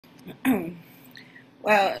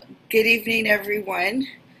Well, good evening, everyone.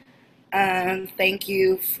 Thank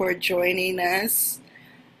you for joining us.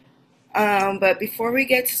 But before we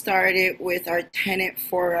get started with our tenant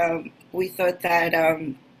forum, we thought that,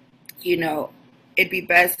 you know, it'd be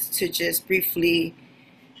best to just briefly,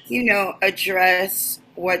 address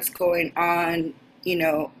what's going on, you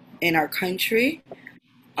know, in our country,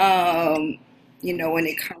 um, when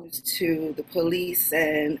it comes to the police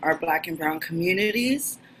and our Black and Brown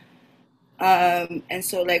communities. And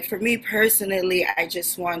so, like, for me personally, I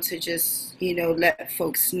just want to just, let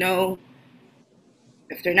folks know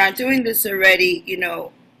if they're not doing this already,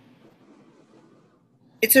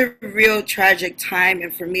 it's a real tragic time.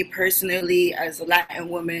 And for me personally, as a Latin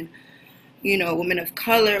woman, woman of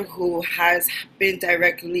color who has been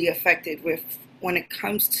directly affected with when it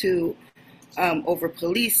comes to over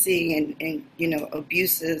policing and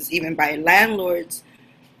abuses, even by landlords.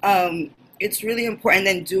 It's really important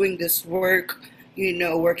then doing this work,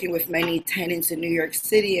 working with many tenants in New York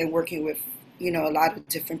City and working with, a lot of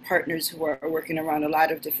different partners who are working around a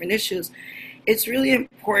lot of different issues. It's really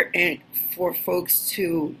important for folks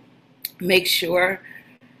to make sure,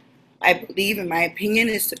 I believe, in my opinion,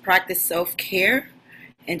 is to practice self care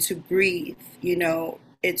and to breathe.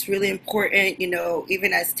 It's really important,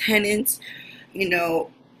 even as tenants, you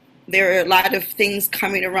know, there are a lot of things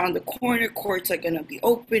coming around the corner. Courts are going to be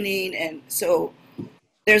opening, and so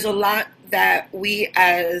there's a lot that we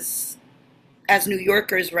as New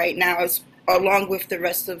Yorkers right now, along with the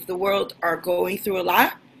rest of the world, are going through a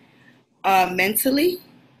lot mentally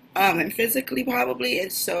and physically, probably.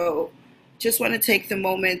 And so, just want to take the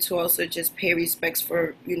moment to also just pay respects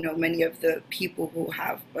for many of the people who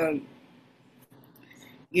have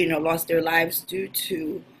lost their lives due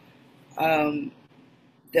to um,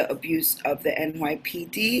 the abuse of the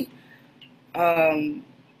NYPD. Um,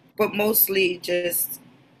 but mostly just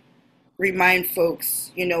remind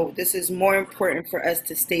folks, this is more important for us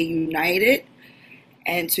to stay united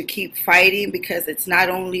and to keep fighting, because it's not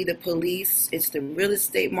only the police, it's the real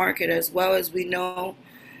estate market as well, as we know,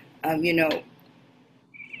 um, you know,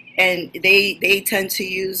 and they tend to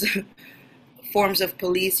use forms of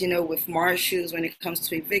police, with marshals when it comes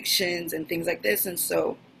to evictions and things like this. And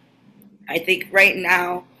so I think right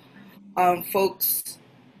now, folks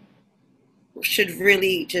should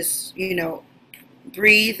really just,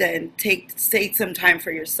 breathe and take some time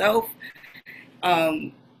for yourself.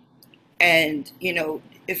 Um, and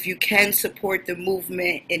if you can support the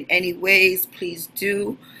movement in any ways, please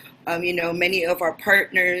do. Many of our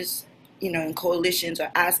partners, in coalitions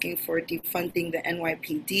are asking for defunding the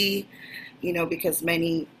NYPD, because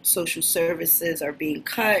many social services are being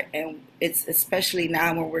cut, and it's especially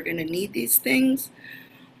now when we're going to need these things.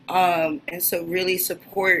 And so really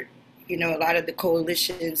support, a lot of the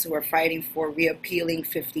coalitions who are fighting for reappealing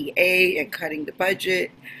 50A and cutting the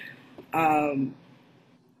budget. Um,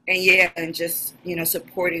 and yeah, and just,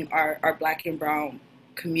 supporting our Black and Brown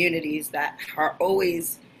communities that are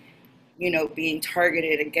always, being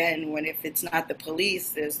targeted again. When if it's not the police,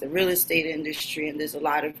 there's the real estate industry, and there's a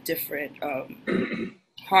lot of different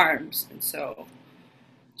harms. And so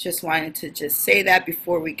just wanted to just say that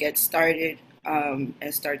before we get started, and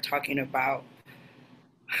start talking about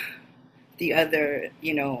the other,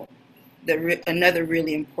 another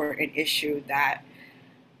really important issue that,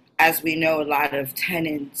 as we know, a lot of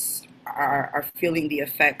tenants are feeling the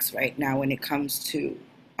effects right now when it comes to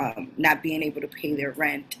not being able to pay their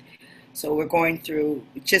rent. So we're going through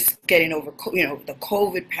just getting over, the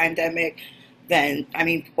COVID pandemic. Then, I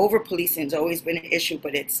mean, over policing has always been an issue,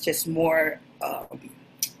 but it's just more,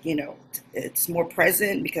 you know, it's more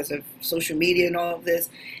present because of social media and all of this.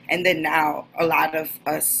 And then now a lot of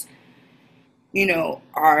us,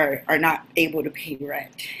 are not able to pay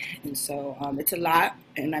rent. And so it's a lot.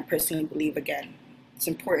 And I personally believe, again, it's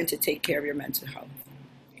important to take care of your mental health.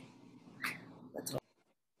 That's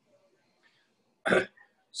all.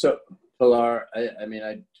 So, Pilar, I mean,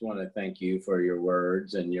 I just want to thank you for your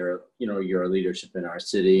words and your leadership in our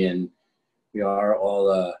city. And we are all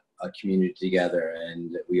a community together,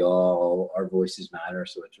 and our voices matter.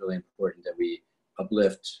 So it's really important that we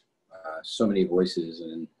uplift so many voices,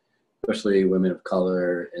 and especially women of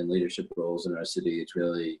color in leadership roles in our city. It's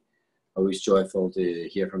really always joyful to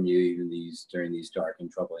hear from you, even during these dark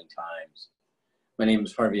and troubling times. My name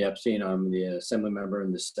is Harvey Epstein. I'm the Assembly member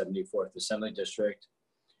in the 74th Assembly District.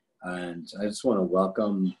 And I just want to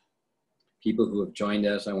welcome people who have joined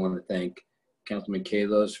us. I want to thank Councilman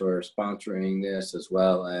Kallos for sponsoring this, as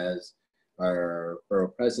well as our Borough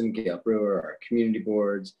President, Gail Brewer, our community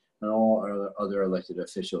boards, and all our other elected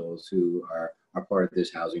officials who are part of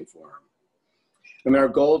this housing forum. I mean, our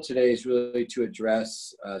goal today is really to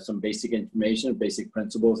address some basic information, basic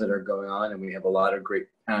principles that are going on, and we have a lot of great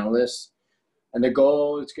panelists. And the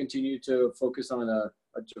goal is to continue to focus on a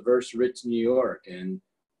diverse, rich New York. And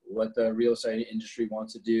what the real estate industry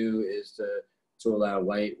wants to do is to allow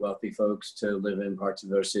white, wealthy folks to live in parts of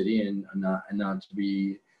their city and not to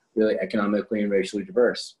be really economically and racially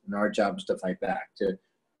diverse. And our job is to fight back, to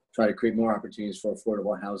try to create more opportunities for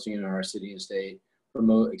affordable housing in our city and state,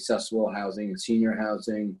 promote accessible housing and senior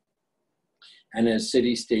housing. And as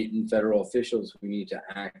city, state, and federal officials, we need to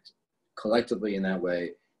act collectively in that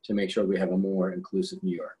way to make sure we have a more inclusive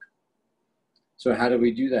New York. So how do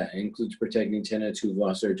we do that? It includes protecting tenants who've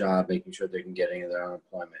lost their job, making sure they can get into their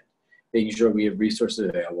unemployment, making sure we have resources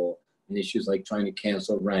available, and issues like trying to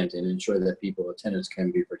cancel rent and ensure that tenants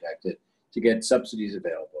can be protected, to get subsidies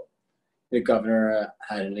available. The governor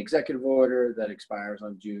had an executive order that expires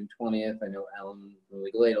on June 20th. I know Ellen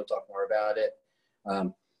Legally will talk more about it.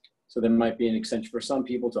 So there might be an extension for some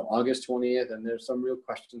people to August 20th, and there's some real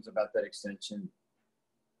questions about that extension.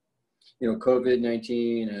 You know,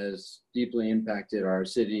 COVID-19 has deeply impacted our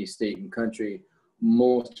city, state, and country,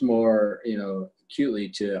 much more, acutely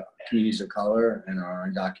to communities of color and our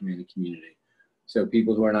undocumented community. So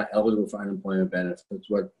people who are not eligible for unemployment benefits,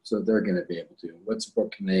 so they're going to be able to. What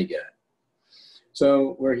support can they get?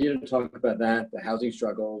 So we're here to talk about that, the housing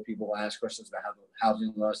struggle. People ask questions about how the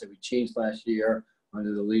housing laws that we changed last year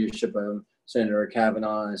under the leadership of Senator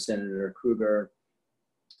Kavanaugh and Senator Kruger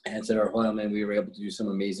and Senator Hoylman. We were able to do some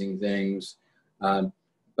amazing things,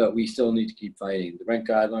 but we still need to keep fighting. The Rent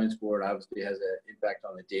Guidelines Board obviously has an impact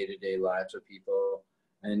on the day-to-day lives of people,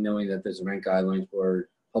 and knowing that there's a Rent Guidelines Board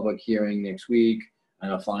public hearing next week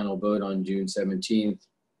and a final vote on June 17th,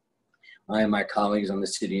 I and my colleagues on the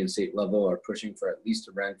city and state level are pushing for at least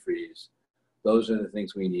a rent freeze. Those are the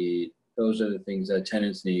things we need. Those are the things that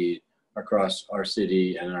tenants need across our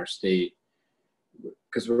city and our state.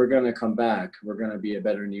 Because we're going to come back. We're going to be a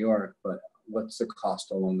better New York, but what's the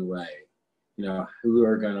cost along the way? Who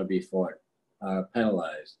are going to be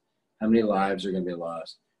penalized? How many lives are going to be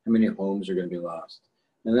lost? How many homes are going to be lost?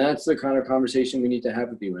 And that's the kind of conversation we need to have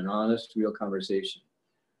with you, an honest, real conversation.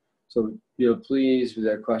 So, please, if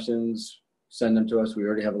there are questions, send them to us. We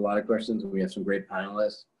already have a lot of questions, and we have some great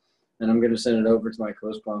panelists. And I'm going to send it over to my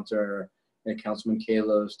co-sponsor, Councilman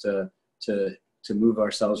Kallos, to move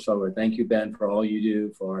ourselves forward. Thank you, Ben, for all you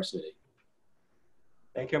do for our city.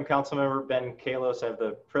 Thank you. I'm Councilmember Ben Kallos. I have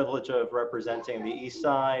the privilege of representing the East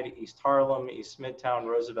Side, East Harlem, East Midtown,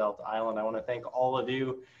 Roosevelt Island. I want to thank all of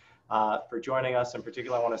you for joining us. In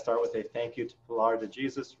particular, I want to start with a thank you to Pilar de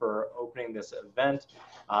Jesus for opening this event,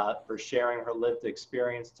 for sharing her lived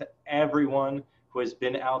experience, to everyone who has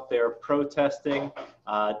been out there protesting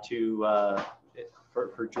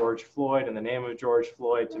for George Floyd, in the name of George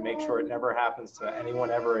Floyd, to make sure it never happens to anyone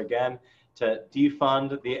ever again, to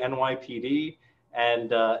defund the NYPD,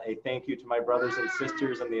 and a thank you to my brothers and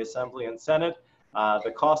sisters in the Assembly and Senate.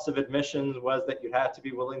 The cost of admissions was that you had to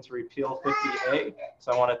be willing to repeal 50A,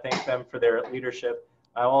 so I want to thank them for their leadership.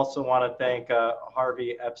 I also want to thank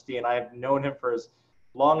Harvey Epstein. I've known him for as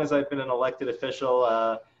long as I've been an elected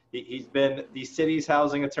official. He's been the city's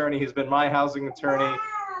housing attorney, he's been my housing attorney,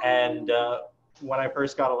 and when I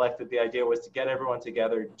first got elected, the idea was to get everyone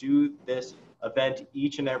together, do this event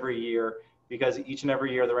each and every year, because each and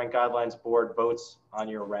every year the Rent Guidelines Board votes on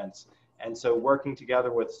your rents. And so working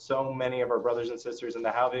together with so many of our brothers and sisters in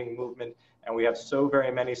the housing movement, and we have so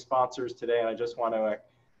very many sponsors today, and I just want to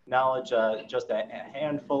acknowledge just a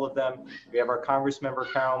handful of them. We have our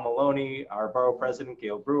Congressmember Carol Maloney, our Borough President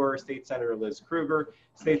Gail Brewer, State Senator Liz Kruger,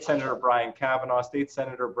 State Senator Brian Kavanaugh, State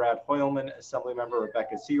Senator Brad Hoylman, Assemblymember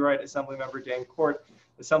Rebecca Seawright, Assemblymember Dan Court,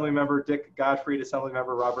 Assemblymember Dick Gottfried,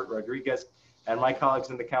 Assemblymember Robert Rodriguez, and my colleagues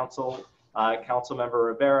in the council, Councilmember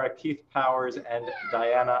Rivera, Keith Powers, and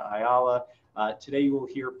Diana Ayala. Today you will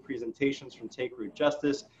hear presentations from Take Root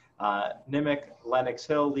Justice, NIMIC, Lenox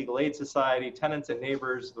Hill, Legal Aid Society, Tenants and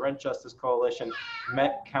Neighbors, the Rent Justice Coalition,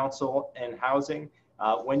 Met Council and Housing.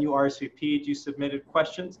 When you RSVP'd, you submitted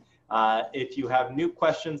questions. If you have new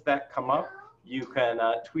questions that come up, you can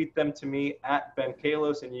tweet them to me at Ben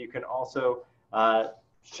Kallos, and you can also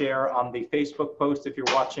share on the Facebook post if you're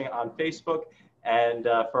watching on Facebook. And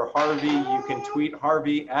for Harvey, you can tweet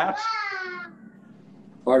Harvey at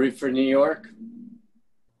Harvey for New York.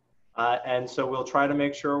 And so we'll try to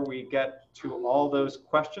make sure we get to all those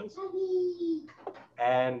questions.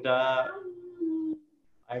 And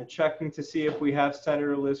I'm checking to see if we have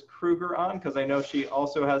Senator Liz Kruger on, because I know she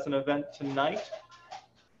also has an event tonight.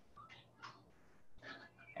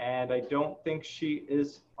 And I don't think she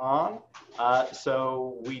is on.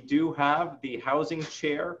 So we do have the housing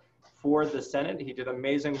chair for the Senate. He did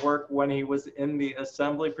amazing work when he was in the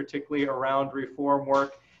Assembly, particularly around reform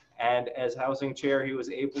work. And as housing chair, he was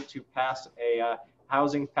able to pass a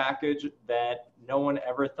housing package that no one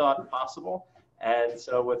ever thought possible. And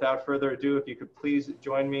so without further ado, if you could please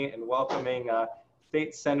join me in welcoming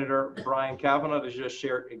State Senator Brian Cavanaugh to just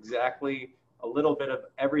share exactly a little bit of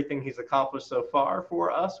everything he's accomplished so far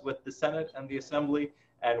for us with the Senate and the Assembly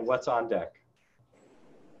and what's on deck.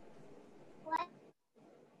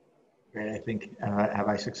 Great, I think, have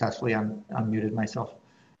I successfully unmuted myself?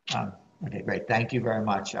 Okay, great, thank you very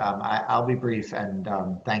much. I'll be brief, and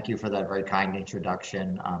thank you for that very kind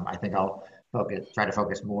introduction. I think I'll try to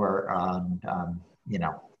focus more on, you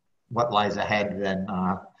know, what lies ahead than,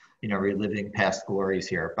 you know, reliving past glories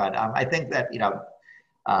here. But I think that, you know,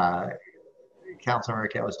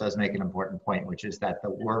 Councilmember Kallos does make an important point, which is that the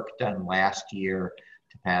work done last year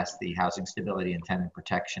to pass the Housing Stability and Tenant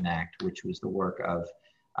Protection Act, which was the work of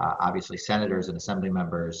obviously senators and assembly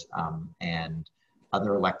members and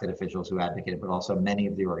other elected officials who advocated, but also many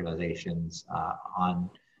of the organizations on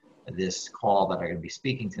this call that are going to be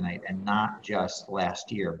speaking tonight, and not just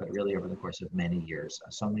last year, but really over the course of many years.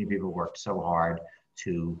 So many people worked so hard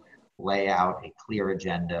to lay out a clear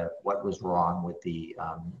agenda, what was wrong with the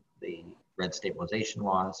rent stabilization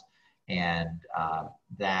laws, and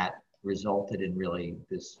that resulted in really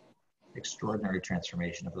this extraordinary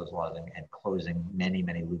transformation of those laws and closing many,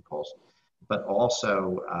 many loopholes. But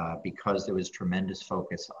also because there was tremendous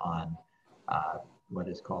focus on what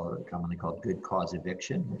is commonly called good cause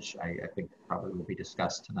eviction, which I think probably will be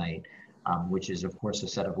discussed tonight, which is of course a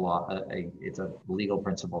set of law, it's a legal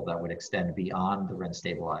principle that would extend beyond the rent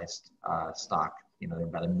stabilized stock. You know, there are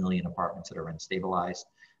about 1 million apartments that are rent stabilized.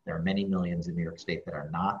 There are many millions in New York State that are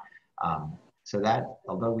not. So that,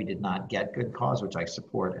 although we did not get good cause, which I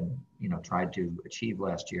support and, you know, tried to achieve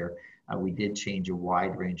last year, we did change a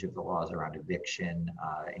wide range of the laws around eviction,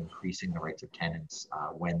 increasing the rights of tenants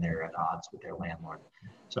when they're at odds with their landlord.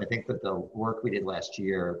 So I think that the work we did last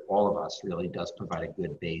year, all of us, really does provide a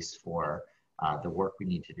good base for the work we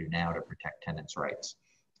need to do now to protect tenants' rights.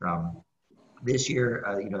 This year,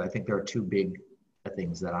 you know, I think there are two big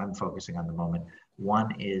things that I'm focusing on at the moment.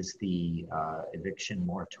 One is the eviction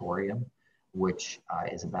moratorium, which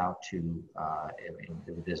is about to,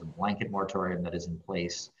 there's a blanket moratorium that is in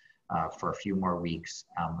place for a few more weeks,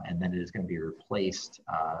 and then it is going to be replaced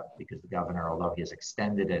because the governor, although he has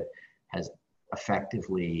extended it, has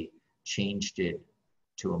effectively changed it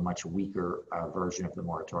to a much weaker version of the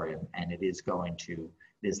moratorium, and it is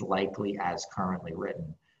likely, as currently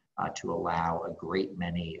written, to allow a great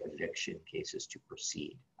many eviction cases to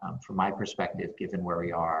proceed. From my perspective, given where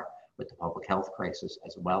we are with the public health crisis,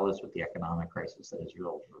 as well as with the economic crisis that has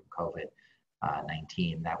resulted from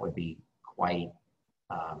COVID-19, that would be quite,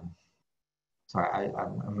 I'm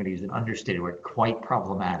going to use an understated word, quite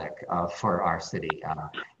problematic for our city.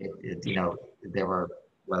 You know, there were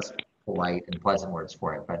less polite and pleasant words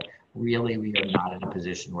for it, but really we are not in a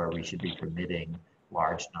position where we should be permitting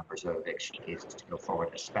large numbers of eviction cases to go forward,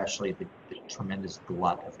 especially the tremendous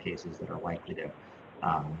glut of cases that are likely to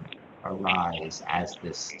arise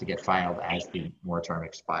to get filed as the moratorium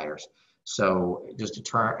expires. So just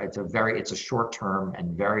it's a short-term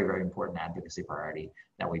and very, very important advocacy priority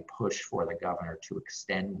that we push for the governor to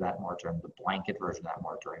extend that moratorium, the blanket version of that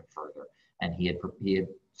moratorium, further. And he had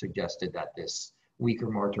suggested that this weaker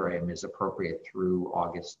moratorium is appropriate through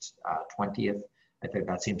August 20th. I think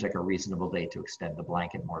that seems like a reasonable date to extend the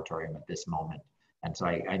blanket moratorium at this moment. And so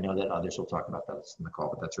I know that others will talk about that in the call,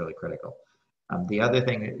 but that's really critical. The other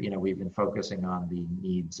thing, you know, we've been focusing on the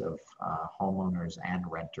needs of homeowners and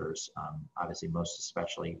renters, obviously most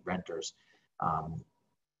especially renters,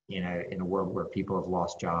 in a world where people have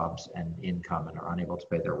lost jobs and income and are unable to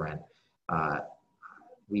pay their rent.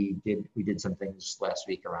 We did some things last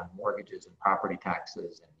week around mortgages and property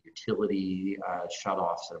taxes and utility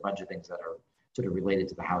shutoffs and a bunch of things that are sort of related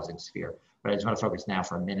to the housing sphere. But I just want to focus now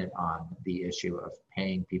for a minute on the issue of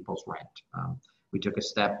paying people's rent. We took a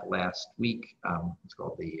step last week. It's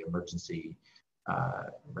called the emergency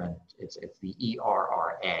rent. It's the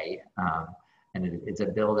ERRA, and it's a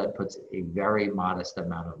bill that puts a very modest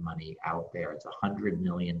amount of money out there. It's $100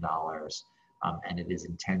 million, and it is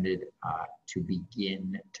intended to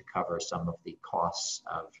begin to cover some of the costs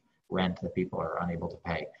of rent that people are unable to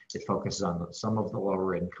pay. It focuses on some of the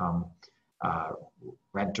lower income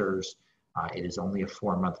renters. It is only a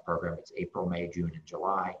 4-month program. It's April, May, June, and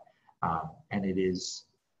July. And it is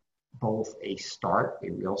both a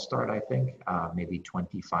real start, I think, maybe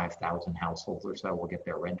 25,000 households or so will get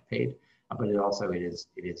their rent paid, but it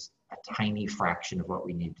is a tiny fraction of what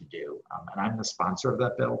we need to do. And I'm the sponsor of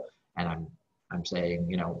that bill, and I'm saying,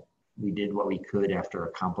 you know, we did what we could after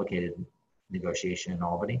a complicated negotiation in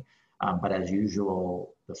Albany. But as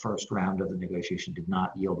usual, the first round of the negotiation did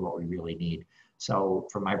not yield what we really need. So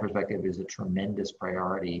from my perspective, it is a tremendous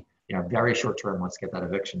priority. You know, very short term, let's get that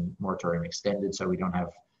eviction moratorium extended so we don't have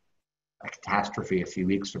a catastrophe a few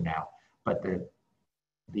weeks from now. But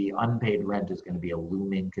the unpaid rent is going to be a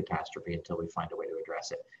looming catastrophe until we find a way to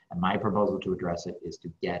address it. And my proposal to address it is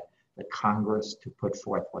to get the Congress to put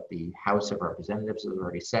forth what the House of Representatives has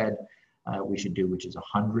already said we should do, which is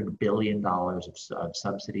 $100 billion of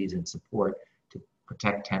subsidies and support to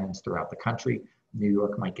protect tenants throughout the country. New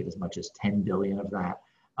York might get as much as 10 billion of that.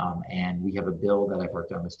 And we have a bill that I've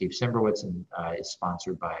worked on with Steve Simbrowitz and is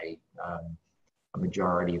sponsored by a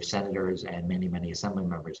majority of senators and many, many assembly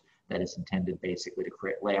members that is intended basically to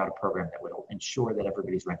lay out a program that will ensure that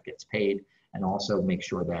everybody's rent gets paid and also make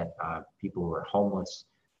sure that people who are homeless,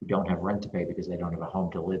 who don't have rent to pay because they don't have a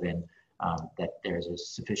home to live in, that there's a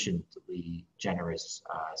sufficiently generous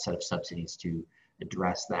set of subsidies to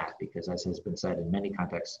address that, because as has been said in many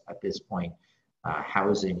contexts at this point,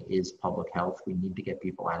 housing is public health. We need to get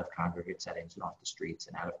people out of congregate settings and off the streets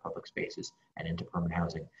and out of public spaces and into permanent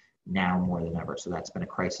housing now more than ever. So that's been a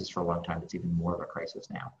crisis for a long time. It's even more of a crisis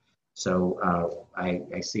now. So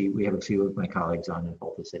I see we have a few of my colleagues on in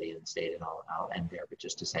both the city and the state, and I'll end there, but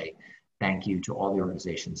just to say thank you to all the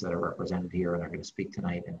organizations that are represented here and are going to speak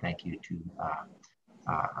tonight, and thank you to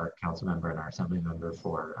our council member and our assembly member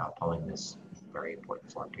for pulling this very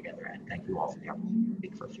important forum together, and thank you all for the opportunity to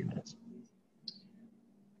speak for a few minutes.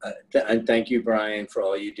 And thank you, Brian, for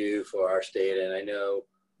all you do for our state. And I know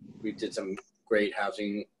we did some great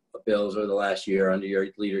housing bills over the last year under your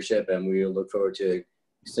leadership, and we look forward to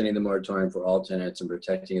extending the moratorium for all tenants and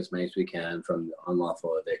protecting as many as we can from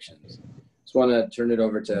unlawful evictions. Just want to turn it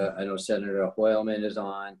over to, I know Senator Hoylman is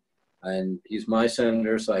on, and he's my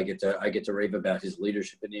senator, so I get to rave about his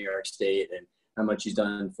leadership in New York State and how much he's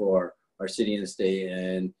done for our city and state.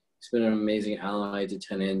 And he's been an amazing ally to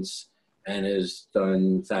tenants and has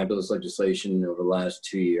done fabulous legislation over the last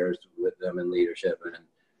 2 years with them in leadership.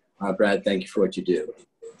 And Brad, thank you for what you do.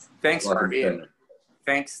 Thanks, Harvey. And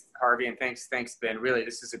thanks, Harvey, and thanks, Ben. Really,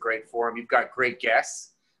 this is a great forum. You've got great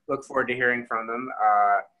guests. Look forward to hearing from them.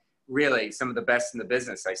 Really, some of the best in the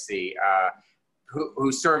business I see,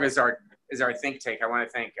 who serve as our think tank. I want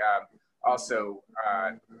to thank also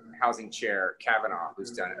Housing Chair Kavanaugh,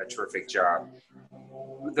 who's done a terrific job.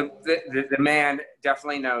 The man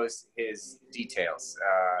definitely knows his details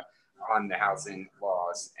on the housing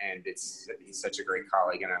laws, and he's such a great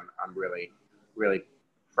colleague, and I'm really, really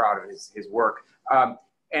proud of his work.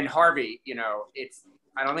 And Harvey, you know,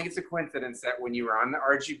 I don't think it's a coincidence that when you were on the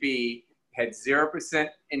RGB, had 0%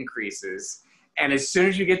 increases, and as soon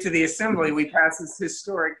as you get to the assembly, we pass this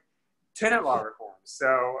historic tenant law reform.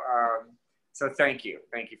 So thank you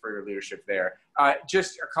for your leadership there.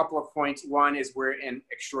 Just a couple of points. One is we're in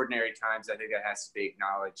extraordinary times. I think that has to be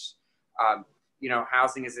acknowledged. You know,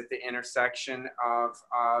 housing is at the intersection of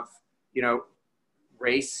you know,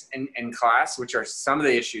 race and class, which are some of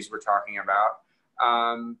the issues we're talking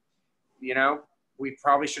about. You know, we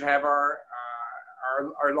probably should have our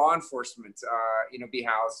law enforcement, you know, be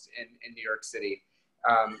housed in New York City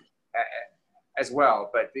as well.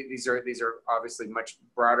 But these are obviously much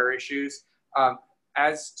broader issues.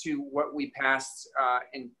 As to what we passed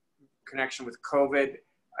in connection with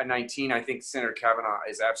COVID-19, I think Senator Kavanaugh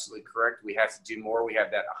is absolutely correct. We have to do more. We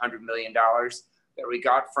have that $100 million that we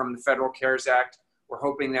got from the Federal CARES Act. We're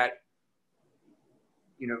hoping that,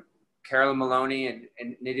 you know, Carolyn Maloney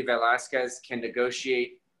and Nydia Velasquez can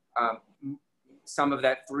negotiate some of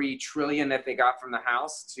that $3 trillion that they got from the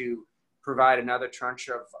House to provide another tranche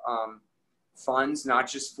of funds, not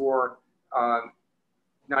just for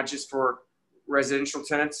residential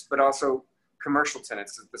tenants, but also commercial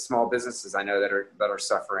tenants, the small businesses I know that are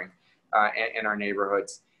suffering in our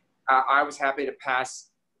neighborhoods. I was happy to pass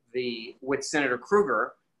with Senator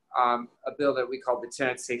Krueger a bill that we called the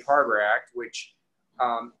Tenant Safe Harbor Act, which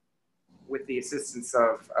with the assistance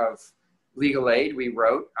of legal aid we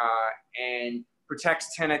wrote and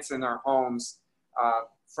protects tenants in their homes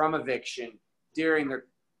from eviction during the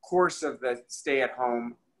course of the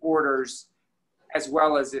stay-at-home orders, as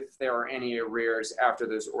well as if there are any arrears after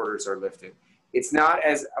those orders are lifted. It's not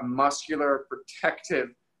as a muscular protective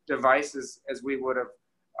device as we would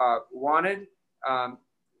have wanted.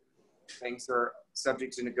 Things are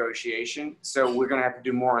subject to negotiation. So we're gonna have to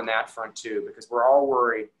do more on that front too, because we're all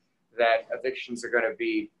worried that evictions are gonna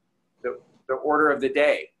be the order of the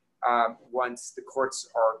day once the courts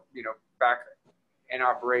are, you know, back in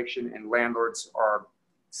operation and landlords are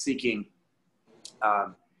seeking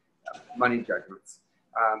money judgments.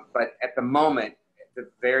 But at the moment, the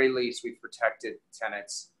very least, we've protected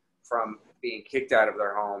tenants from being kicked out of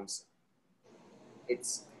their homes.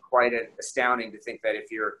 It's quite astounding to think that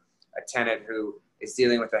if you're a tenant who is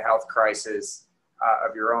dealing with a health crisis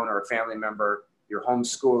of your own or a family member, you're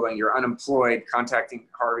homeschooling, you're unemployed, contacting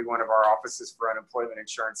Harvey, one of our offices for unemployment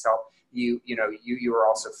insurance help, you are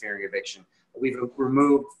also fearing eviction. We've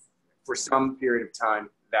removed for some period of time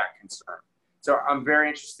that concern. So I'm very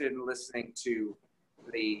interested in listening to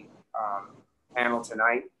the panel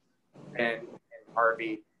tonight, and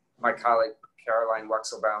Harvey, my colleague Caroline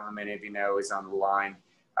Wexelbaum, who many of you know, is on the line.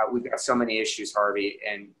 We've got so many issues, Harvey,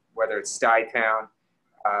 and whether it's Stuytown,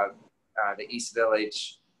 the East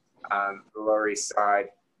Village, the Lower East Side,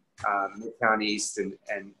 Midtown East, and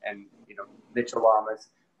Mitchell Lamas.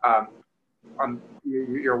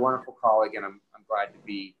 You're a wonderful colleague, and I'm glad to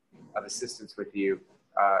be of assistance with you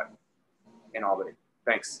in Albany.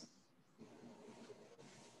 Thanks.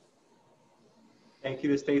 Thank you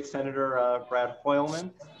to State Senator Brad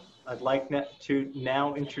Hoylman. I'd like to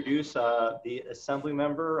now introduce the Assembly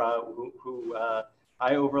member who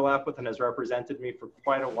I overlap with and has represented me for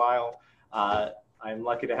quite a while. I'm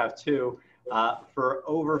lucky to have two. For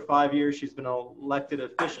over 5 years, she's been an elected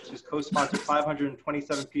official. She's co-sponsored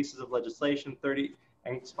 527 pieces of legislation,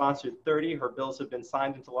 and sponsored 30. Her bills have been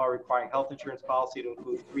signed into law requiring health insurance policy to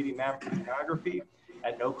include 3D mammography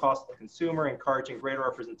at no cost to the consumer, encouraging greater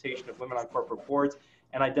representation of women on corporate boards,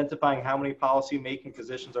 and identifying how many policy-making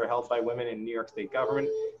positions are held by women in New York State government.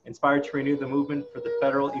 Inspired to renew the movement for the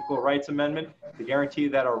Federal Equal Rights Amendment to guarantee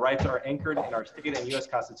that our rights are anchored in our state and U.S.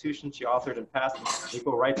 Constitution, she authored and passed the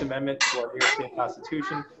Equal Rights Amendment to our New York State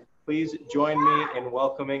Constitution. Please join me in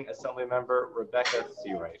welcoming Assemblymember Rebecca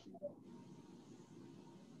Seawright.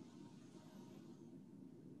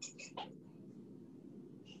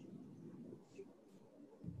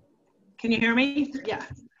 Can you hear me? Yeah.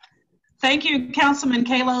 Thank you, Councilman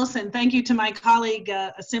Kallos, and thank you to my colleague,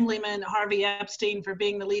 Assemblyman Harvey Epstein, for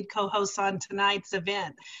being the lead co-host on tonight's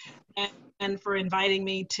event and for inviting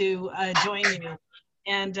me to join you.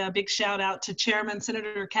 And a big shout out to Chairman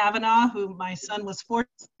Senator Kavanaugh, who my son was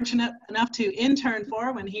fortunate enough to intern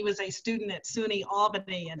for when he was a student at SUNY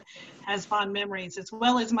Albany and has fond memories, as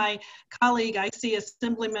well as my colleague, I see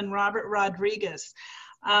Assemblyman Robert Rodriguez.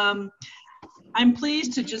 I'm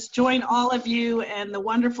pleased to just join all of you and the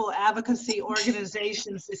wonderful advocacy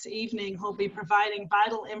organizations this evening who will be providing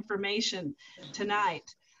vital information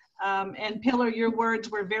tonight. And Pillar, your words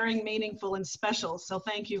were very meaningful and special, so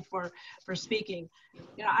thank you for speaking.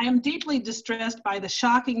 You know, I am deeply distressed by the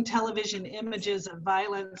shocking television images of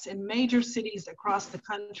violence in major cities across the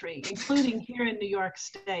country, including here in New York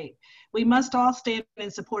State. We must all stand in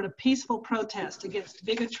support of peaceful protest against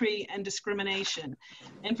bigotry and discrimination,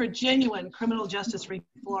 and for genuine criminal justice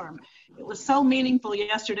reform. It was so meaningful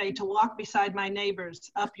yesterday to walk beside my neighbors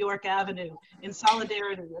up York Avenue in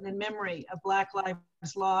solidarity and in memory of Black Lives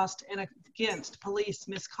Lost and against police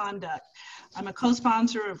misconduct. I'm a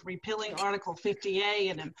co-sponsor of repealing Article 50A,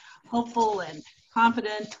 and I'm hopeful and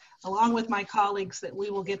confident, along with my colleagues, that we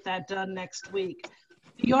will get that done next week.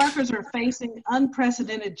 New Yorkers are facing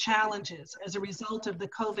unprecedented challenges as a result of the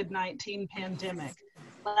COVID-19 pandemic.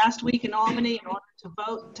 Last week in Albany, in order to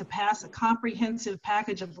vote to pass a comprehensive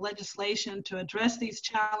package of legislation to address these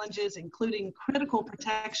challenges, including critical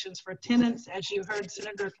protections for tenants, as you heard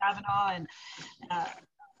Senator Kavanaugh and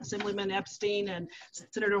Assemblyman Epstein and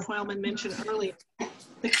Senator Hoylman mention earlier,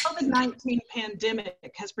 the COVID-19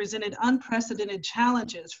 pandemic has presented unprecedented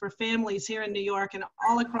challenges for families here in New York and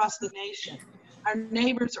all across the nation. Our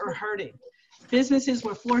neighbors are hurting. Businesses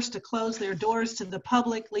were forced to close their doors to the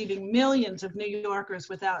public, leaving millions of New Yorkers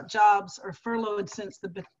without jobs or furloughed since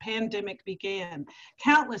the pandemic began.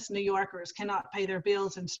 Countless New Yorkers cannot pay their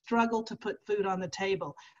bills and struggle to put food on the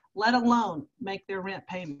table, let alone make their rent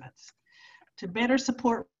payments. To better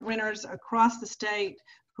support renters across the state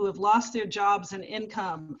who have lost their jobs and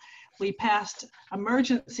income, we passed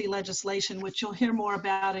emergency legislation, which you'll hear more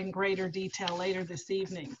about in greater detail later this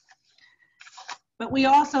evening. But we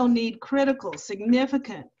also need critical,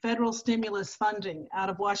 significant federal stimulus funding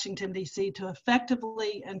out of Washington, D.C. to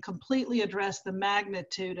effectively and completely address the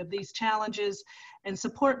magnitude of these challenges and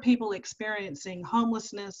support people experiencing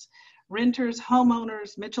homelessness, renters,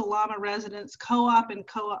 homeowners, Mitchell-Lama residents, co-op and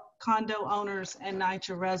condo owners, and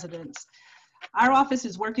NYCHA residents. Our office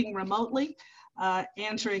is working remotely,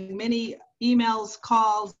 answering many emails,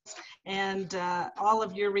 calls, and all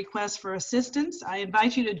of your requests for assistance. I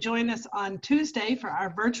invite you to join us on Tuesday for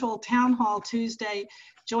our virtual Town Hall Tuesday.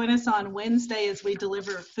 Join us on Wednesday as we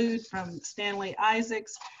deliver food from Stanley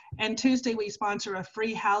Isaacs. And Tuesday we sponsor a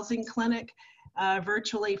free housing clinic.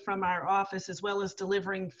 virtually from our office, as well as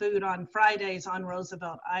delivering food on Fridays on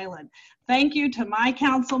Roosevelt Island. Thank you to my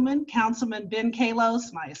Councilman Ben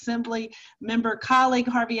Kallos, my Assembly member colleague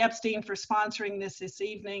Harvey Epstein for sponsoring this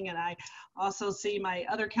evening, and I also see my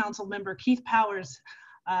other council member Keith Powers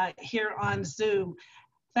here on Zoom.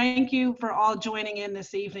 Thank you for all joining in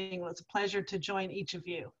this evening. It was a pleasure to join each of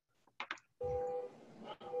you.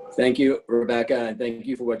 Thank you, Rebecca, and thank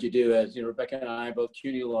you for what you do. As you know, Rebecca and I are both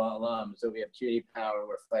CUNY Law alums, so we have CUNY power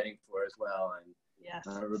we're fighting for as well. And yes,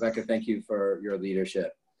 Rebecca, thank you for your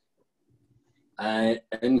leadership. And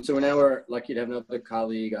so now we're lucky to have another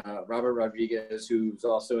colleague, Robert Rodriguez, who's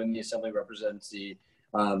also in the Assembly, represents the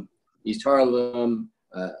East Harlem,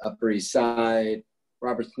 Upper East Side.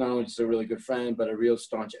 Robert's not only just a really good friend, but a real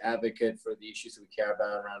staunch advocate for the issues that we care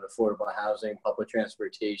about around affordable housing, public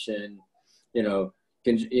transportation,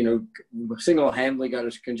 single-handedly got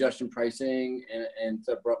us congestion pricing and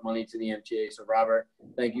brought money to the MTA. So Robert,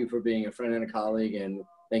 thank you for being a friend and a colleague, and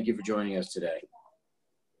thank you for joining us today.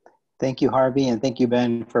 Thank you, Harvey, and thank you,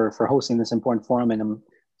 Ben, for hosting this important forum. And I'm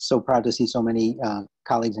so proud to see so many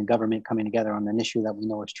colleagues in government coming together on an issue that we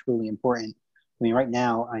know is truly important. I mean, right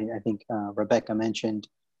now, I think Rebecca mentioned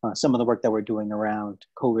some of the work that we're doing around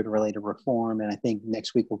COVID-related reform, and I think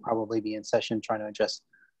next week we'll probably be in session trying to address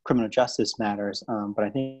criminal justice matters. But I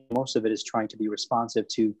think most of it is trying to be responsive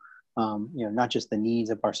to, not just the needs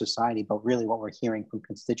of our society, but really what we're hearing from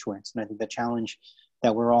constituents. And I think the challenge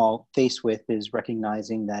that we're all faced with is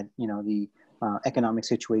recognizing that, the economic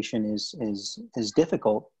situation is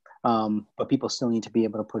difficult, but people still need to be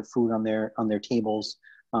able to put food on their tables,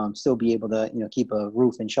 still be able to, keep a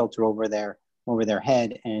roof and shelter over their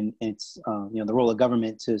head. And it's, the role of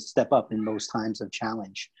government to step up in those times of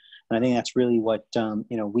challenge. And I think that's really what,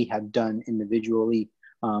 we have done individually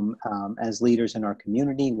as leaders in our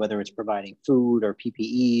community, whether it's providing food or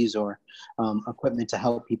PPEs or equipment to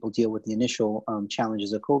help people deal with the initial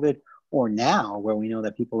challenges of COVID, or now where we know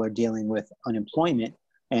that people are dealing with unemployment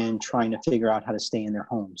and trying to figure out how to stay in their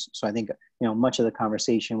homes. So I think, much of the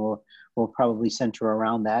conversation will probably center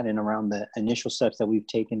around that and around the initial steps that we've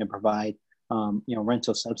taken to provide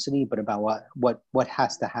rental subsidy, but about what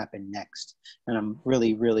has to happen next. And I'm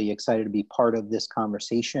really, really excited to be part of this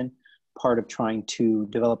conversation, part of trying to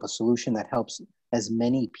develop a solution that helps as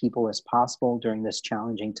many people as possible during this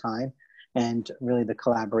challenging time, and really the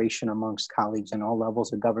collaboration amongst colleagues in all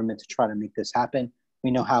levels of government to try to make this happen.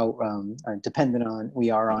 We know how dependent we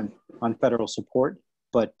are on federal support,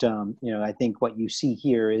 but I think what you see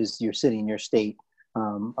here is your city and your state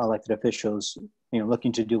elected officials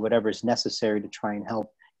looking to do whatever is necessary to try and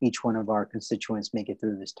help each one of our constituents make it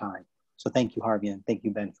through this time. So thank you, Harvey, and thank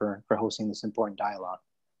you, Ben, for hosting this important dialogue.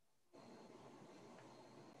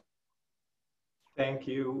 Thank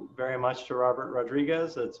you very much to Robert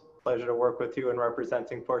Rodriguez. It's a pleasure to work with you in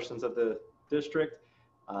representing portions of the district.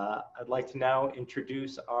 I'd like to now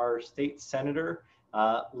introduce our state senator,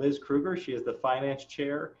 Liz Krueger. She is the finance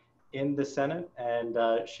chair in the Senate, and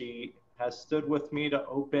she has stood with me to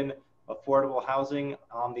open affordable housing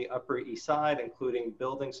on the Upper East Side, including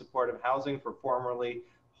building supportive housing for formerly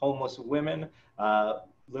homeless women,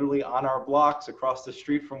 literally on our blocks across the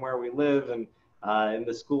street from where we live, and in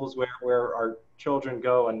the schools where our children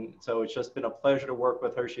go. And so it's just been a pleasure to work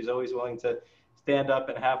with her. She's always willing to stand up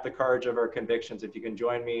and have the courage of her convictions. If you can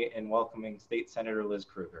join me in welcoming State Senator Liz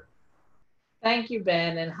Krueger. Thank you,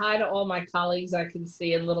 Ben, and hi to all my colleagues I can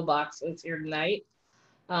see in little boxes here tonight.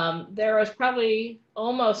 There is probably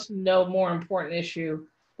almost no more important issue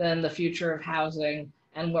than the future of housing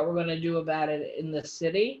and what we're going to do about it in the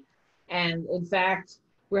city. And in fact,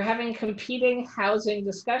 we're having competing housing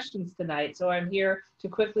discussions tonight. So I'm here to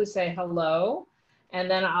quickly say hello, and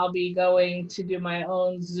then I'll be going to do my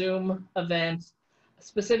own Zoom event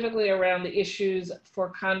specifically around the issues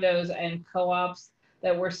for condos and co-ops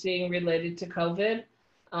that we're seeing related to COVID.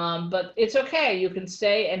 But it's okay, you can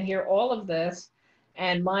stay and hear all of this,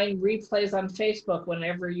 and mine replays on Facebook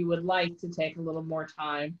whenever you would like to take a little more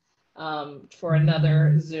time for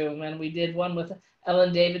another Zoom. And we did one with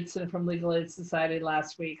Ellen Davidson from Legal Aid Society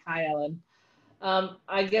last week. Hi, Ellen.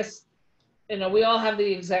 I guess, we all have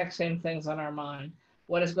the exact same things on our mind.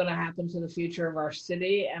 What is going to happen to the future of our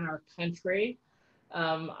city and our country?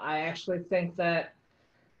 I actually think that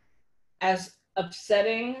as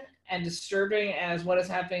upsetting and disturbing as what is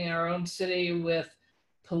happening in our own city with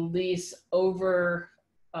police over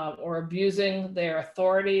or abusing their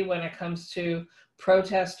authority when it comes to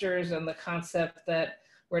protesters, and the concept that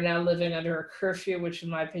we're now living under a curfew, which in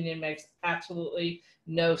my opinion makes absolutely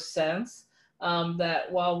no sense, that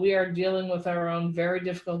while we are dealing with our own very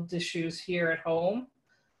difficult issues here at home,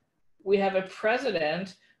 we have a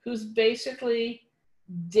president who's basically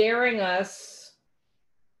daring us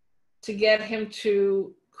to get him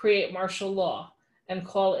to create martial law and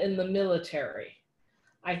call in the military.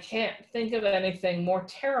 I can't think of anything more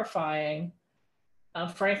terrifying,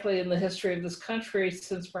 frankly, in the history of this country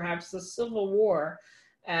since perhaps the Civil War,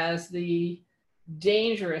 as the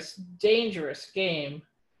dangerous, dangerous game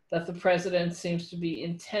that the president seems to be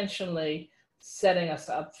intentionally setting us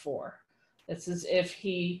up for. It's as if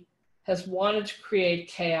he has wanted to create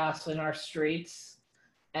chaos in our streets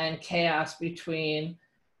and chaos between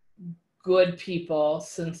good people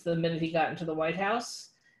since the minute he got into the White House.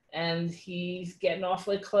 And he's getting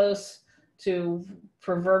awfully close to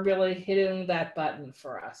proverbially hitting that button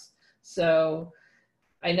for us. So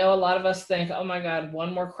I know a lot of us think, oh my God,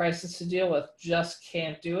 one more crisis to deal with, just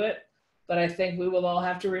can't do it. But I think we will all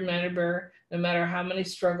have to remember, no matter how many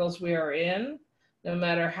struggles we are in, no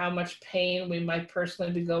matter how much pain we might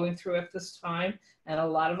personally be going through at this time, and a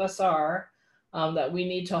lot of us are, that we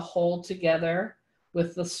need to hold together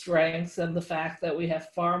with the strengths and the fact that we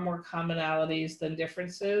have far more commonalities than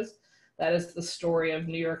differences. That is the story of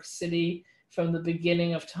New York City from the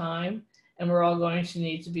beginning of time. And we're all going to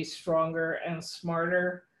need to be stronger and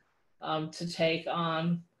smarter to take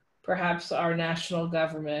on perhaps our national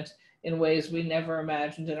government in ways we never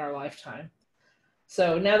imagined in our lifetime.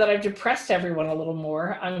 So now that I've depressed everyone a little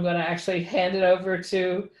more, I'm going to actually hand it over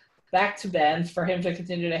back to Ben for him to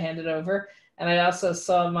continue to hand it over. And I also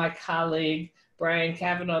saw my colleague, Brian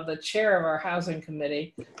Kavanaugh, the chair of our housing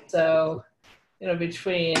committee. So, you know,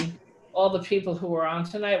 between all the people who are on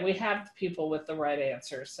tonight, we have the people with the right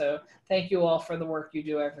answers. So thank you all for the work you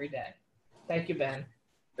do every day. Thank you, Ben.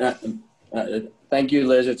 Thank you,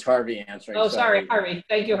 Liz. It's Harvey answering. Oh, sorry, Harvey.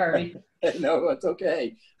 Thank you, Harvey. No, it's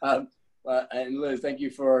okay. And Liz, thank you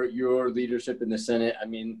for your leadership in the Senate. I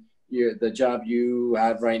mean, the job you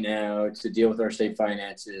have right now to deal with our state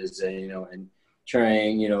finances and, you know, and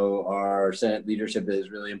trying, you know, our Senate leadership is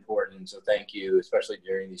really important. So thank you, especially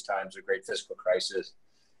during these times of great fiscal crisis.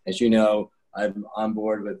 As you know, I'm on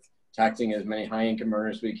board with taxing as many high-income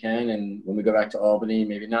earners as we can. And when we go back to Albany,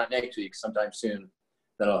 maybe not next week, sometime soon,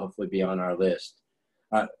 that'll hopefully be on our list.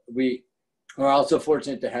 We're also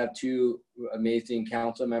fortunate to have two amazing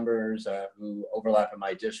council members who overlap in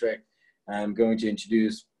my district. I'm going to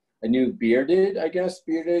introduce a new bearded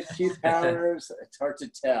Keith Powers. It's hard to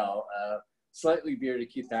tell. Slightly bearded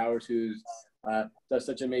Keith Powers, who does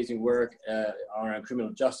such amazing work around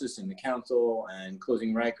criminal justice in the council and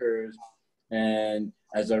closing records. And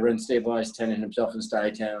as a rent-stabilized tenant himself in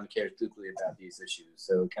Stuytown, cares deeply about these issues.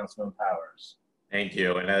 So, Councilman Powers. Thank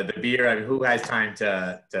you. And the beard, I mean, who has time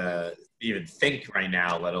to even think right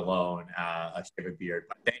now, let alone shave a beard?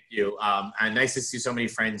 But thank you. And nice to see so many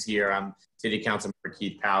friends here. I'm City Councilmember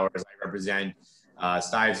Keith Powers. I represent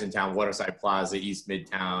Stuyvesant Town, Waterside Plaza, East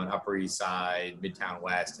Midtown, Upper East Side, Midtown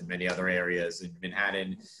West, and many other areas in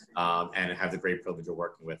Manhattan, and have the great privilege of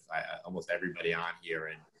working with almost everybody on here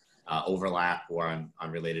and overlap or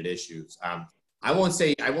on related issues. I won't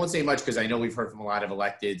say much because I know we've heard from a lot of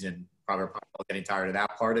electeds and probably getting tired of that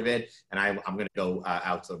part of it. And I'm going to go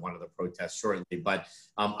out to one of the protests shortly. But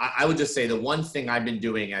I would just say the one thing I've been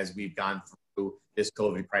doing as we've gone through this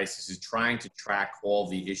COVID crisis is trying to track all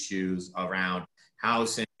the issues around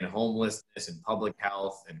housing and homelessness and public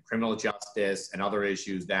health and criminal justice and other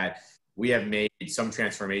issues that we have made some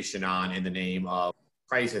transformation on in the name of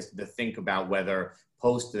crisis, to think about whether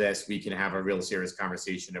post this we can have a real serious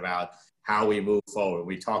conversation about how we move forward.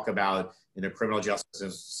 We talk about in the criminal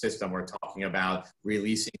justice system, we're talking about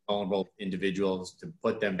releasing vulnerable individuals to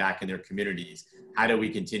put them back in their communities. How do we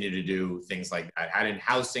continue to do things like that? How in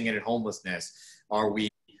housing and in homelessness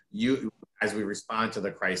as we respond to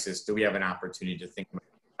the crisis, do we have an opportunity to think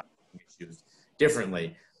about issues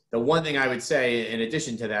differently? The one thing I would say in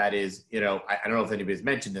addition to that is, you know, I don't know if anybody's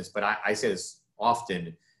mentioned this, but I say this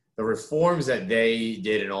often, the reforms that they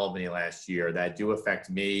did in Albany last year that do affect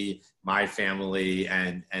me, my family,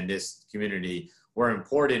 and this community were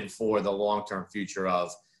important for the long-term future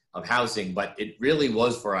of housing. But it really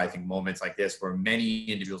was for, I think, moments like this where many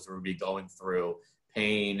individuals will be going through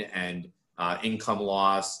pain and income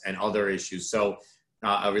loss and other issues. So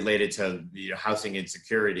related to housing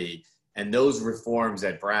insecurity. And those reforms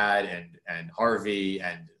that Brad and Harvey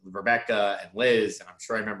and Rebecca and Liz, and I'm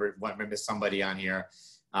sure I remember somebody on here,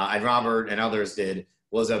 and Robert and others did,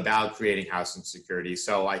 was about creating housing security.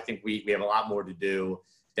 So I think we have a lot more to do.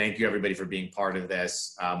 Thank you everybody for being part of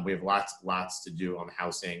this. We have lots to do on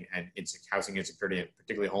housing and housing insecurity and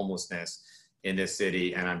particularly homelessness in this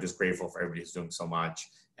city. And I'm just grateful for everybody who's doing so much.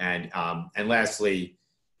 And lastly,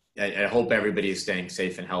 I hope everybody is staying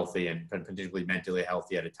safe and healthy, and particularly mentally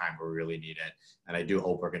healthy at a time where we really need it. And I do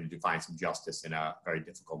hope we're going to find some justice in a very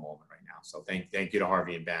difficult moment right now. So thank you to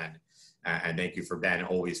Harvey and Ben, and thank you for Ben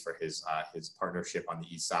always for his partnership on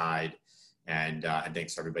the East Side, and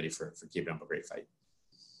thanks to everybody for keeping up a great fight.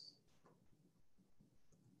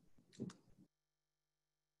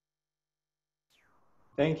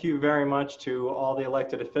 Thank you very much to all the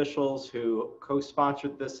elected officials who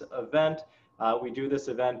co-sponsored this event. We do this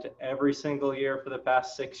event every single year for the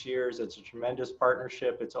past 6 years. It's a tremendous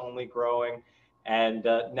partnership. It's only growing. And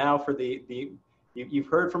now for you've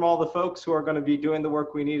heard from all the folks who are going to be doing the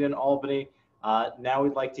work we need in Albany. Now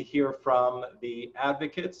we'd like to hear from the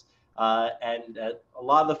advocates. And a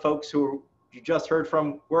lot of the folks who you just heard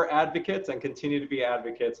from were advocates and continue to be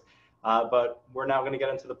advocates. But we're now going to get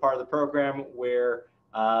into the part of the program where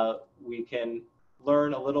we can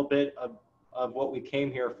learn a little bit of what we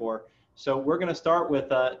came here for. So we're going to start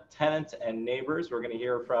with tenants and neighbors. We're going to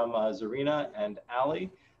hear from Zarina and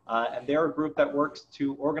Ali, and they're a group that works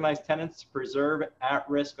to organize tenants to preserve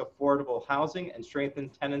at-risk affordable housing and strengthen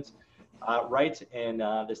tenants' rights in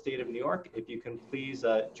the state of New York. If you can please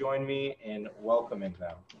join me in welcoming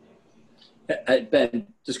them. Ben,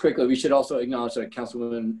 just quickly, we should also acknowledge that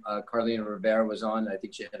Councilwoman Carlina Rivera was on. I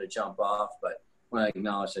think she had to jump off, but I want to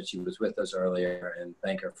acknowledge that she was with us earlier and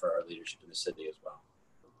thank her for her leadership in the city as well.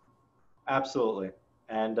 Absolutely.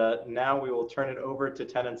 And now we will turn it over to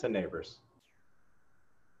tenants and neighbors.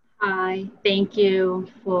 Hi, thank you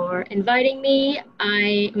for inviting me.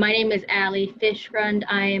 My name is Ali Fishgrund.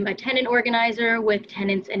 I am a tenant organizer with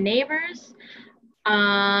Tenants and Neighbors.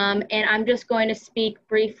 And I'm just going to speak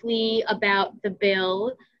briefly about the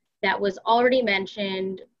bill that was already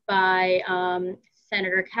mentioned by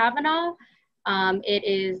Senator Kavanaugh. It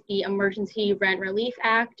is the Emergency Rent Relief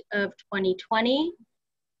Act of 2020.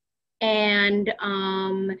 And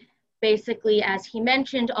basically, as he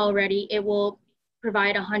mentioned already, it will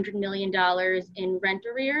provide $100 million in rent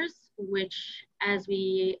arrears, which, as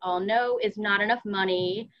we all know, is not enough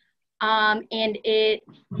money. And it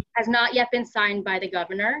has not yet been signed by the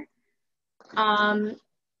governor.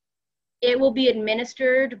 It will be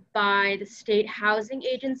administered by the State Housing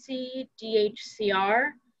Agency,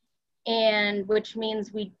 DHCR, and which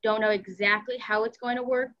means we don't know exactly how it's going to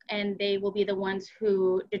work, and they will be the ones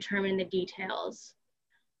who determine the details.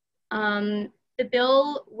 The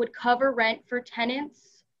bill would cover rent for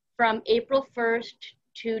tenants from April 1st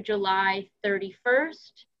to July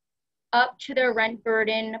 31st, up to their rent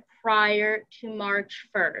burden prior to March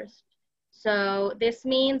 1st. So this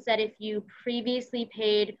means that if you previously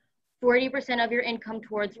paid 40% of your income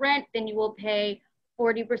towards rent, then you will pay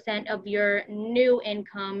 40% of your new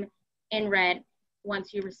income in rent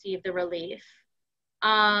once you receive the relief.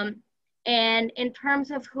 And in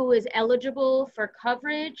terms of who is eligible for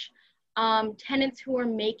coverage, tenants who are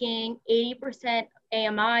making 80%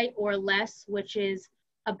 AMI or less, which is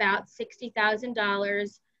about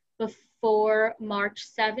 $60,000 before March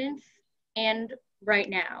 7th and right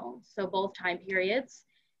now, so both time periods.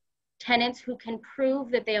 Tenants who can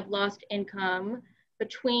prove that they have lost income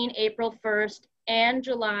between April 1st and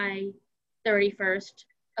July 31st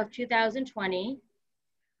of 2020,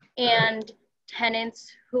 and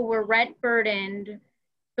tenants who were rent burdened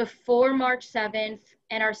before March 7th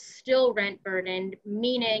and are still rent burdened,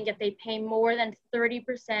 meaning that they pay more than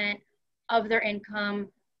 30% of their income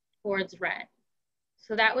towards rent.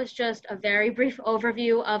 So that was just a very brief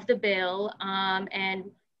overview of the bill, and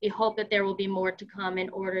we hope that there will be more to come in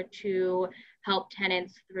order to help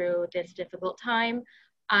tenants through this difficult time.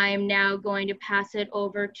 I'm now going to pass it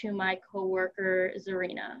over to my coworker,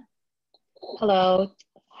 Zarina. Hello.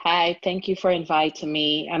 Hi, thank you for inviting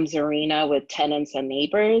me. I'm Zarina with Tenants and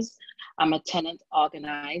Neighbors. I'm a tenant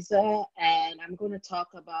organizer, and I'm going to talk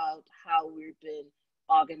about how we've been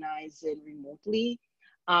organizing remotely.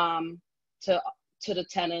 To the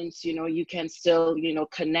tenants, you can still,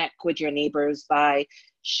 connect with your neighbors by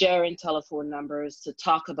sharing telephone numbers to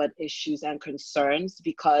talk about issues and concerns,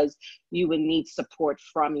 because you will need support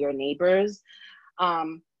from your neighbors.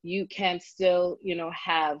 You can still,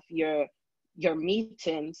 have your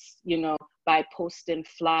meetings, by posting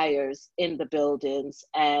flyers in the buildings,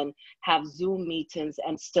 and have Zoom meetings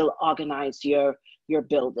and still organize your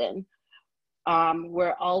building.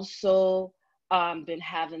 We're also been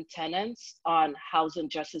having tenants on Housing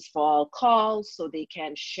Justice for All calls, so they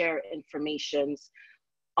can share information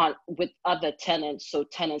with other tenants, so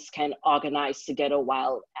tenants can organize together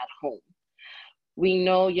while at home. We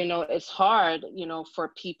know, it's hard,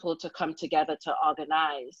 for people to come together to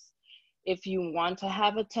organize. If you want to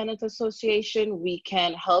have a tenant association, we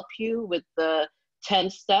can help you with the 10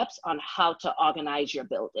 steps on how to organize your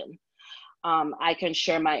building. I can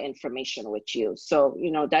share my information with you. So,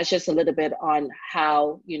 that's just a little bit on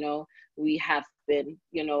how, we have been,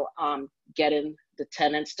 getting the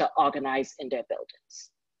tenants to organize in their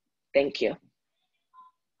buildings. Thank you.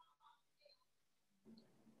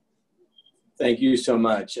 Thank you so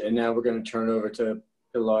much. And now we're going to turn over to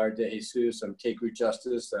Pilar de Jesus, Take Root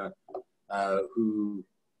Justice, who,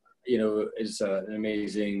 is an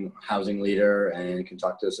amazing housing leader and can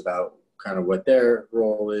talk to us about kind of what their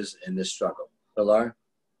role is in this struggle. Pilar?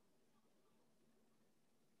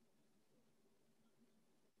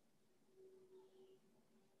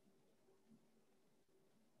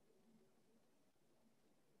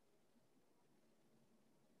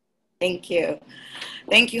 Thank you.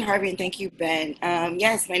 Thank you, Harvey, and thank you, Ben.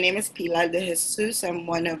 Yes, my name is Pilar de Jesus. I'm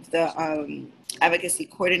one of the advocacy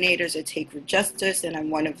coordinators at Take Root Justice, and I'm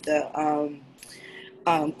one of the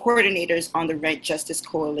coordinators on the Rent Justice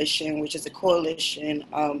Coalition, which is a coalition,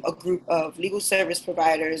 a group of legal service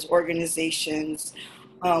providers, organizations,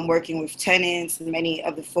 working with tenants. Many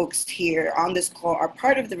of the folks here on this call are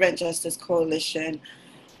part of the Rent Justice Coalition.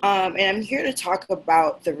 And I'm here to talk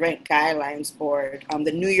about the Rent Guidelines Board,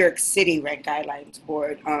 the New York City Rent Guidelines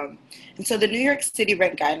Board. And so the New York City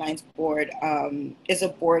Rent Guidelines Board is a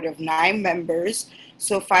board of 9 members,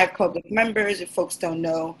 so 5 public members, if folks don't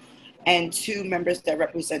know, and 2 members that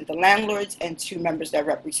represent the landlords and 2 members that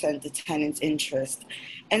represent the tenants' interest.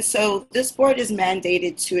 And so this board is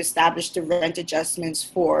mandated to establish the rent adjustments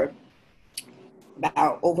for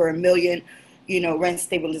about over 1 million rent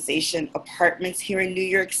stabilization apartments here in New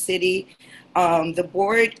York City. The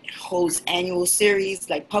board holds annual series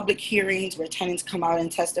like public hearings where tenants come out and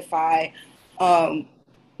testify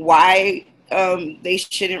why they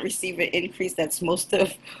shouldn't receive an increase. That's most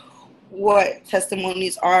of what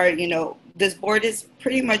testimonies are. This board is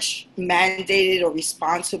pretty much mandated or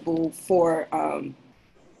responsible for,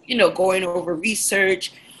 going over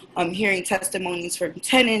research, hearing testimonies from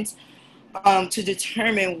tenants, to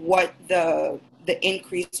determine what the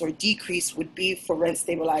increase or decrease would be for rent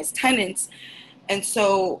stabilized tenants. And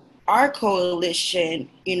so our coalition,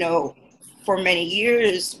 for many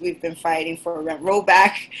years, we've been fighting for a rent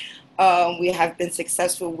rollback. We have been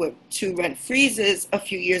successful with 2 rent freezes a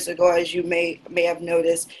few years ago, as you may have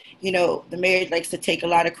noticed. The mayor likes to take a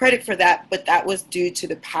lot of credit for that, but that was due to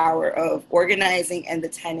the power of organizing and the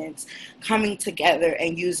tenants coming together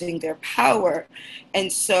and using their power.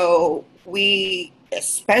 And so we,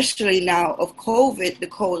 especially now of COVID, the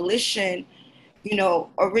coalition,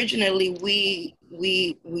 originally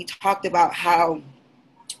we talked about how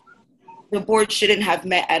the board shouldn't have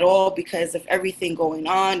met at all because of everything going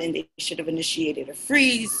on, and they should have initiated a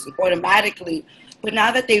freeze automatically. But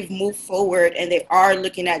now that they've moved forward and they are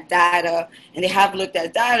looking at data, and they have looked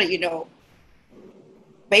at data,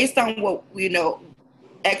 based on what,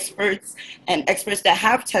 experts that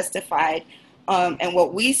have testified, and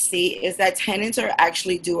what we see is that tenants are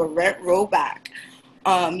actually due a rent rollback,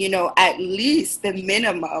 at least the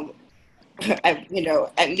minimum, at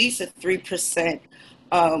least a 3%.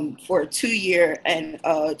 For a 2-year and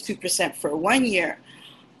 2% for 1 year.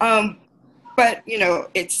 But,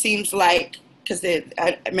 it seems like, because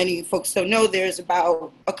many folks don't know, there's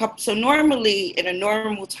about a couple. So normally, in a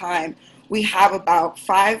normal time, we have about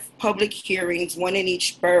 5 public hearings, 1 in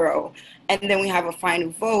each borough, and then we have a final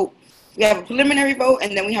vote. We have a preliminary vote,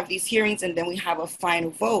 and then we have these hearings, and then we have a final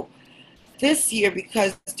vote. This year,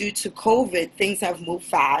 because due to COVID, things have moved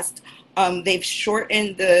fast. They've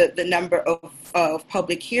shortened the number of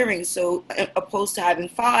public hearings. So opposed to having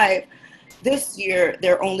 5, this year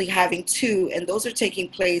they're only having 2, and those are taking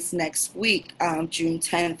place next week, June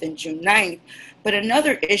 10th and June 9th. But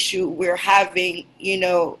another issue we're having,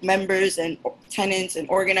 members and tenants and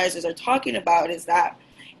organizers are talking about is that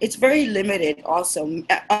it's very limited also.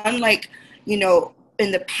 Unlike, in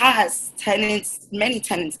the past, many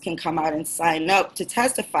tenants can come out and sign up to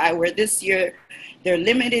testify, where this year they're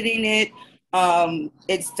limited in it.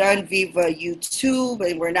 It's done via YouTube,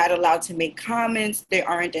 and we're not allowed to make comments. There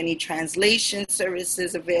aren't any translation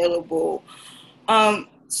services available.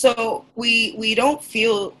 So we don't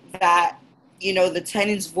feel that, the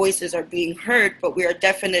tenants' voices are being heard, but we are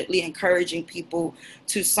definitely encouraging people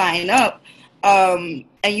to sign up. And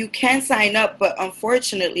you can sign up, but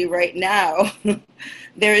unfortunately right now,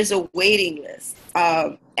 there is a waiting list.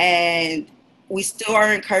 And we still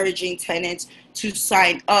are encouraging tenants to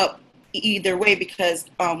sign up either way, because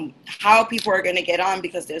how people are going to get on,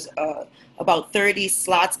 because there's about 30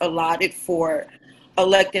 slots allotted for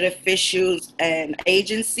elected officials and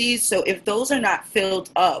agencies. So if those are not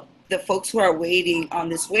filled up, the folks who are waiting on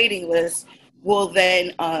this waiting list will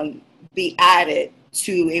then be added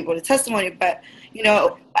to able to testimony. But, you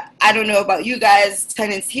know, I don't know about you guys,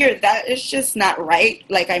 tenants here, that is just not right.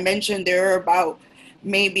 Like I mentioned, there are about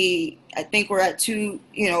maybe, I think we're at 2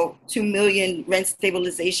 million rent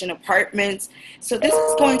stabilization apartments. So this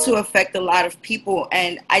is going to affect a lot of people.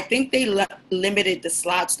 And I think they limited the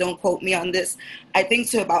slots, don't quote me on this, I think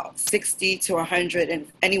to about 60 to 100. And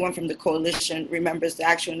anyone from the coalition remembers the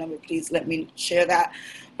actual number, please let me share that.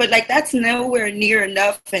 But like, that's nowhere near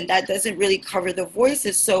enough, and that doesn't really cover the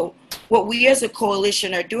voices. So what we as a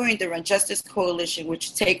coalition are doing, the Rent Justice Coalition,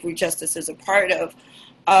 which Take Root Justice is a part of,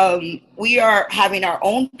 we are having our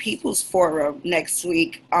own People's Forum next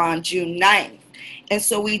week on June 9th. And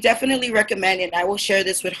so we definitely recommend, and I will share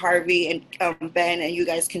this with Harvey and Ben, and you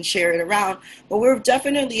guys can share it around, but we're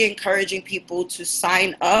definitely encouraging people to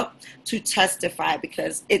sign up to testify,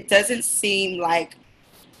 because it doesn't seem like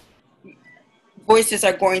voices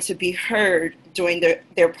are going to be heard during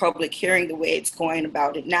their public hearing the way it's going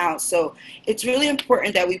about it now. So it's really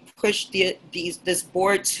important that we push this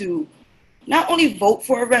board to not only vote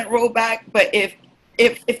for a rent rollback, but if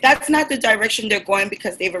that's not the direction they're going,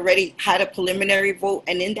 because they've already had a preliminary vote,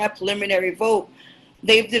 and in that preliminary vote,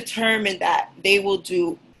 they've determined that they will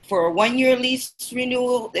do, for a 1-year lease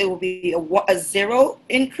renewal, there will be a 0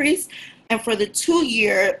 increase. And for the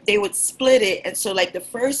 2-year, they would split it. And so like the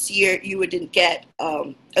first year, you wouldn't get,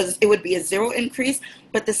 it would be a 0 increase,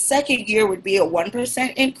 but the second year would be a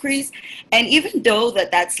 1% increase. And even though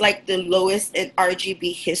that's like the lowest in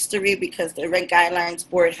RGB history, because the Rent Guidelines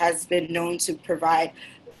Board has been known to provide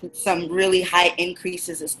some really high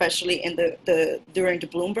increases, especially in during the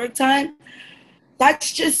Bloomberg time,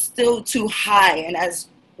 that's just still too high. And as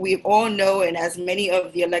we all know, and as many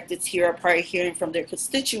of the electeds here are probably hearing from their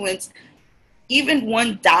constituents, even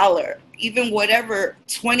 $1, even whatever,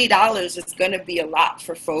 $20 is going to be a lot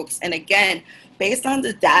for folks. And again, based on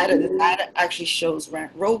the data actually shows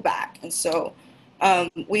rent rollback. And so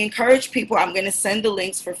we encourage people. I'm going to send the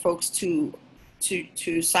links for folks to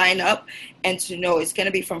sign up and to know. It's going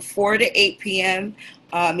to be from 4 to 8 p.m.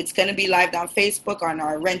 It's going to be live on Facebook on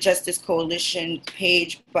our Rent Justice Coalition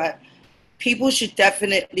page, but people should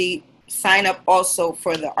definitely sign up also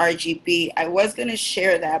for the RGB. I was going to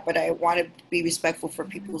share that, but I want to be respectful for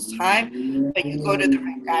people's time. But you go to the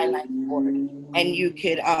Rent Guidelines Board and you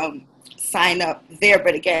could sign up there.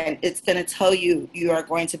 But again, it's going to tell you you are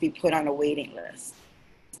going to be put on a waiting list.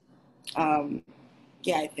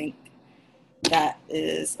 Yeah, I think that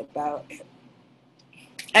is about it.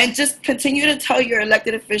 And just continue to tell your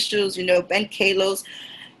elected officials, Ben Kallos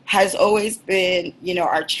has always been,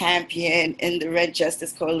 our champion in the Rent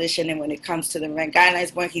Justice Coalition. And when it comes to the Rent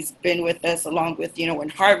Guidelines Board, he's been with us along with, when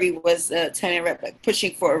Harvey was a tenant rep, like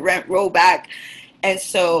pushing for a rent rollback. And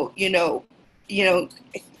so, he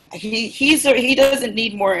doesn't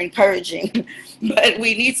need more encouraging, but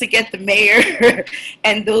we need to get the mayor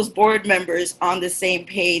and those board members on the same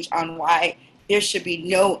page on why there should be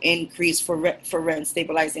no increase for rent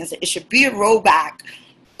stabilizing. So it should be a rollback,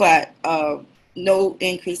 but no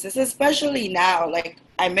increases, especially now. Like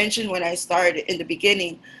I mentioned when I started in the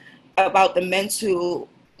beginning about the mental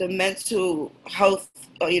health,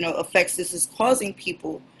 effects this is causing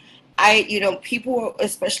people. People,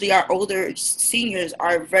 especially our older seniors,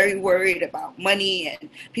 are very worried about money, and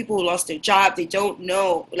people who lost their job, they don't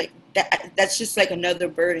know, like that's just like another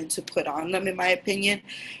burden to put on them, in my opinion.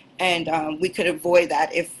 And we could avoid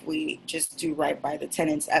that if we just do right by the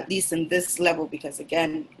tenants, at least in this level, because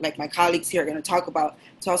again, like my colleagues here are going to talk about,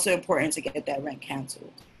 it's also important to get that rent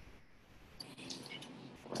canceled.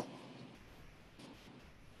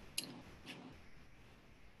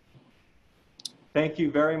 Thank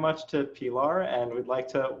you very much to Pilar, and we'd like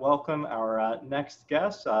to welcome our next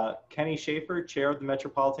guest, Kenny Schaefer, Chair of the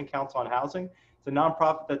Metropolitan Council on Housing. It's a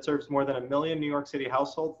nonprofit that serves more than 1 million New York City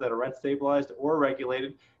households that are rent stabilized or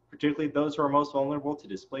regulated, particularly those who are most vulnerable to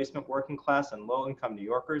displacement, working class, and low-income New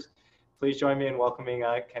Yorkers. Please join me in welcoming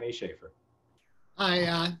Kenny Schaefer.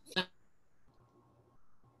 Hi.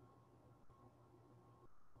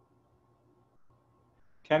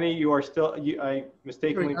 Kenny, you are still, I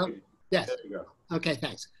mistakenly. Yes. There you go. Okay,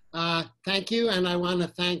 thanks. Thank you, and I want to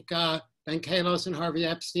thank Ben Kallos and Harvey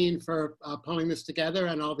Epstein for pulling this together,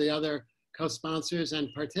 and all the other co-sponsors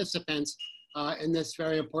and participants in this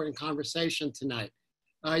very important conversation tonight.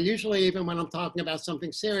 Usually, even when I'm talking about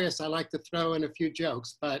something serious, I like to throw in a few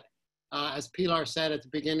jokes, but as Pilar said at the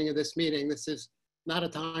beginning of this meeting, this is not a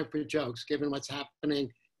time for jokes, given what's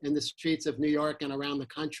happening in the streets of New York and around the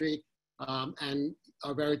country, and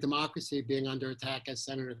our very democracy being under attack, as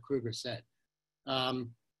Senator Kruger said.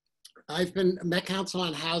 Met Council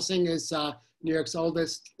on Housing is New York's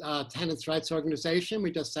oldest tenants' rights organization.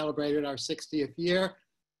 We just celebrated our 60th year,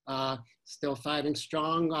 still fighting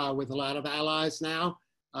strong with a lot of allies now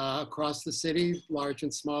across the city. Large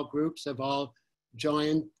and small groups have all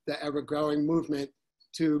joined the ever-growing movement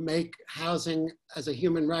to make housing as a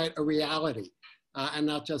human right a reality and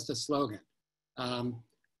not just a slogan.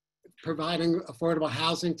 Providing affordable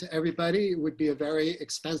housing to everybody would be a very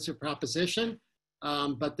expensive proposition,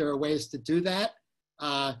 but there are ways to do that.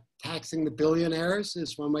 Taxing the billionaires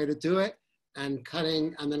is one way to do it, and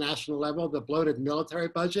cutting on the national level the bloated military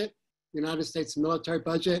budget. The United States military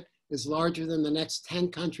budget is larger than the next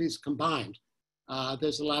 10 countries combined.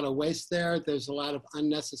 There's a lot of waste there. There's a lot of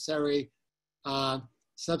unnecessary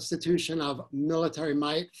substitution of military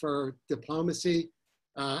might for diplomacy.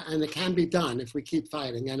 And it can be done if we keep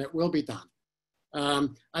fighting, and it will be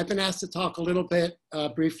done. I've been asked to talk a little bit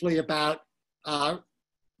briefly about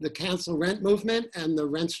the cancel rent movement and the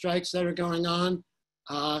rent strikes that are going on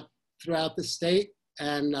throughout the state.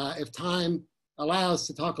 And if time allows,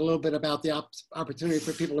 to talk a little bit about the opportunity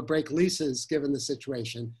for people to break leases given the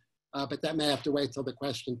situation, but that may have to wait till the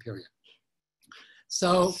question period.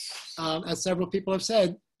 So as several people have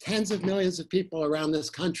said, tens of millions of people around this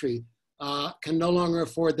country can no longer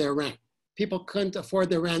afford their rent. People couldn't afford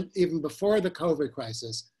their rent even before the COVID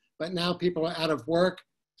crisis, but now people are out of work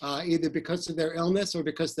either because of their illness or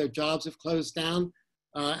because their jobs have closed down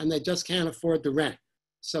and they just can't afford the rent.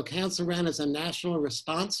 So cancel rent is a national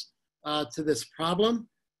response to this problem,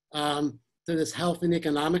 to this health and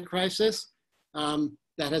economic crisis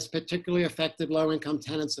that has particularly affected low-income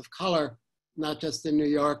tenants of color, not just in New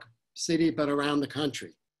York City, but around the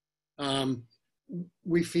country.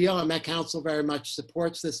 We feel, and Met Council very much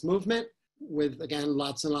supports this movement with, again,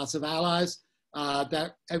 lots and lots of allies,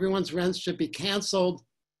 that everyone's rents should be canceled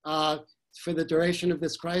for the duration of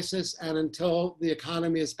this crisis and until the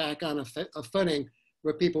economy is back on a footing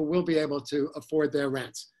where people will be able to afford their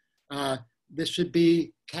rents. This should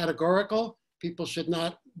be categorical. There should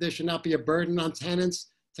not be a burden on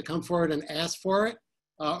tenants to come forward and ask for it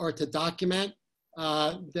or to document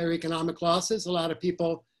their economic losses. A lot of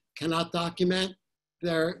people cannot document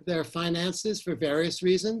their finances for various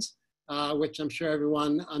reasons, which I'm sure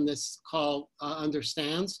everyone on this call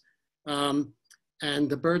understands. And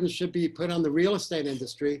the burden should be put on the real estate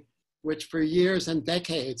industry, which for years and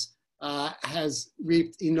decades has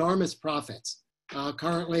reaped enormous profits.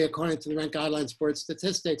 Currently, according to the Rent Guidelines Board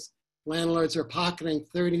statistics, landlords are pocketing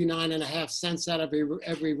 39.5 cents out of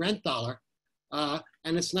every rent dollar.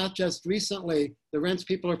 And it's not just recently. The rents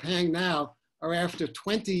people are paying now are after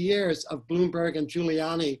 20 years of Bloomberg and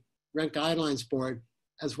Giuliani Rent Guidelines Board,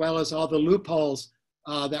 as well as all the loopholes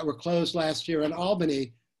that were closed last year in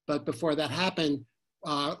Albany, but before that happened,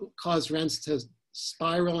 caused rents to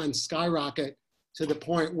spiral and skyrocket to the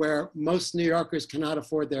point where most New Yorkers cannot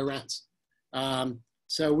afford their rents.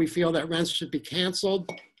 So we feel that rents should be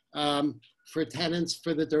canceled for tenants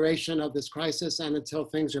for the duration of this crisis and until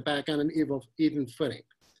things are back on an even footing.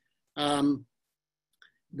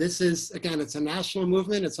 This is, again, it's a national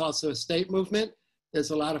movement. It's also a state movement.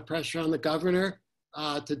 There's a lot of pressure on the governor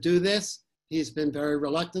to do this. He's been very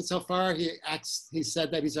reluctant so far. He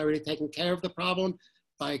said that he's already taken care of the problem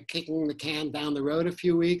by kicking the can down the road a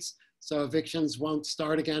few weeks. So evictions won't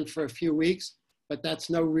start again for a few weeks, but that's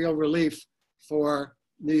no real relief for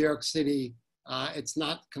New York City. It's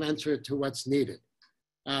not commensurate to what's needed.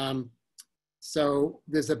 So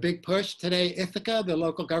there's a big push today. Ithaca, the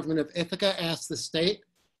local government of Ithaca, asked the state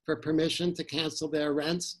for permission to cancel their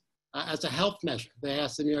rents as a health measure. They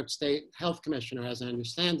asked the New York State Health Commissioner, as I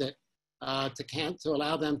understand it, to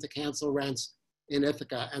allow them to cancel rents in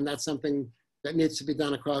Ithaca. And that's something that needs to be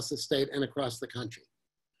done across the state and across the country.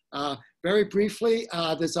 Very briefly,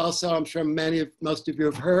 there's also, I'm sure most of you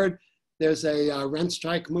have heard, there's a rent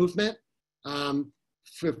strike movement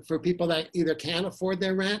for people that either can't afford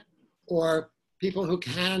their rent or people who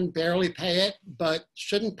can barely pay it but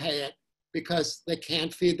shouldn't pay it because they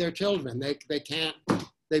can't feed their children.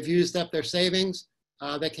 They've used up their savings.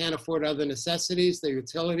 They can't afford other necessities, their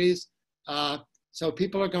utilities. So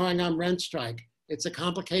people are going on rent strike. It's a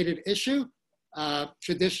complicated issue.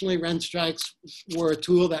 Traditionally, rent strikes were a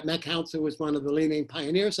tool that Met Council was one of the leading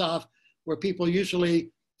pioneers of, where people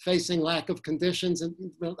usually facing lack of conditions and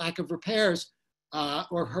lack of repairs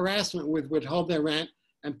or harassment would withhold their rent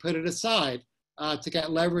and put it aside to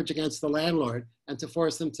get leverage against the landlord and to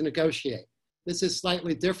force them to negotiate. This is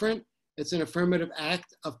slightly different. It's an affirmative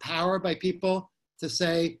act of power by people to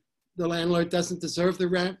say the landlord doesn't deserve the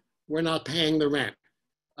rent, we're not paying the rent.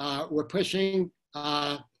 We're pushing,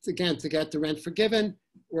 again, to get the rent forgiven.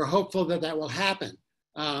 We're hopeful that that will happen.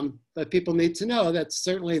 But people need to know that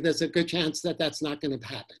certainly there's a good chance that that's not going to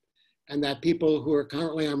happen, and that people who are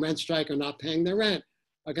currently on rent strike or not paying their rent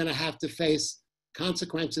are going to have to face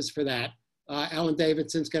consequences for that. Ellen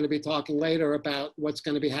Davidson's going to be talking later about what's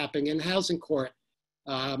going to be happening in housing court.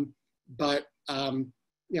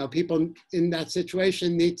 You know, people in that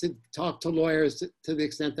situation need to talk to lawyers to the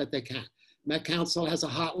extent that they can. Met Council has a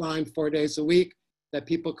hotline 4 days a week that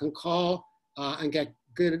people can call and get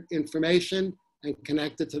good information and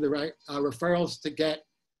connected to the right referrals to get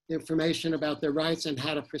information about their rights and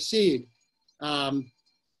how to proceed.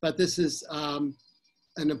 But this is an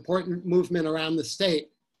important movement around the state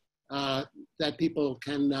that people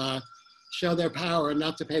can show their power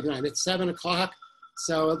not to pay the rent. It's 7 o'clock,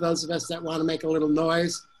 so those of us that want to make a little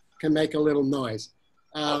noise can make a little noise.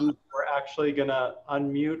 We're actually gonna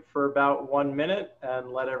unmute for about 1 minute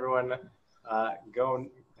and let everyone go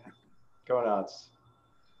nuts.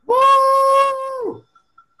 Woo!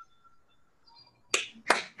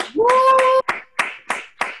 Woo!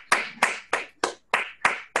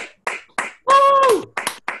 Woo!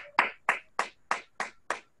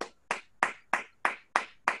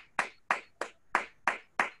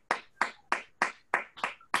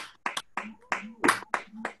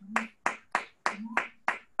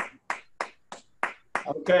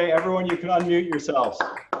 Okay, everyone, you can unmute yourselves.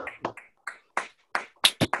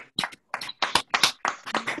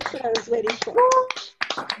 I was waiting for.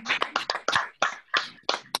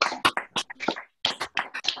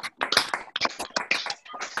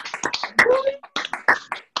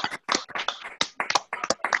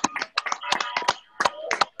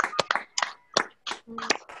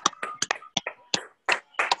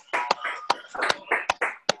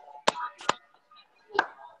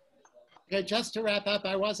 Okay, just to wrap up,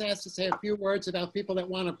 I was asked to say a few words about people that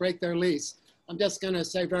want to break their lease. I'm just going to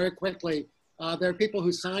say very quickly, there are people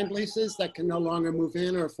who signed leases that can no longer move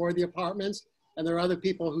in or afford the apartments, and there are other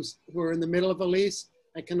people who are in the middle of a lease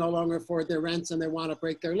and can no longer afford their rents and they want to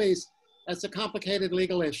break their lease. That's a complicated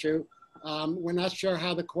legal issue. We're not sure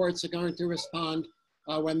how the courts are going to respond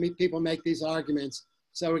when people make these arguments.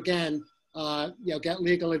 So again, you know, get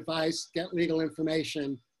legal advice, get legal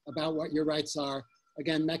information about what your rights are.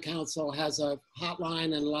 Again, Met Council has a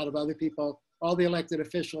hotline and a lot of other people. All the elected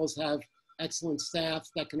officials have excellent staff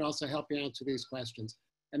that can also help you answer these questions.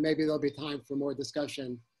 And maybe there'll be time for more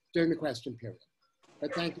discussion during the question period.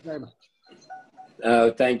 But thank you very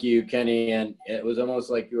much. Thank you, Kenny. And it was almost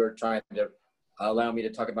like you were trying to allow me to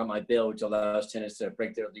talk about my bill, which allows tenants to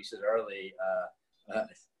break their leases early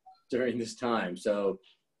during this time. So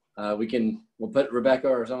we'll put Rebecca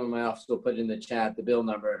or someone in my office will put in the chat the bill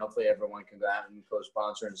number, and hopefully everyone can go out and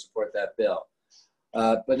co-sponsor and support that bill.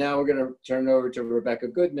 But now we're going to turn it over to Rebecca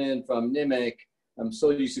Goodman from NIMIC. I'm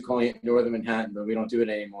so used to calling it Northern Manhattan, but we don't do it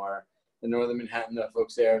anymore. The Northern Manhattan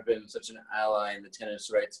folks there have been such an ally in the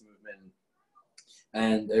tenants' rights movement.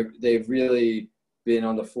 And they've really been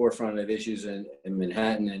on the forefront of issues in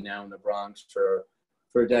Manhattan and now in the Bronx for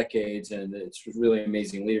decades, and it's really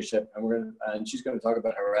amazing leadership. And she's going to talk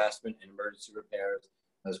about harassment and emergency repairs,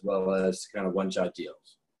 as well as kind of one-shot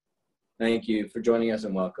deals. Thank you for joining us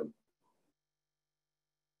and welcome.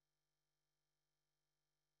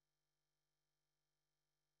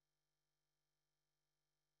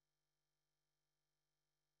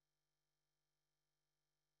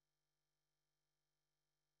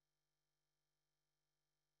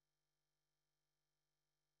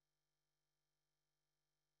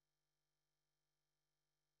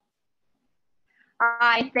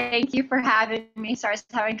 Hi, thank you for having me. Sorry, I was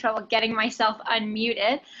having trouble getting myself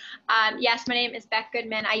unmuted. Yes, my name is Beck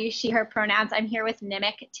Goodman. I use she, her pronouns. I'm here with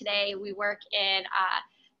NIMIC today. We work in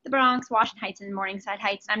the Bronx, Washington Heights, and Morningside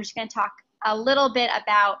Heights. And I'm just going to talk a little bit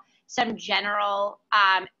about some general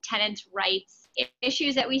tenants' rights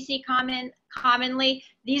issues that we see commonly.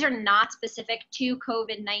 These are not specific to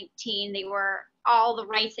COVID-19. They were all the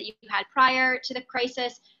rights that you had prior to the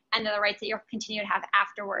crisis and the rights that you'll continue to have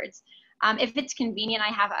afterwards. If it's convenient,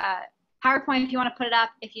 I have a PowerPoint if you want to put it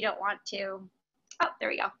up. If you don't want to, oh, there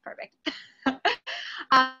we go, perfect.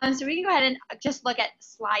 So we can go ahead and just look at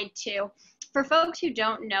slide 2. For folks who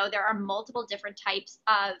don't know, there are multiple different types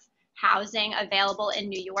of housing available in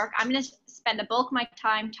New York. I'm going to spend the bulk of my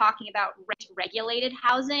time talking about rent-regulated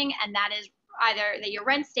housing, and that is either that you're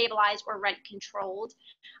rent stabilized or rent controlled.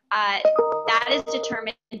 That is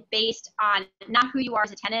determined based on not who you are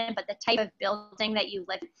as a tenant, but the type of building that you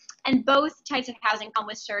live in. And both types of housing come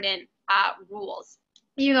with certain rules.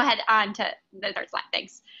 You go ahead on to the third slide,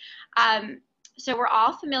 thanks. So we're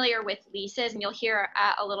all familiar with leases, and you'll hear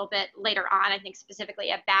a little bit later on, I think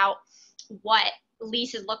specifically about what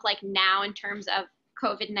leases look like now in terms of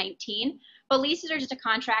COVID-19. But leases are just a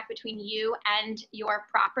contract between you and your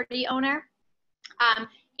property owner.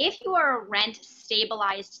 If you are a rent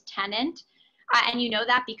stabilized tenant, and you know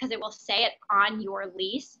that because it will say it on your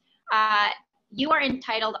lease, you are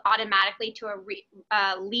entitled automatically to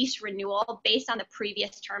a lease renewal based on the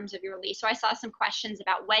previous terms of your lease. So I saw some questions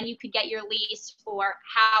about when you could get your lease or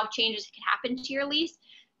how changes could happen to your lease.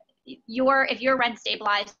 If you're rent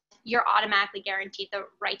stabilized, you're automatically guaranteed the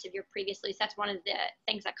rights of your previous lease. That's one of the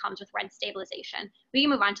things that comes with rent stabilization. We can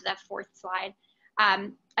move on to the fourth slide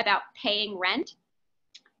about paying rent.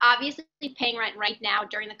 Obviously, paying rent right now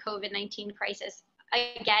during the COVID-19 crisis,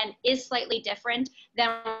 again, is slightly different than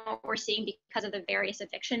what we're seeing because of the various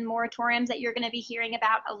eviction moratoriums that you're going to be hearing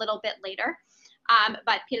about a little bit later.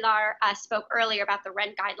 But Pilar spoke earlier about the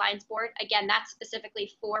Rent Guidelines Board. Again, that's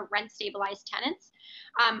specifically for rent stabilized tenants.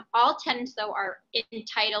 All tenants, though, are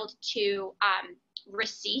entitled to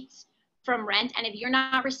receipts from rent. And if you're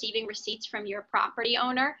not receiving receipts from your property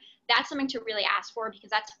owner, that's something to really ask for, because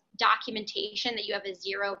that's documentation that you have a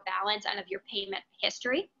zero balance and of your payment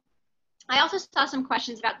history. I also saw some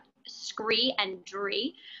questions about SCREE and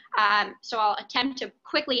DREE. So I'll attempt to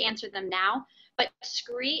quickly answer them now. But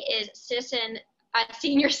SCREE is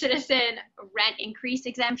senior citizen rent increase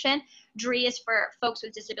exemption. DREE is for folks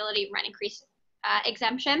with disability rent increase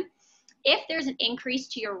exemption. If there's an increase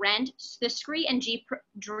to your rent, the SCREE and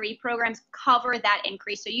DREE programs cover that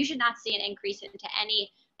increase. So you should not see an increase into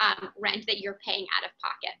any rent that you're paying out of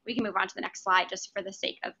pocket. We can move on to the next slide just for the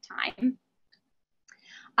sake of time.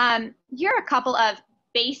 Here are a couple of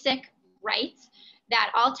basic rights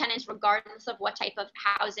that all tenants, regardless of what type of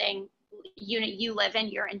housing unit you live in,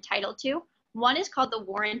 you're entitled to. One is called the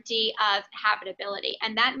warranty of habitability,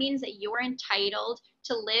 and that means that you're entitled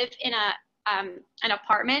to live in an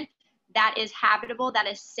apartment that is habitable, that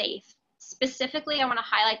is safe. Specifically, I want to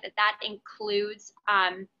highlight that that includes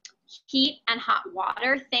heat and hot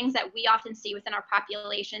water, things that we often see within our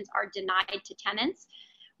populations are denied to tenants.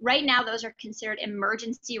 Right now, those are considered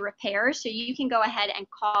emergency repairs. So you can go ahead and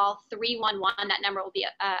call 311. That number will be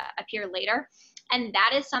appear later. And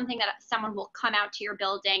that is something that someone will come out to your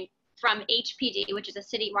building from HPD, which is a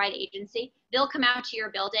citywide agency. They'll come out to your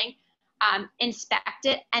building, inspect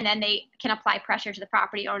it, and then they can apply pressure to the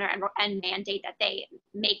property owner and mandate that they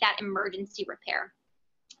make that emergency repair.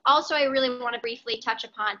 Also, I really want to briefly touch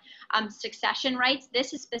upon succession rights.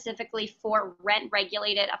 This is specifically for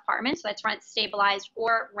rent-regulated apartments, so that's rent-stabilized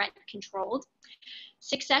or rent-controlled.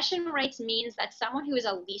 Succession rights means that someone who is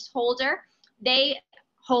a leaseholder, they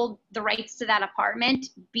hold the rights to that apartment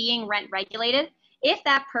being rent-regulated. If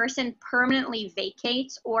that person permanently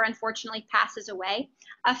vacates or unfortunately passes away,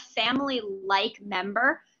 a family-like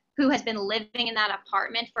member who has been living in that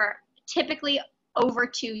apartment for typically over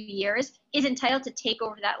 2 years is entitled to take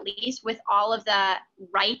over that lease with all of the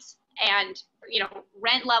rights and, you know,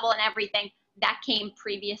 rent level and everything that came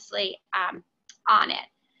previously on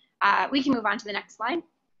it. We can move on to the next slide.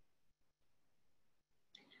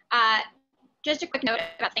 Just a quick note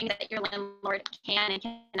about things that your landlord can and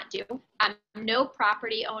cannot do. No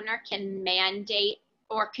property owner can mandate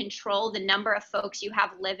or control the number of folks you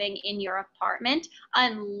have living in your apartment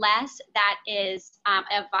unless that is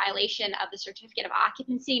a violation of the certificate of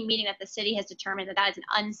occupancy, meaning that the city has determined that that is an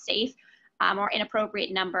unsafe or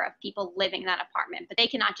inappropriate number of people living in that apartment. But they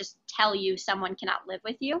cannot just tell you someone cannot live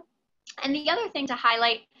with you. And the other thing to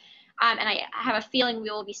highlight, and I have a feeling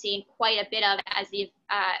we will be seeing quite a bit of as the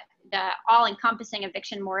all-encompassing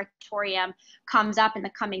eviction moratorium comes up in the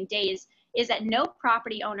coming days, is that no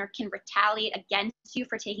property owner can retaliate against you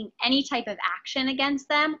for taking any type of action against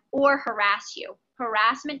them or harass you.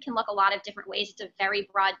 Harassment can look a lot of different ways. It's a very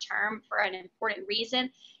broad term for an important reason,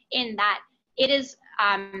 in that it is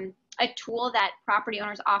a tool that property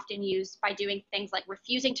owners often use by doing things like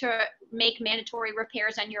refusing to make mandatory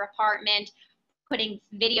repairs on your apartment, putting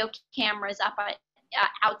video cameras up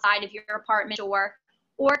outside of your apartment door,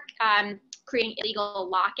 or creating illegal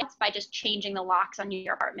lockouts by just changing the locks on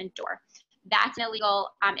your apartment door. That's an illegal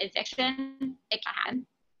eviction. It can happen.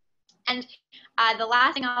 And the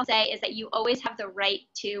last thing I'll say is that you always have the right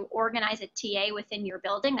to organize a TA within your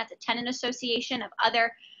building. That's a tenant association of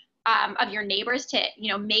other of your neighbors to,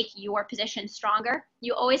 you know, make your position stronger.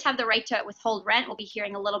 You always have the right to withhold rent. We'll be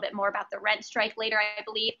hearing a little bit more about the rent strike later, I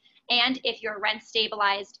believe. And if you're a rent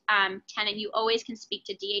stabilized tenant, you always can speak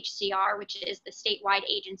to DHCR, which is the statewide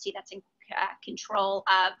agency that's in control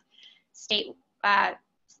of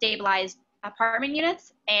stabilized apartment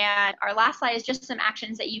units. And our last slide is just some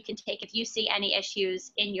actions that you can take if you see any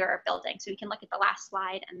issues in your building. So we can look at the last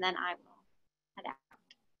slide and then I will head out.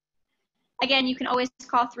 Again, you can always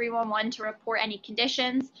call 311 to report any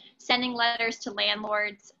conditions. Sending letters to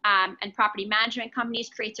landlords and property management companies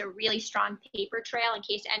creates a really strong paper trail in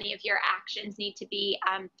case any of your actions need to be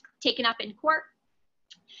taken up in court.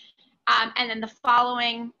 And then the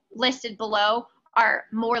following listed below are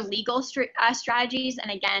more legal strategies. And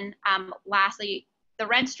again, lastly, the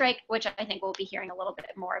rent strike, which I think we'll be hearing a little bit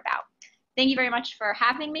more about. Thank you very much for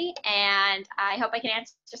having me, and I hope I can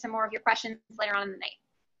answer some more of your questions later on in the night.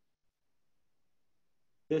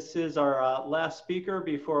 This is our last speaker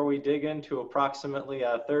before we dig into approximately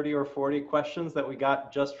 30 or 40 questions that we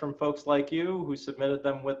got just from folks like you who submitted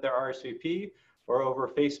them with their RSVP or over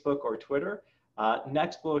Facebook or Twitter.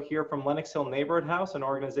 Next, we'll hear from Lenox Hill Neighborhood House, an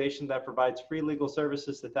organization that provides free legal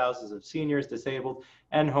services to thousands of seniors, disabled,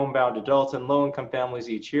 and homebound adults and low-income families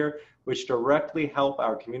each year, which directly help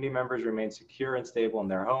our community members remain secure and stable in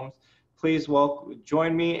their homes. Please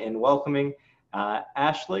join me in welcoming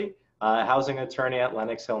Ashley, housing attorney at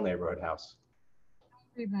Lenox Hill Neighborhood House. Hi,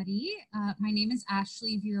 everybody. My name is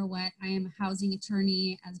Ashley Virouette. I am a housing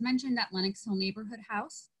attorney, as mentioned, at Lenox Hill Neighborhood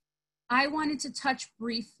House. I wanted to touch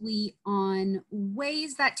briefly on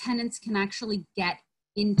ways that tenants can actually get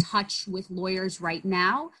in touch with lawyers right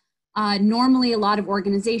now. Normally, a lot of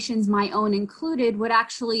organizations, my own included, would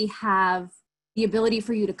actually have the ability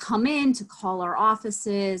for you to come in, to call our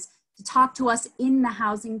offices, to talk to us in the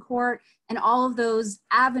housing court, and all of those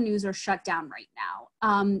avenues are shut down right now.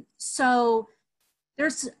 So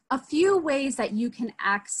there's a few ways that you can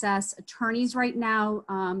access attorneys right now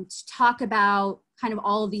to talk about kind of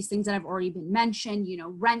all of these things that have already been mentioned, you know,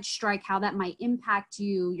 rent strike, how that might impact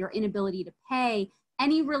you, your inability to pay,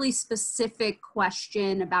 any really specific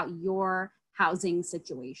question about your housing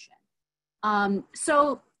situation.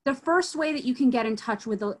 So the first way that you can get in touch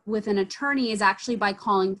with an attorney is actually by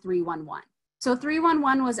calling 311. So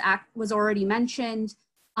 311 was already mentioned.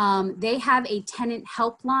 They have a tenant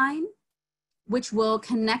helpline, which will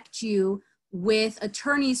connect you with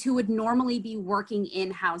attorneys who would normally be working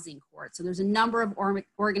in housing court. So there's a number of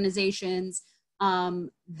organizations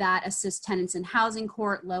that assist tenants in housing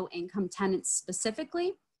court, low-income tenants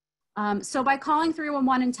specifically. So by calling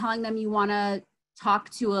 311 and telling them you want to talk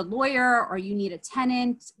to a lawyer or you need a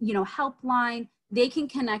tenant, you know, helpline, they can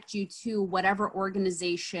connect you to whatever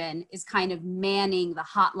organization is kind of manning the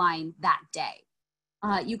hotline that day.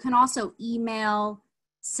 You can also email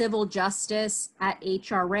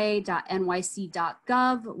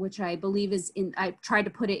civiljustice@hra.nyc.gov, which I believe is I tried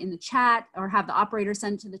to put it in the chat or have the operator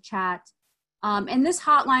send to the chat. And this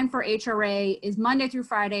hotline for HRA is Monday through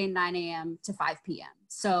Friday, 9 a.m. to 5 p.m.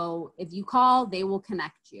 So if you call, they will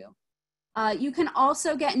connect you. You can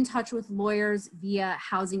also get in touch with lawyers via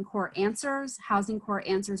Housing Court Answers. Housing Court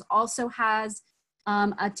Answers also has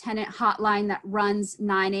a tenant hotline that runs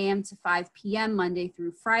 9 a.m. to 5 p.m. Monday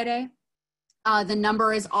through Friday. The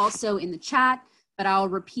number is also in the chat, but I'll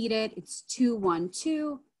repeat it. It's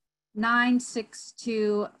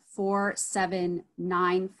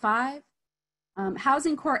 212-962-4795.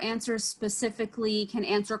 Housing Court Answers specifically can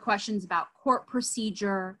answer questions about court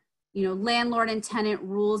procedure, you know, landlord and tenant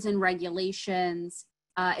rules and regulations,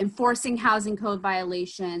 enforcing housing code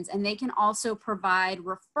violations, and they can also provide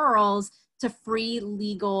referrals to free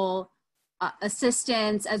legal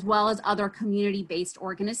assistance, as well as other community-based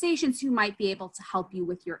organizations who might be able to help you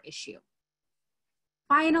with your issue.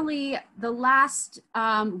 Finally, the last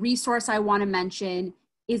resource I want to mention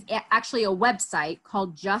is actually a website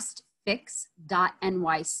called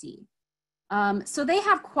justfix.nyc. So they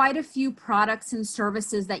have quite a few products and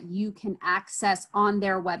services that you can access on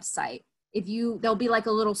their website. There'll be like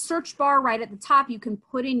a little search bar right at the top. You can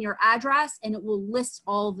put in your address and it will list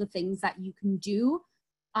all the things that you can do.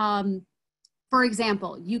 For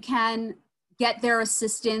example, you can get their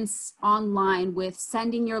assistance online with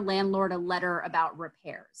sending your landlord a letter about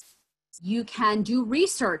repairs. You can do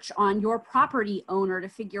research on your property owner to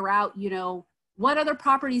figure out, you know, what other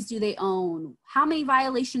properties do they own? How many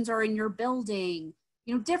violations are in your building?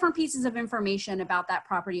 You know, different pieces of information about that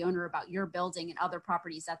property owner, about your building and other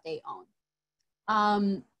properties that they own.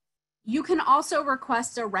 You can also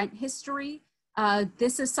request a rent history.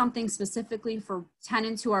 This is something specifically for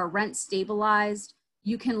tenants who are rent stabilized.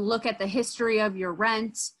 You can look at the history of your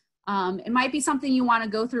rent. It might be something you want to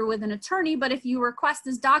go through with an attorney, but if you request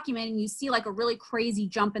this document and you see like a really crazy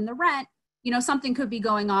jump in the rent, you know, something could be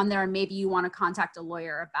going on there and maybe you want to contact a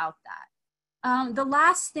lawyer about that. The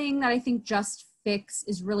last thing that I think Just Fix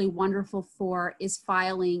is really wonderful for is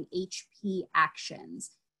filing HP actions.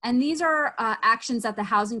 And these are actions that the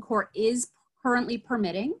housing court is currently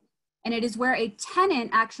permitting. And it is where a tenant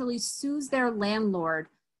actually sues their landlord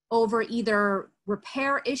over either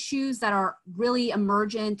repair issues that are really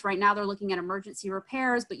emergent. Right now they're looking at emergency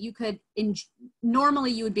repairs, but you could,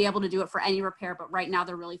 normally you would be able to do it for any repair, but right now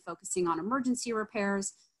they're really focusing on emergency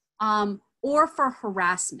repairs, or for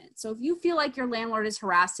harassment. So if you feel like your landlord is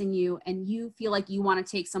harassing you and you feel like you want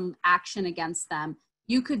to take some action against them,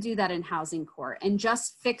 you could do that in housing court. And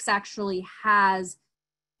Just Fix actually has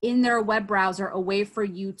in their web browser a way for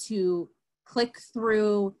you to click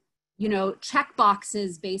through, you know, check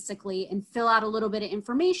boxes basically and fill out a little bit of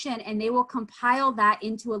information, and they will compile that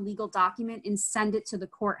into a legal document and send it to the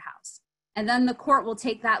courthouse. And then the court will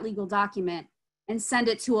take that legal document and send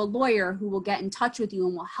it to a lawyer who will get in touch with you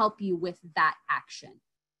and will help you with that action.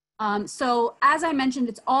 So as I mentioned,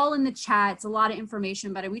 it's all in the chat. It's a lot of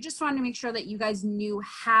information, but we just wanted to make sure that you guys knew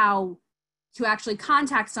how to actually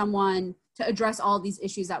contact someone to address all of these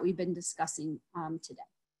issues that we've been discussing today.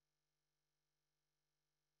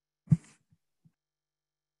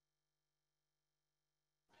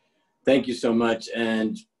 Thank you so much.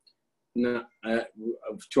 And to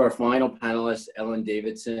our final panelist, Ellen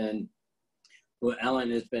Davidson. Well, Ellen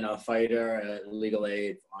has been a fighter at Legal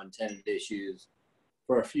Aid on tenant issues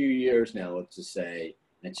for a few years now, let's just say.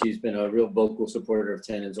 And she's been a real vocal supporter of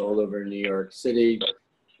tenants all over New York City.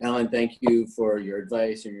 Ellen, thank you for your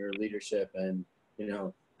advice and your leadership and, you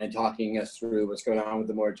know, and talking us through what's going on with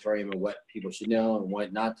the moratorium and what people should know and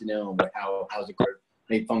what not to know and how housing court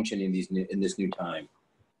may function in this new time.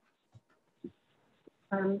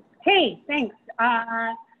 Hey, thanks.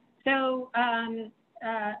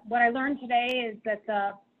 What I learned today is that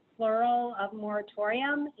the plural of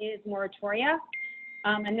moratorium is moratoria.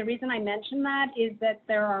 And the reason I mention that is that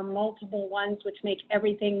there are multiple ones which make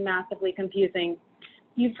everything massively confusing.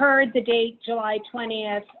 You've heard the date June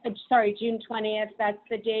 20th. That's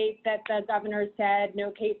the date that the governor said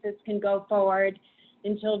no cases can go forward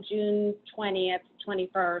until June 20th,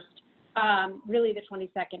 21st. Really the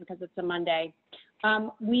 22nd because it's a Monday.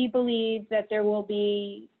 We believe that there will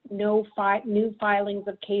be no new filings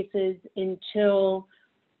of cases until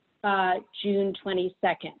June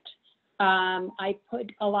 22nd. I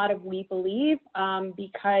put a lot of we believe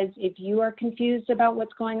because if you are confused about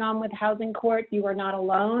what's going on with housing court, you are not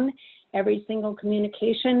alone. Every single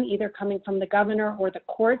communication, either coming from the governor or the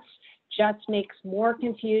courts, just makes more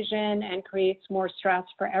confusion and creates more stress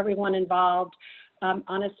for everyone involved,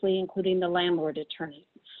 honestly, including the landlord attorneys.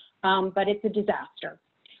 But it's a disaster.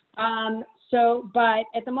 But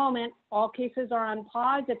at the moment, all cases are on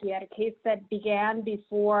pause. If you had a case that began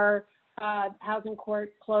before housing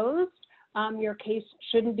court closed, your case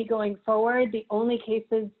shouldn't be going forward. The only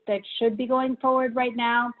cases that should be going forward right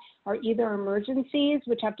now are either emergencies,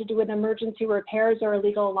 which have to do with emergency repairs or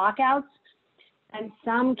illegal lockouts, and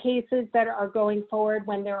some cases that are going forward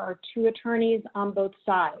when there are two attorneys on both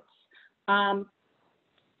sides.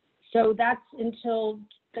 So that's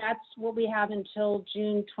what we have until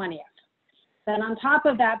June 20th. Then on top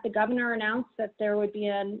of that, the governor announced that there would be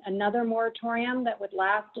another moratorium that would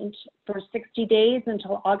last for 60 days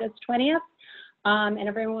until August 20th. And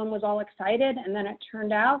everyone was all excited. And then it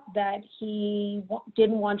turned out that he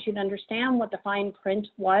didn't want you to understand what the fine print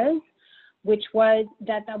was, which was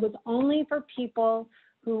that was only for people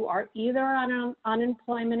who are either on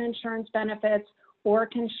unemployment insurance benefits or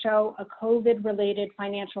can show a COVID-related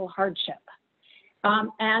financial hardship.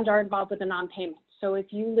 And are involved with a non-payment. So if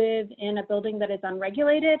you live in a building that is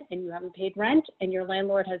unregulated and you haven't paid rent and your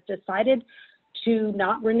landlord has decided to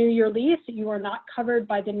not renew your lease, you are not covered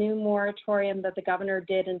by the new moratorium that the governor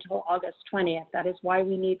did until August 20th. That is why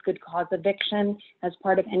we need good cause eviction as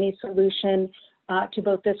part of any solution to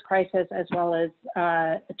both this crisis as well as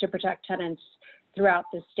to protect tenants throughout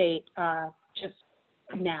the state just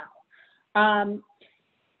now.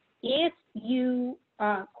 If you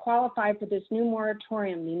qualify for this new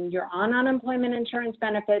moratorium, meaning you're on unemployment insurance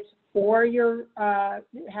benefits or you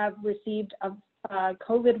have received a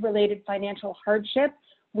COVID-related financial hardship,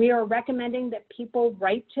 we are recommending that people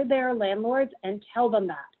write to their landlords and tell them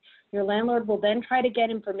that. Your landlord will then try to get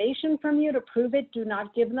information from you to prove it. Do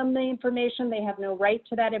not give them the information. They have no right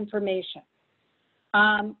to that information.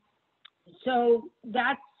 So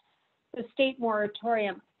that's the state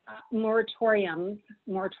moratoria.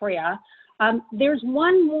 There's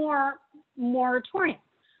one more moratorium,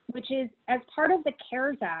 which is as part of the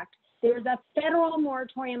CARES Act, there's a federal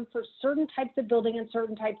moratorium for certain types of building and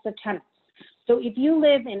certain types of tenants. So if you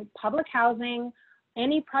live in public housing,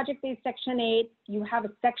 any project-based Section 8, you have a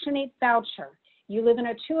Section 8 voucher. You live in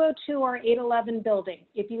a 202 or 811 building.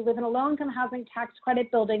 If you live in a low-income housing tax credit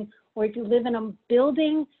building, or if you live in a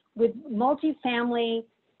building with multifamily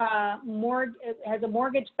has a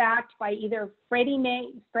mortgage backed by either Freddie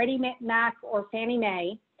Mac or Fannie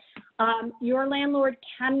Mae, your landlord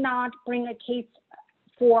cannot bring a case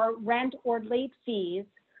for rent or late fees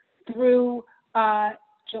through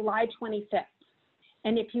July 25th.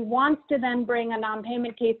 And if he wants to then bring a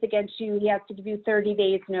non-payment case against you, he has to give you 30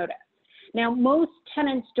 days notice. Now, most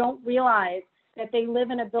tenants don't realize that they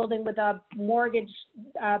live in a building with a mortgage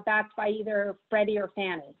backed by either Freddie or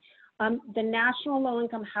Fannie. The National Low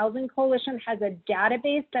Income Housing Coalition has a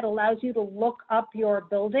database that allows you to look up your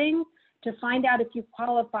building to find out if you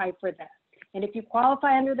qualify for this. And if you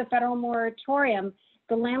qualify under the federal moratorium,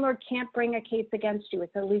 the landlord can't bring a case against you.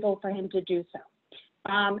 It's illegal for him to do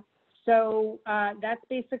so. So that's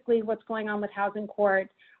basically what's going on with Housing Court.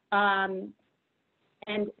 And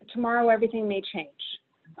tomorrow everything may change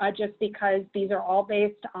just because these are all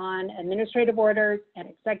based on administrative orders and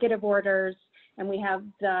executive orders. And we have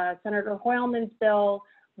the Senator Hoylman's bill,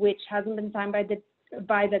 which hasn't been signed by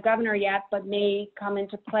the governor yet, but may come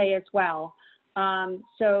into play as well.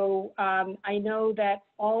 So I know that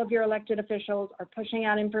all of your elected officials are pushing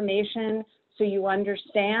out information so you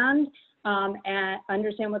understand and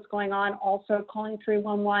understand what's going on. Also calling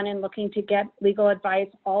 311 and looking to get legal advice.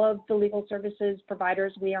 All of the legal services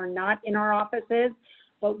providers, we are not in our offices,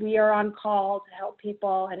 but we are on call to help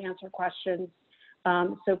people and answer questions.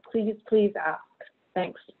 So please, please ask.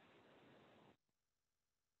 Thanks.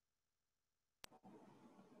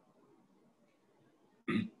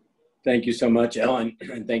 Thank you so much, Ellen,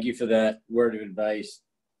 and thank you for that word of advice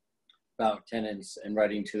about tenants and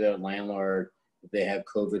writing to their landlord if they have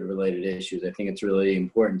COVID-related issues. I think it's really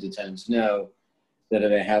important to tenants know that if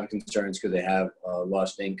they have concerns because they have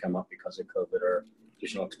lost income up because of COVID or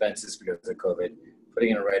additional expenses because of COVID, putting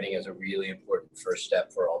it in writing is a really important first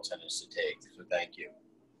step for all tenants to take. So thank you.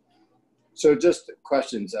 So just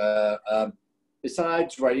questions.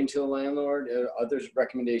 Besides writing to a landlord, are there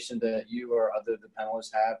recommendations that you or other the panelists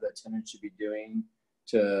have that tenants should be doing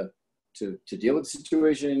to deal with the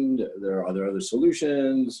situation? Are there other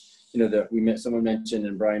solutions? You know, that someone mentioned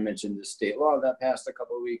and Brian mentioned the state law that passed a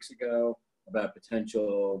couple of weeks ago about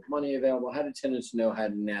potential money available. How do tenants know how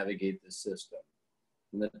to navigate the system?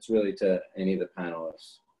 And that's really to any of the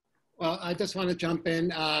panelists. Well, I just want to jump in.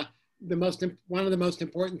 One of the most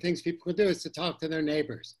important things people can do is to talk to their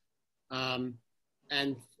neighbors.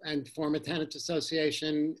 And form a tenant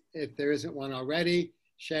association if there isn't one already,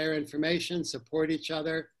 share information, support each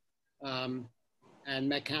other, and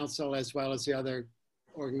Met Council as well as the other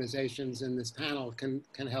organizations in this panel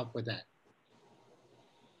can help with that.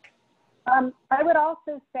 I would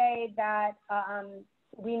also say that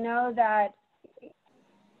we know that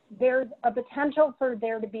there's a potential for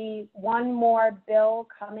there to be one more bill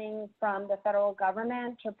coming from the federal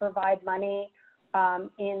government to provide money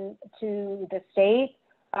into the state.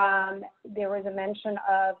 There was a mention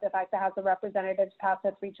of the fact that House of Representatives passed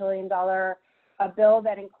a $3 trillion bill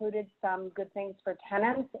that included some good things for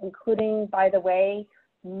tenants, including, by the way,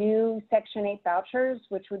 new Section 8 vouchers,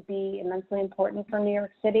 which would be immensely important for New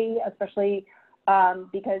York City, especially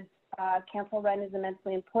because cancel rent is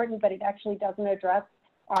immensely important, but it actually doesn't address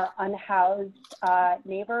our unhoused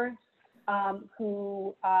neighbors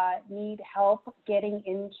who need help getting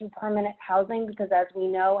into permanent housing, because as we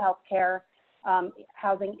know, healthcare,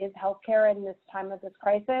 housing is healthcare in this time of this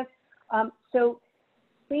crisis. So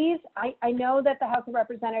please, I know that the House of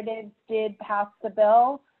Representatives did pass the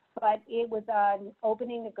bill, but it was an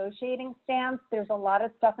opening negotiating stance. There's a lot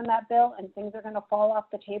of stuff in that bill and things are gonna fall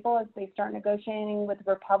off the table as they start negotiating with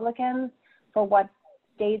Republicans for what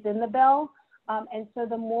stays in the bill. And so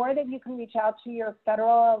the more that you can reach out to your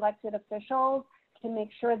federal elected officials to make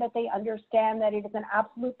sure that they understand that it is an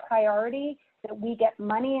absolute priority that we get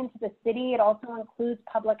money into the city. It also includes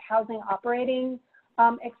public housing operating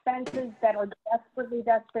expenses that are desperately,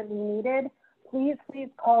 desperately needed. Please, please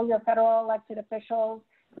call your federal elected officials.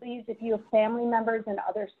 Please, if you have family members in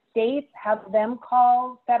other states, have them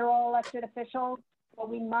call federal elected officials. But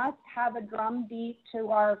we must have a drumbeat to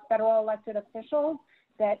our federal elected officials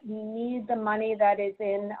that we need the money that is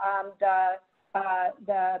in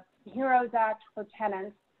the HEROES Act for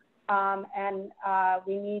tenants, and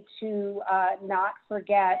we need to not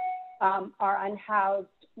forget our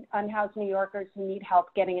unhoused New Yorkers who need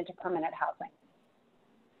help getting into permanent housing.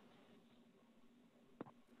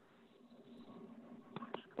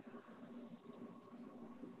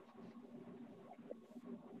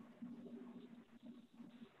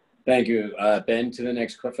 Thank you. Ben, for the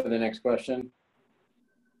next question.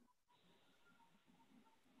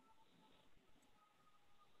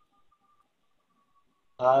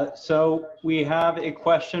 So we have a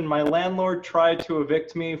question. My landlord tried to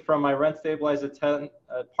evict me from my rent stabilized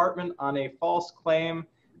apartment on a false claim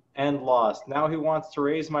and lost. Now he wants to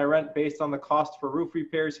raise my rent based on the cost for roof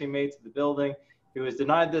repairs he made to the building. He was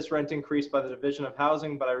denied this rent increase by the Division of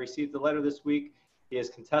Housing, but I received a letter this week. He is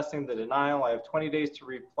contesting the denial. I have 20 days to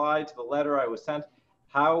reply to the letter I was sent.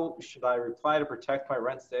 How should I reply to protect my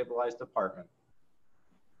rent stabilized apartment?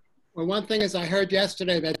 Well, one thing is I heard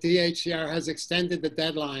yesterday that DHCR has extended the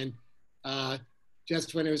deadline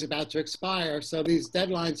just when it was about to expire. So these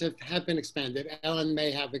deadlines have been extended. Ellen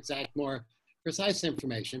may have more precise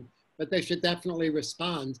information, but they should definitely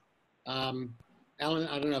respond. Ellen,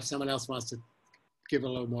 I don't know if someone else wants to give a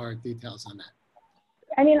little more details on that.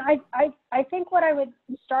 I mean, I think what I would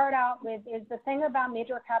start out with is the thing about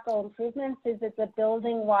major capital improvements is it's a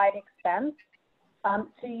building-wide expense.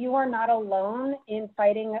 So you are not alone in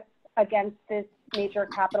fighting against this major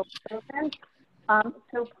capital improvement.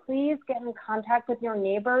 So please get in contact with your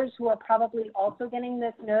neighbors who are probably also getting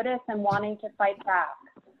this notice and wanting to fight back.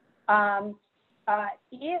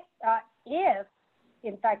 If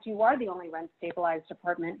in fact you are the only rent stabilized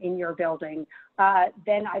apartment in your building,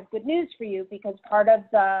 then I have good news for you, because part of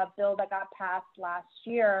the bill that got passed last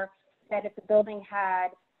year said if the building had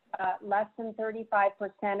less than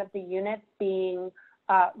 35% of the units being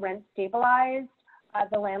rent stabilized,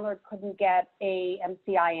 the landlord couldn't get a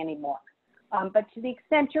MCI anymore. But to the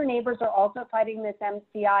extent your neighbors are also fighting this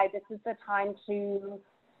MCI, this is the time to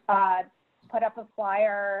put up a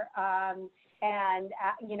flyer and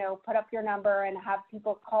put up your number and have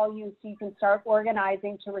people call you so you can start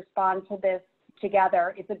organizing to respond to this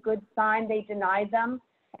together. It's a good sign they denied them,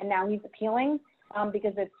 and now he's appealing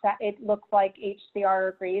because it looks like HCR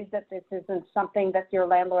agrees that this isn't something that your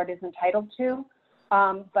landlord is entitled to.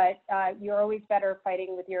 But you're always better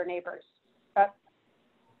fighting with your neighbors.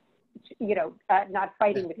 Not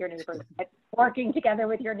fighting with your neighbors, but working together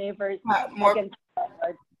with your neighbors.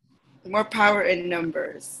 More power in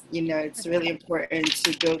numbers. It's really important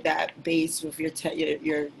to build that base with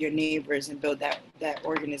your neighbors and build that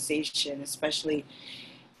organization, especially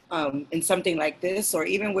in something like this, or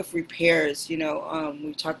even with repairs. We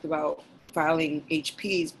talked about filing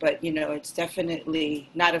HPs, but it's definitely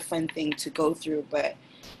not a fun thing to go through, but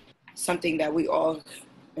something that we all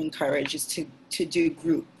encourage is to do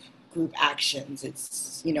group actions.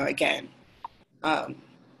 It's again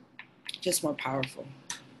just more powerful.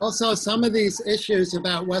 Also, some of these issues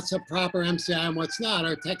about what's a proper MCI and what's not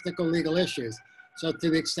are technical legal issues. So to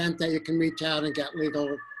the extent that you can reach out and get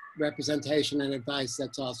legal representation and advice,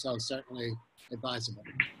 that's also certainly advisable.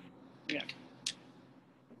 Yeah.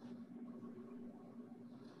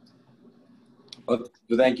 Well,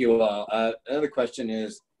 thank you all. Another question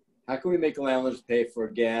is, how can we make landlords pay for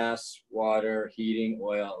gas, water, heating,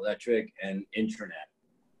 oil, electric, and internet?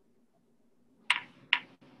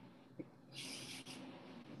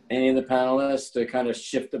 Any of the panelists to kind of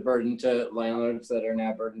shift the burden to landlords that are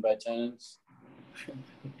now burdened by tenants?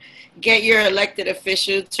 Get your elected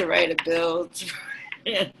official to write a bill.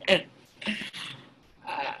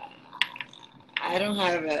 I don't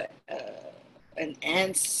have an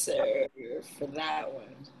answer for that one.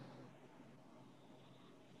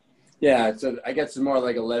 Yeah, so I guess it's more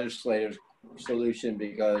like a legislative solution,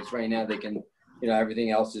 because right now they can,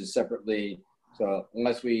 everything else is separately. So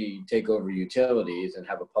unless we take over utilities and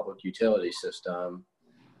have a public utility system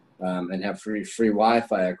and have free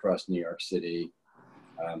Wi-Fi across New York City,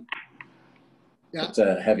 it's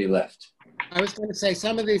a heavy lift. I was going to say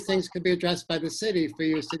some of these things could be addressed by the city for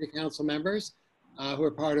you city council members who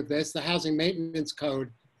are part of this. The housing maintenance code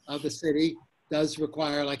of the city does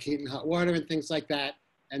require like heat and hot water and things like that,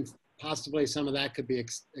 and possibly some of that could be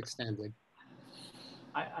extended.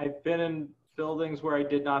 I've been in buildings where I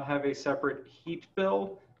did not have a separate heat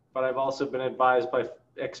bill, but I've also been advised by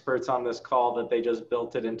experts on this call that they just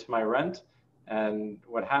built it into my rent and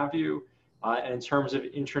what have you. And in terms of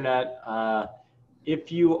internet,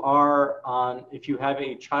 if you have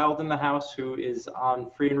a child in the house who is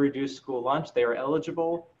on free and reduced school lunch, they are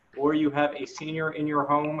eligible, or you have a senior in your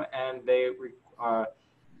home and they are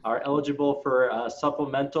eligible for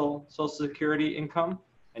supplemental Social Security income,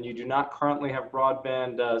 and you do not currently have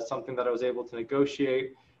broadband, something that I was able to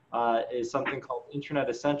negotiate is something called Internet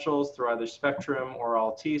Essentials through either Spectrum or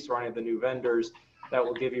Altice or any of the new vendors that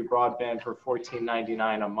will give you broadband for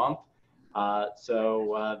 $14.99 a month.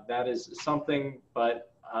 So that is something,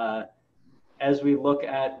 but as we look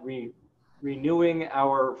at renewing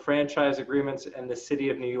our franchise agreements in the city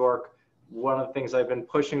of New York, one of the things I've been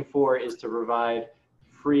pushing for is to provide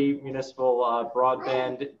free municipal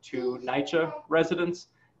broadband to NYCHA residents,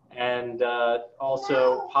 and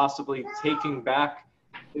also possibly taking back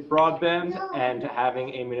the broadband and having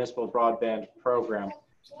a municipal broadband program.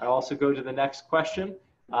 I also go to the next question,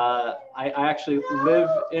 I actually live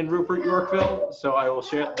in Rupert, Yorkville, so I will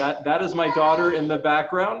share that. That is my daughter in the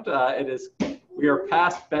background. We are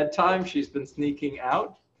past bedtime. She's been sneaking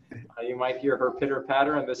out. You might hear her pitter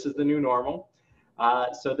patter, and this is the new normal.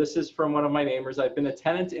 So this is from one of my neighbors. I've been a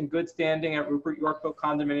tenant in good standing at Rupert Yorkville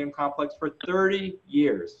Condominium Complex for 30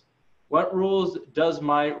 years. What rules does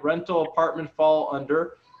my rental apartment fall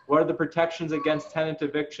under? What are the protections against tenant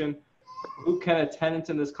eviction? Who can a tenant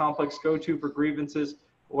in this complex go to for grievances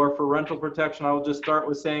or for rental protection? I will just start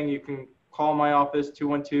with saying you can call my office,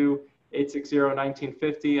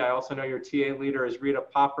 212-860-1950. I also know your TA leader is Rita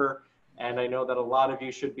Popper, and I know that a lot of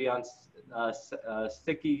you should be on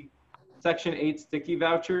Section 8 sticky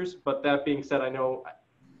vouchers. But that being said, I know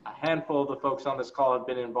a handful of the folks on this call have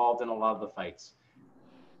been involved in a lot of the fights.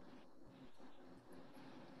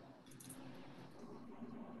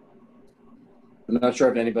 I'm not sure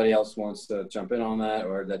if anybody else wants to jump in on that,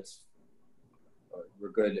 or we're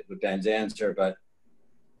good with Ben's answer, but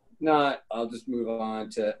not. I'll just move on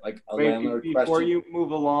to like a landlord question. Before you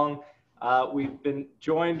move along, we've been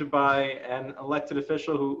joined by an elected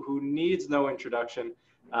official who needs no introduction.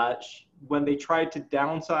 When they tried to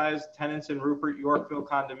downsize tenants in Rupert Yorkville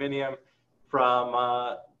condominium from,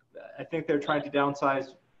 I think they're trying to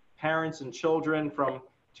downsize parents and children from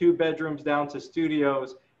 2 bedrooms down to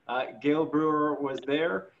studios. Gail Brewer was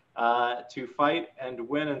there to fight and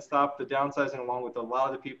win and stop the downsizing, along with a lot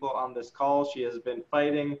of the people on this call. She has been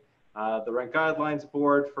fighting the Rent Guidelines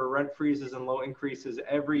Board for rent freezes and low increases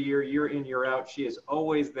every year, year in, year out. She is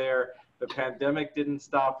always there. The pandemic didn't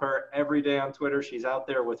stop her. Every day on Twitter, she's out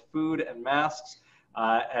there with food and masks,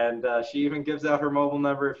 and she even gives out her mobile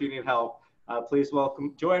number if you need help. Please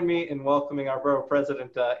join me in welcoming our Borough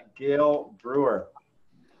President, Gail Brewer.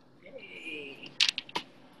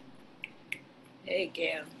 Hey,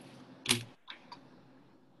 Gail.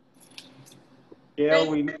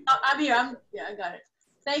 Gail, I'm here. Yeah, I got it.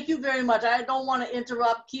 Thank you very much. I don't want to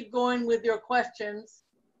interrupt. Keep going with your questions.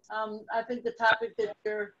 I think the topic that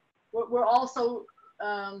we're also,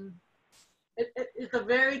 it's a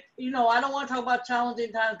very, I don't want to talk about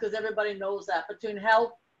challenging times because everybody knows that, between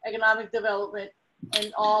health, economic development,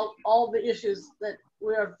 and all the issues that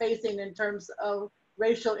we are facing in terms of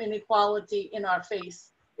racial inequality in our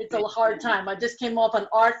face. It's a hard time. I just came off an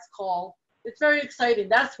arts call. It's very exciting.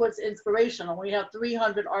 That's what's inspirational. We have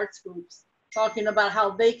 300 arts groups talking about how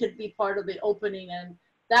they could be part of the opening, and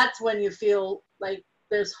that's when you feel like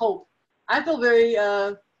there's hope. I feel very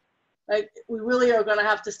like we really are going to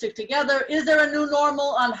have to stick together. Is there a new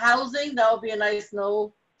normal on housing? That would be a nice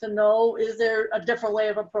to know. Is there a different way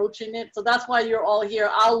of approaching it? So that's why you're all here.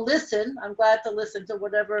 I'll listen. I'm glad to listen to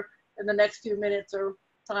whatever in the next few minutes or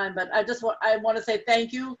time, but I want to say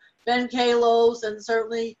thank you, Ben Kallos, and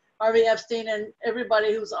certainly Harvey Epstein and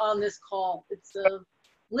everybody who's on this call. It's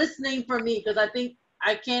listening for me because I think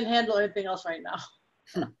I can't handle anything else right now.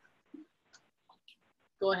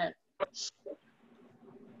 Go ahead.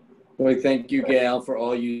 Well, thank you, Gail, for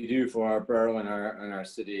all you do for our borough and our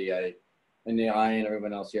city. I and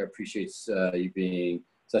everyone else here appreciates you being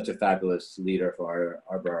such a fabulous leader for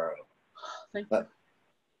our borough. Thank you.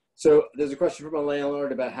 So there's a question from a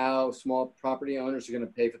landlord about how small property owners are going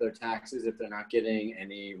to pay for their taxes if they're not getting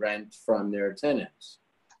any rent from their tenants.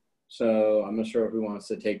 So I'm not sure who wants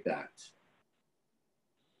to take that.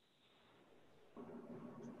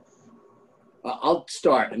 I'll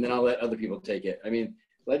start and then I'll let other people take it. I mean,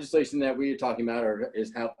 legislation that we're talking about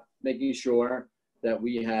is making sure that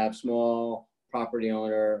we have small property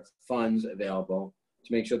owner funds available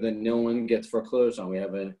to make sure that no one gets foreclosed on. We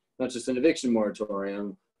have not just an eviction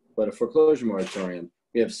moratorium, but a foreclosure moratorium.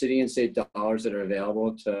 We have city and state dollars that are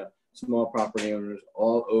available to small property owners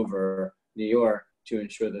all over New York to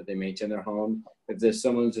ensure that they maintain their home. If there's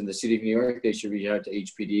someone's in the city of New York, they should reach out to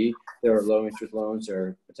HPD. There are low interest loans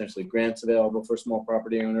or potentially grants available for small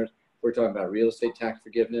property owners. We're talking about real estate tax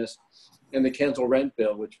forgiveness. And the cancel rent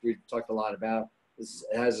bill, which we've talked a lot about,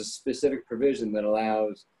 has a specific provision that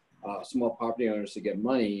allows small property owners to get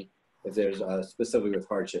money if there's specifically with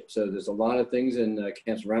hardship. So there's a lot of things in the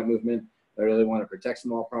cancel rent movement. I really want to protect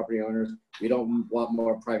small property owners. We don't want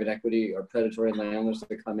more private equity or predatory landlords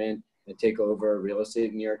to come in and take over real estate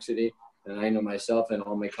in New York City. And I know myself and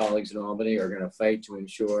all my colleagues in Albany are going to fight to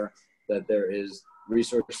ensure that there is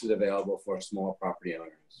resources available for small property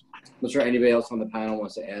owners. I'm not sure anybody else on the panel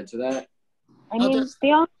wants to add to that. I mean,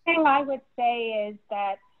 the only thing I would say is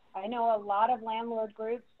that I know a lot of landlord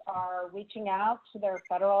groups are reaching out to their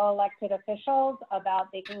federal elected officials about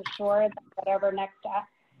making sure that whatever next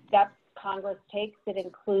steps Congress takes, it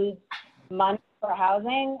includes money for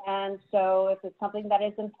housing. And so if it's something that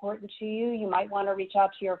is important to you, you might want to reach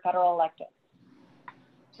out to your federal elected.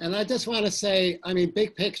 And I just want to say, I mean,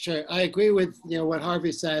 big picture, I agree with what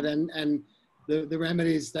Harvey said and the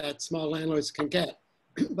remedies that small landlords can get.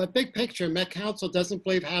 But big picture, Met Council doesn't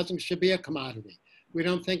believe housing should be a commodity. We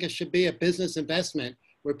don't think it should be a business investment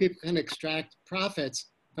where people can extract profits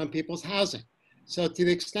from people's housing. So to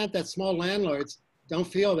the extent that small landlords don't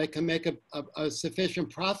feel they can make a sufficient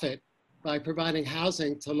profit by providing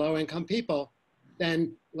housing to low-income people,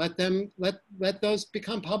 then let those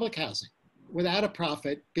become public housing without a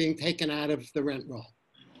profit being taken out of the rent roll.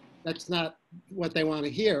 That's not what they want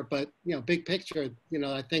to hear, but big picture,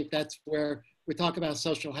 I think that's where we talk about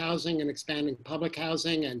social housing and expanding public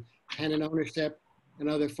housing and tenant ownership and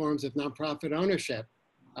other forms of nonprofit ownership.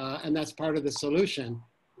 And that's part of the solution.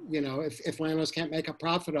 If landlords can't make a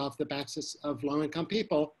profit off the backs of low-income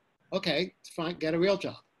people, okay, fine, get a real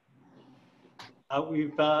job.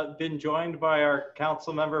 We've been joined by our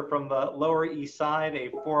council member from the Lower East Side, a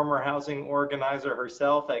former housing organizer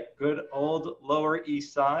herself at good old Lower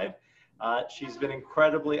East Side. She's been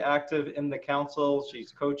incredibly active in the council.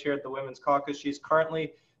 She's co-chaired the Women's Caucus. She's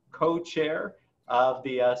currently co-chair of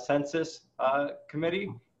the Census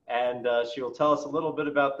Committee, and she will tell us a little bit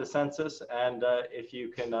about the census. And if you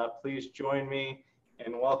can please join me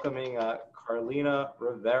in welcoming Carlina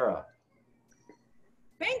Rivera.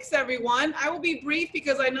 Thanks, everyone. I will be brief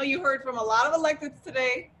because I know you heard from a lot of electeds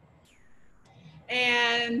today.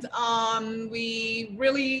 And we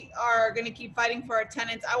really are going to keep fighting for our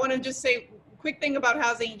tenants. I want to just say a quick thing about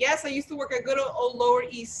housing. Yes, I used to work at good old Lower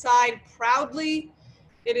East Side proudly.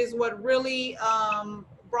 It is what really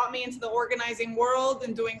brought me into the organizing world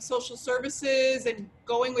and doing social services and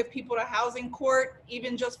going with people to housing court,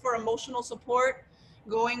 even just for emotional support,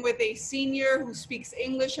 going with a senior who speaks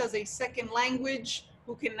English as a second language,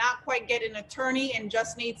 who cannot quite get an attorney and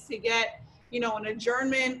just needs to get, an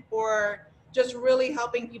adjournment, or just really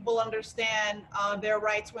helping people understand their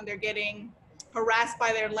rights when they're getting harassed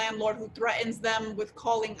by their landlord who threatens them with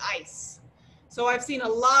calling ICE. So I've seen a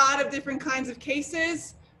lot of different kinds of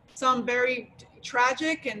cases, some very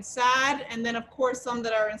tragic and sad, and then of course some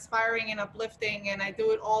that are inspiring and uplifting. And I do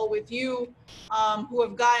it all with you who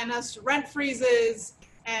have gotten us rent freezes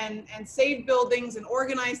and saved buildings and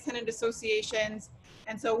organized tenant associations.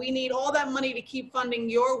 And so we need all that money to keep funding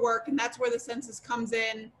your work, and that's where the census comes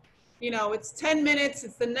in. It's 10 minutes,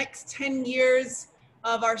 it's the next 10 years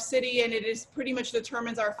of our city, and it is pretty much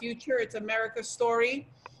determines our future. It's America's story.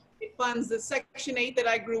 It funds the Section 8 that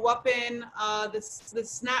I grew up in, the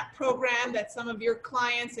SNAP program that some of your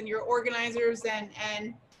clients and your organizers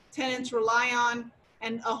and tenants rely on,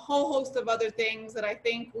 and a whole host of other things that I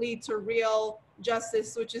think lead to real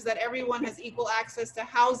justice, which is that everyone has equal access to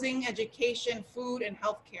housing, education, food, and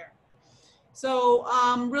healthcare. So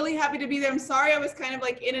I'm really happy to be there. I'm sorry I was kind of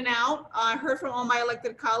like in and out. I heard from all my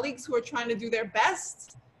elected colleagues who are trying to do their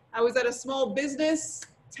best. I was at a small business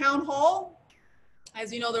town hall.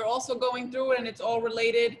 As you know, they're also going through it and it's all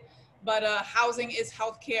related, but housing is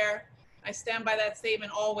healthcare. I stand by that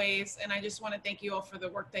statement always. And I just want to thank you all for the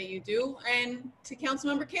work that you do, and to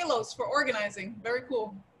Councilmember Kallos for organizing. Very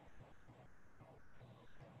cool.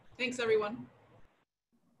 Thanks, everyone.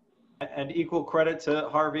 And equal credit to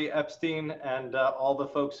Harvey Epstein and all the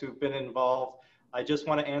folks who've been involved. I just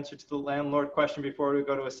want to answer to the landlord question before we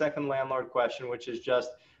go to a second landlord question, which is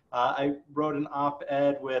just, I wrote an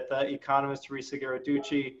op-ed with economist Teresa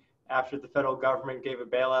Garaducci after the federal government gave a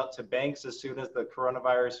bailout to banks as soon as the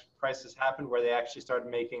coronavirus crisis happened, where they actually started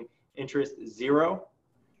making interest zero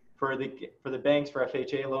for the banks, for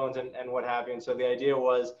FHA loans and what have you. And so the idea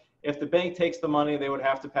was, if the bank takes the money, they would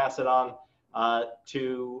have to pass it on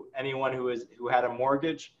to anyone who had a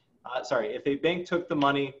mortgage. If a bank took the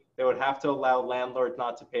money, they would have to allow landlords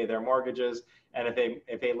not to pay their mortgages. And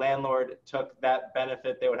if a landlord took that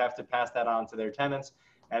benefit, they would have to pass that on to their tenants.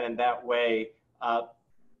 And in that way,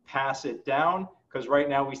 pass it down. Because right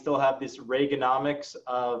now we still have this Reaganomics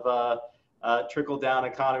of trickle-down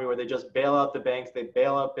economy where they just bail out the banks, they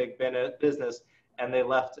bail out big business, and they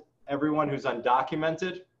left everyone who's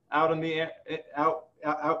undocumented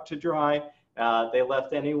out to dry. They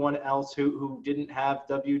left anyone else who didn't have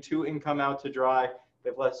W-2 income out to dry.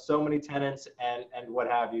 They've left so many tenants and what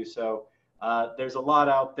have you. So there's a lot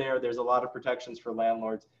out there. There's a lot of protections for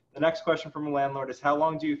landlords. The next question from a landlord is, how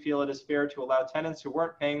long do you feel it is fair to allow tenants who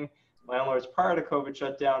weren't paying landlords prior to COVID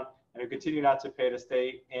shutdown and who continue not to pay to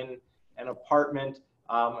stay in an apartment?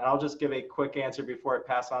 And I'll just give a quick answer before I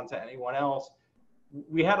pass on to anyone else.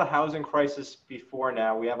 We had a housing crisis before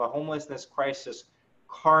now. We have a homelessness crisis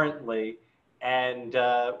currently. And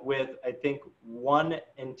with, I think, 1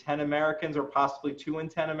 in 10 Americans or possibly 2 in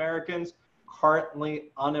 10 Americans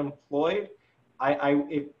currently unemployed,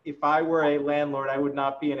 if I were a landlord, I would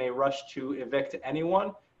not be in a rush to evict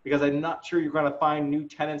anyone because I'm not sure you're going to find new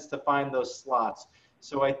tenants to find those slots.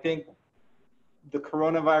 So I think the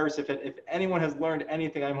coronavirus, if anyone has learned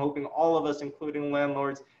anything, I'm hoping all of us, including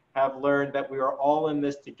landlords, have learned that we are all in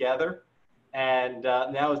this together. And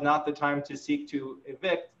now is not the time to seek to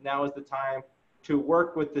evict. Now is the time to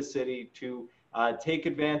work with the city to take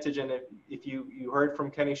advantage. And if you heard from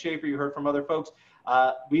Kenny Schaefer, you heard from other folks,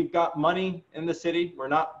 we've got money in the city. We're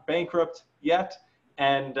not bankrupt yet.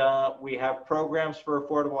 And we have programs for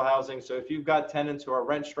affordable housing. So if you've got tenants who are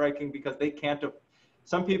rent striking because they can't,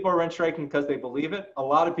 some people are rent striking because they believe it. A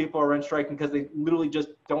lot of people are rent striking because they literally just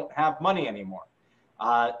don't have money anymore.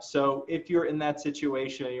 So if you're in that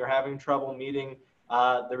situation and you're having trouble meeting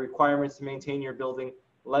the requirements to maintain your building,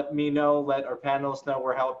 let me know, let our panelists know.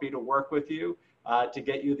 We're happy to work with you to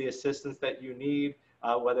get you the assistance that you need,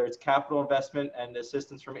 whether it's capital investment and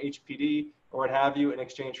assistance from HPD or what have you, in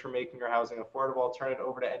exchange for making your housing affordable. I'll turn it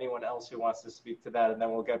over to anyone else who wants to speak to that, and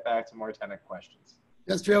then we'll get back to more tenant questions.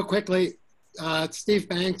 Just real quickly, Steve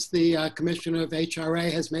Banks, the commissioner of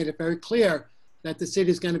HRA, has made it very clear that the city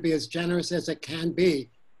is going to be as generous as it can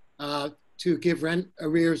be to give rent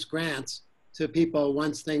arrears grants to people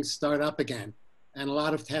once things start up again. And a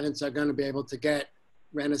lot of tenants are going to be able to get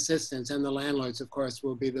rent assistance, and the landlords, of course,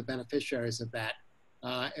 will be the beneficiaries of that.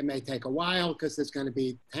 It may take a while because there's going to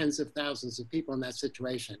be tens of thousands of people in that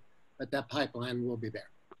situation, but that pipeline will be there.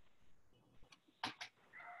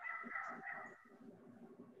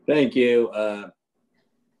 Thank you.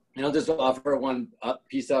 And I'll just offer one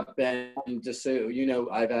piece up, Ben, just so you know,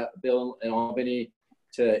 I've a bill in Albany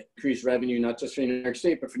to increase revenue, not just for New York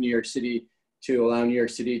State, but for New York City, to allow New York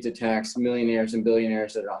City to tax millionaires and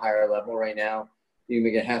billionaires at a higher level right now. You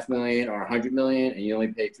can get $500,000 or $100 million, and you only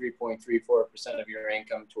pay 3.34% of your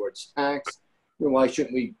income towards tax. Well, why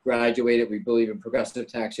shouldn't we graduate it? We believe in progressive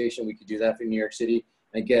taxation. We could do that for New York City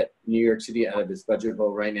and get New York City out of this budget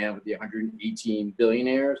hole right now with the 118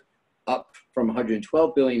 billionaires, up from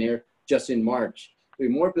 112 billionaires just in March. We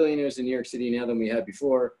have more billionaires in New York City now than we had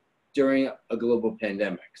before during a global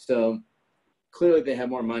pandemic. So clearly they have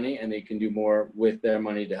more money and they can do more with their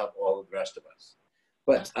money to help all of the rest of us.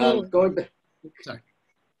 But going back,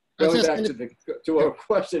 to our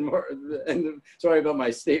question more, and sorry about my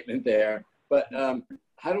statement there, but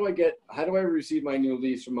how do I receive my new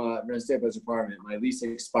lease from a rent stabilized apartment? My lease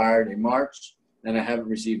expired in March and I haven't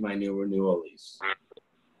received my new renewal lease.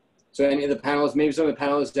 So any of the panelists, maybe some of the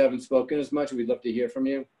panelists haven't spoken as much. We'd love to hear from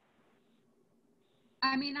you.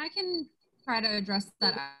 I mean, I can try to address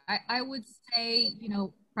that. I would say, you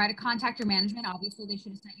know, try to contact your management. Obviously, they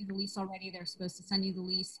should have sent you the lease already. They're supposed to send you the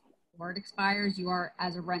lease before it expires. You are,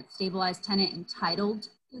 as a rent stabilized tenant, entitled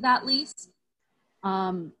to that lease.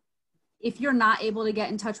 If you're not able to get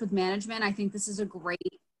in touch with management, I think this is a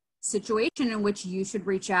great situation in which you should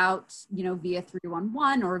reach out, you know, via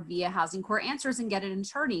 311 or via Housing Court Answers and get an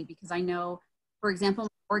attorney, because I know, for example,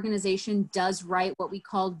 my organization does write what we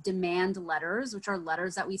call demand letters, which are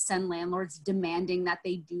letters that we send landlords demanding that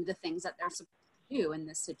they do the things that they're supposed to do in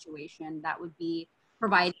this situation. That would be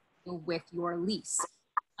provided with your lease.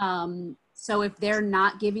 So if they're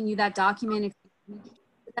not giving you that document, if you reach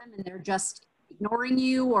out to them and they're just ignoring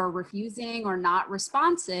you or refusing or not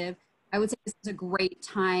responsive, I would say this is a great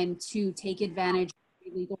time to take advantage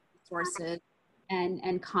of legal resources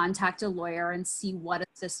and contact a lawyer and see what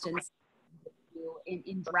assistance you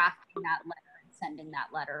in drafting that letter and sending that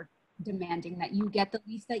letter, demanding that you get the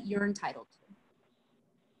lease that you're entitled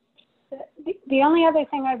to. The only other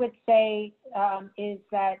thing I would say is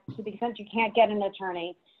that to the extent you can't get an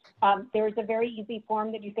attorney, there is a very easy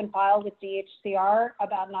form that you can file with DHCR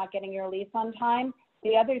about not getting your lease on time.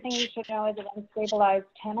 The other thing you should know as an unstabilized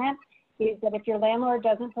tenant is that if your landlord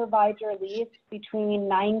doesn't provide your lease between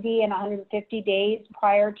 90 and 150 days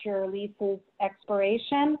prior to your lease's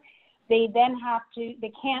expiration, they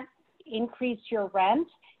can't increase your rent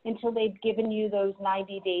until they've given you those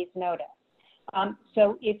 90 days notice.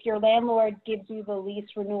 So if your landlord gives you the lease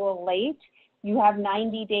renewal late, you have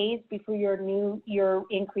 90 days before your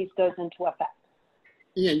increase goes into effect.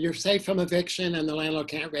 Yeah, you're safe from eviction and the landlord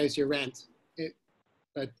can't raise your rent.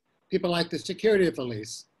 But people like the security of the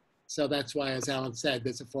lease. So that's why, as Alan said,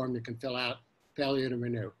 there's a form you can fill out, failure to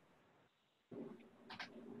renew.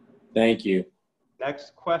 Thank you.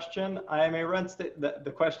 Next question. I am a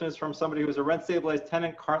the question is from somebody who is a rent stabilized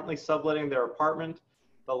tenant currently subletting their apartment.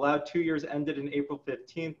 The allowed 2 years ended in April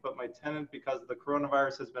 15th, but my tenant, because of the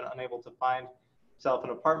coronavirus, has been unable to find himself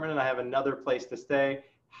an apartment and I have another place to stay.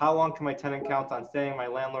 How long can my tenant count on staying? My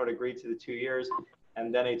landlord agreed to the 2 years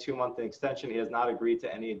and then a 2-month extension. He has not agreed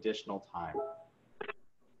to any additional time.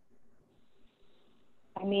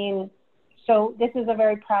 I mean, so this is a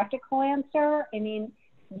very practical answer. I mean,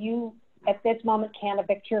 you at this moment can't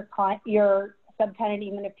evict your subtenant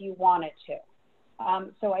even if you wanted to.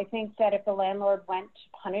 So I think that if the landlord went to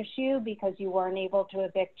punish you because you weren't able to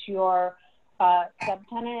evict your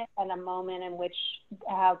subtenant at a moment in which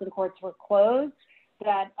housing courts were closed,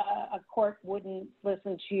 that a court wouldn't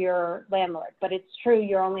listen to your landlord. But it's true,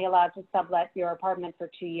 you're only allowed to sublet your apartment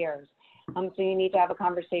for 2 years. So you need to have a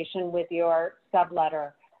conversation with your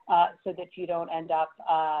subletter so that you don't end up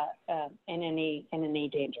in any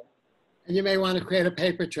danger. And you may want to create a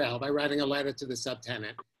paper trail by writing a letter to the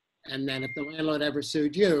subtenant. And then if the landlord ever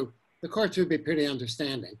sued you, the courts would be pretty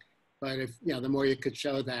understanding. But if, you know, the more you could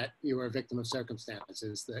show that you were a victim of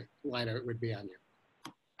circumstances, the lighter it would be on you.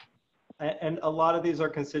 And a lot of these are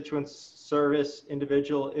constituent service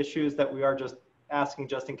individual issues that we are just asking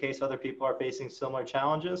just in case other people are facing similar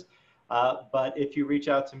challenges. But if you reach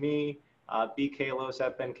out to me,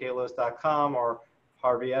 bkallos@benkallos.com or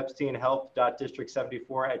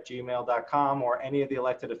harveyepsteinhelp.district74@gmail.com, or any of the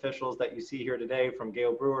elected officials that you see here today, from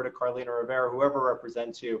Gail Brewer to Carlina Rivera, whoever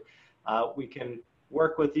represents you, we can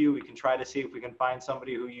work with you. We can try to see if we can find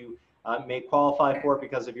somebody who you may qualify for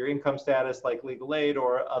because of your income status, like legal aid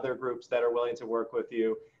or other groups that are willing to work with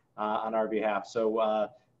you on our behalf. So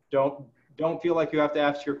don't feel like you have to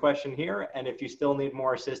ask your question here. And if you still need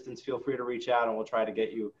more assistance, feel free to reach out and we'll try to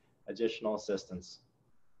get you additional assistance.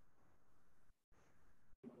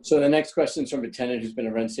 So the next question is from a tenant who's been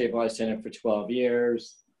a rent stabilized tenant for 12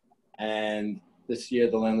 years. And this year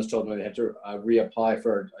the landlord told them they had to reapply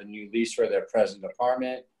for a new lease for their present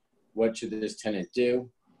apartment. What should this tenant do?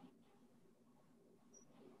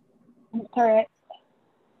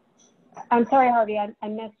 I'm sorry, Harvey, I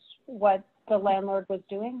missed what the landlord was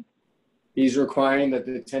doing. He's requiring that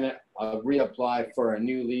the tenant reapply for a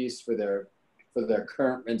new lease for their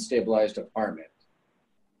current rent stabilized apartment.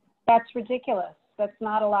 That's ridiculous. That's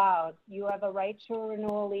not allowed. You have a right to a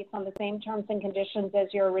renewal lease on the same terms and conditions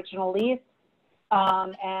as your original lease.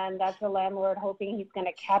 And that's the landlord hoping he's going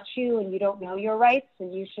to catch you and you don't know your rights,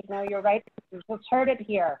 and you should know your rights. You just heard it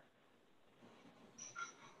here.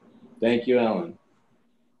 Thank you, Ellen.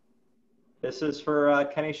 This is for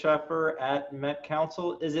Kenny Sheffer at Met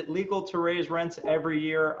Council. Is it legal to raise rents every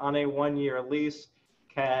year on a 1-year lease?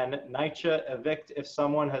 Can NYCHA evict if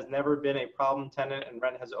someone has never been a problem tenant and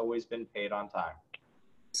rent has always been paid on time?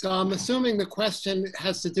 So I'm assuming the question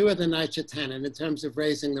has to do with the NYCHA tenant in terms of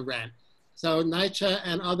raising the rent. So NYCHA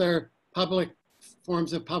and other public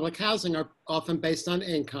forms of public housing are often based on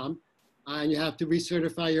income, and you have to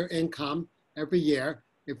recertify your income every year.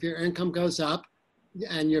 If your income goes up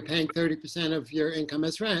and you're paying 30% of your income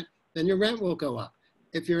as rent, then your rent will go up.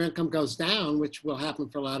 If your income goes down, which will happen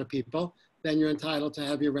for a lot of people, then you're entitled to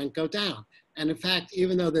have your rent go down. And in fact,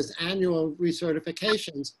 even though there's annual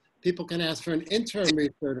recertifications, people can ask for an interim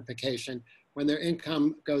recertification when their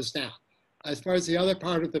income goes down. As far as the other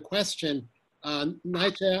part of the question,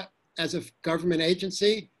 NYCHA, as a government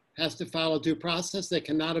agency, has to follow due process. They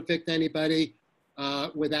cannot evict anybody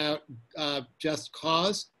without just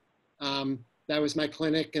cause. That was my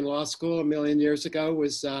clinic in law school a million years ago,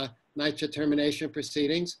 was NYCHA termination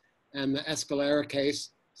proceedings. And the Escalera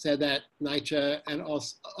case said that NYCHA and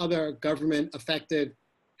also other government-affected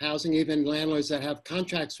housing, even landlords that have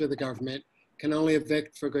contracts with the government, can only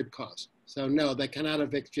evict for good cause. So no, they cannot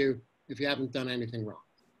evict you if you haven't done anything wrong.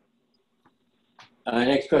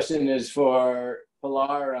 Next question is for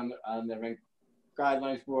Pilar on the rent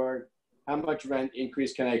guidelines board. How much rent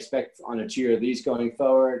increase can I expect on a 2-year lease going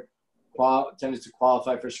forward? Tenants to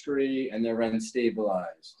qualify for SCREE and their rent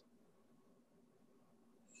stabilized.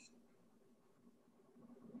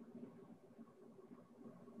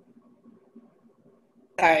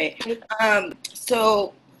 Sorry.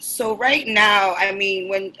 So right now, I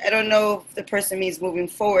mean, I don't know if the person means moving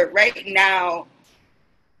forward. Right now,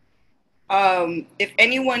 if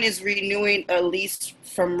anyone is renewing a lease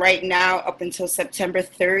from right now up until September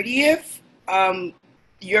 30th,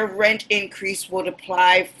 your rent increase will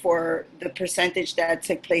apply for the percentage that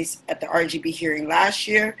took place at the RGB hearing last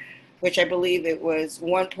year, which I believe it was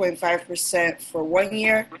 1.5% for 1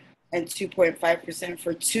 year and 2.5%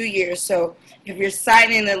 for 2 years. So if you're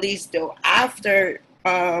signing a lease though after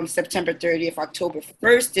September 30th, October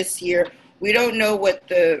 1st this year, we don't know what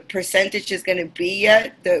the percentage is going to be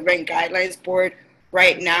yet. The Rent Guidelines Board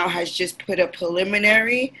right now has just put a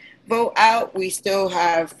preliminary vote out. We still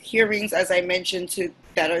have hearings, as I mentioned,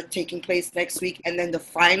 that are taking place next week, and then the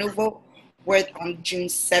final vote on June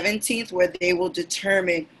 17th, where they will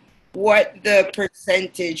determine what the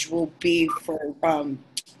percentage will be for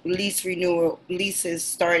lease renewal leases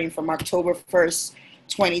starting from October 1st,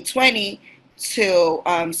 2020 till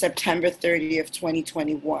September 30th,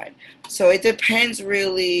 2021. So it depends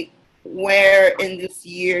really where in this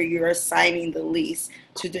year you're assigning the lease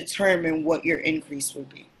to determine what your increase will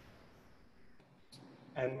be.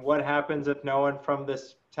 And what happens if no one from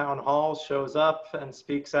this town hall shows up and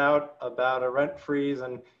speaks out about a rent freeze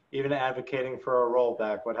and even advocating for a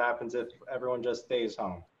rollback? What happens if everyone just stays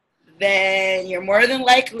home? Then you're more than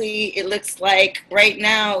likely, it looks like right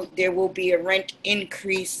now, there will be a rent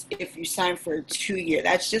increase if you sign for a 2-year.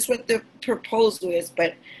 That's just what the proposal is,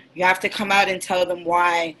 but you have to come out and tell them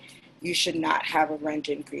why you should not have a rent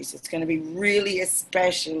increase. It's going to be really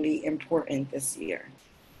especially important this year.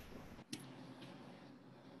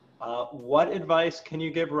 What advice can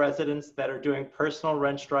you give residents that are doing personal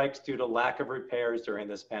rent strikes due to lack of repairs during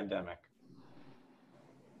this pandemic?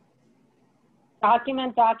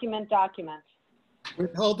 Document, document, document.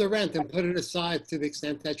 Withhold the rent and put it aside to the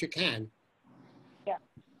extent that you can. Yeah,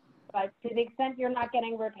 but to the extent you're not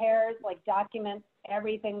getting repairs, like document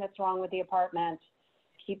everything that's wrong with the apartment.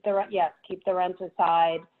 Keep the rent, yes, keep the rent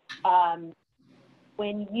aside.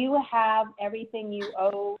 When you have everything you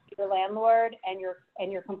owe your landlord and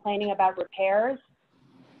you're complaining about repairs,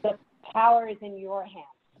 the power is in your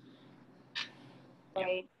hands,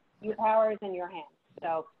 right? Your power is in your hands.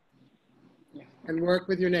 So. Yeah. And work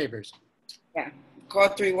with your neighbors. Yeah, call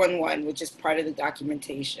 311, which is part of the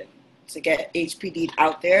documentation, to get HPD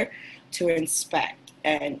out there to inspect.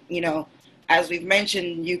 And, you know, as we've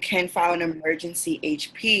mentioned, you can file an emergency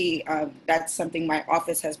HP. That's something my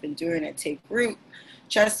office has been doing at Take Root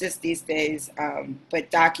Justice these days.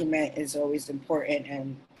 But document is always important,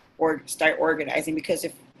 and start organizing, because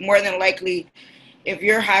if more than likely, if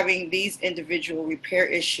you're having these individual repair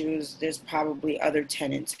issues, there's probably other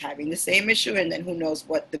tenants having the same issue, and then who knows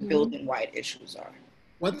what the building-wide issues are.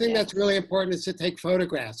 One thing that's really important is to take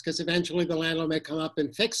photographs, because eventually the landlord may come up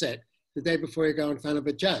and fix it the day before you go in front of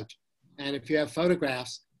a judge. And if you have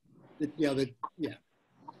photographs, yeah.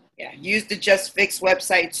 Use the Just Fix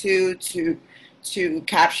website too to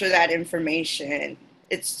capture that information.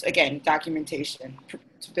 It's, again, documentation to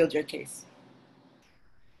build your case.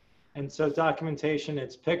 And so documentation,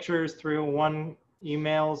 it's pictures, 301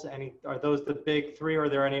 emails. Are those the big three, or are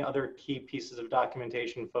there any other key pieces of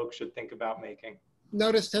documentation folks should think about making?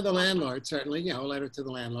 Notice to the landlord, certainly, a letter to the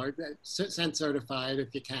landlord, send certified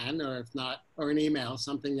if you can, or if not, or an email,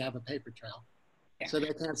 something you have a paper trail. Yeah. So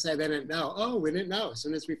they can't say they didn't know. Oh, we didn't know. As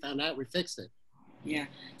soon as we found out, we fixed it. Yeah.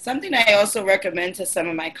 Something I also recommend to some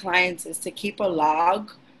of my clients is to keep a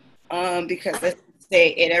log, because let's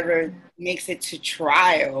say it ever makes it to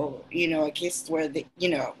trial, a case where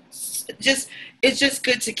it's just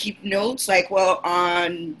good to keep notes. Like, well,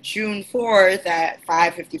 on June 4th at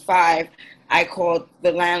 5:55, I called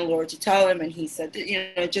the landlord to tell him, and he said,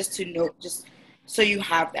 just to note, just so you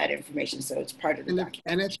have that information, so it's part of the document.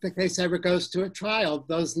 And if the case ever goes to a trial,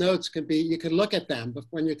 those notes could be, you can look at them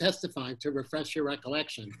when you're testifying to refresh your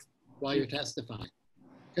recollection while you're testifying.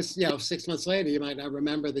 Because 6 months later, you might not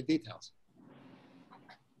remember the details.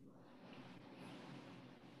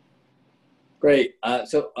 Great. I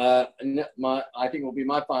think will be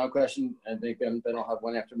my final question. I think then I'll have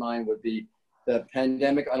one after mine. Would be the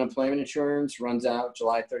pandemic unemployment insurance runs out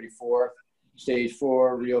July 34th. Stage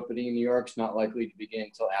 4 reopening in New York is not likely to begin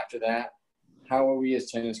until after that. How are we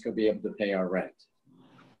as tenants going to be able to pay our rent?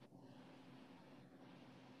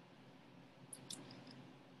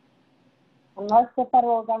 Unless the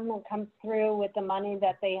federal government comes through with the money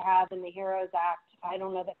that they have in the HEROES Act, I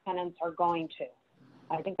don't know that tenants are going to.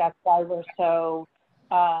 I think that's why we're so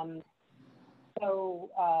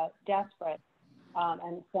desperate,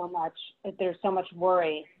 and there's so much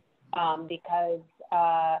worry, because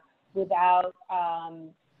without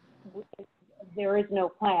there is no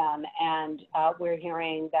plan, and we're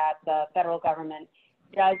hearing that the federal government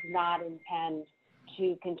does not intend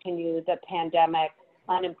to continue the pandemic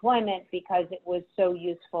unemployment because it was so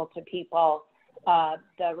useful to people.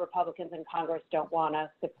 The Republicans in Congress don't want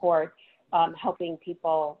to support helping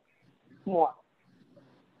people more.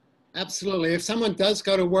 Absolutely. If someone does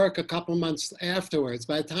go to work a couple months afterwards,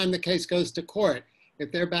 by the time the case goes to court,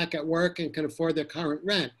 if they're back at work and can afford their current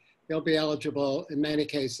rent, they'll be eligible in many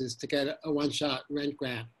cases to get a one-shot rent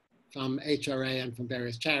grant from HRA and from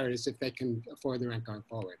various charities if they can afford the rent going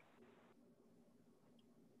forward.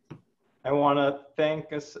 I want to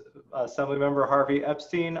thank Assemblymember Harvey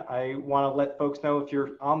Epstein. I want to let folks know, if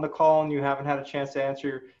you're on the call and you haven't had a chance to ask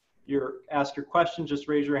your question, just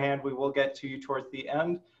raise your hand. We will get to you towards the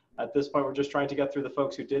end. At this point, we're just trying to get through the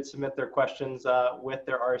folks who did submit their questions with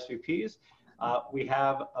their RSVPs. We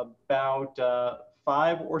have about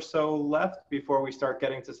 5 or so left before we start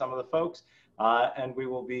getting to some of the folks. And we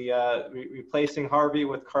will be replacing Harvey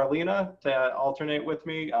with Carlina to alternate with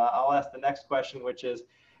me. I'll ask the next question, which is,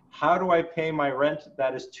 how do I pay my rent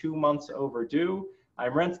that is 2 months overdue?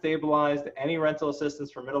 I'm rent stabilized. Any rental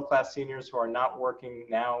assistance for middle-class seniors who are not working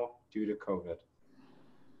now due to COVID?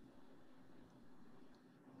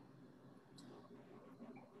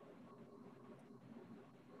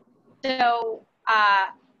 So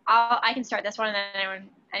I can start this one, and then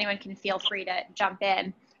anyone can feel free to jump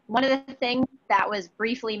in. One of the things that was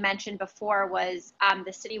briefly mentioned before was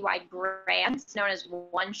the citywide grants known as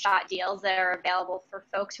one-shot deals that are available for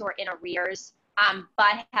folks who are in arrears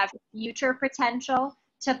but have future potential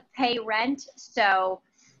to pay rent. So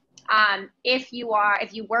if you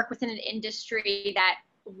work within an industry that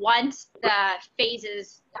once the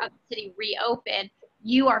phases of the city reopen,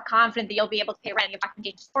 you are confident that you'll be able to pay rent and give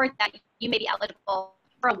documentation to support that, you may be eligible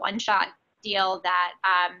for a one-shot deal that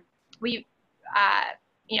we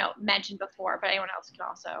mentioned before, but anyone else can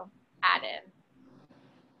also add in.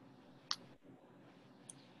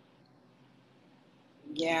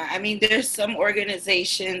 Yeah, I mean, there's some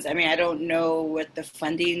organizations, I mean, I don't know what the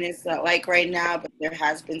funding is like right now, but there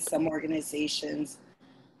has been some organizations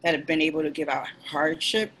that have been able to give out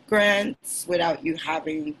hardship grants without you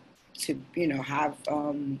having to, have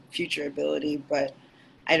future ability. But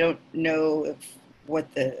I don't know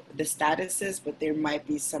what the status is, but there might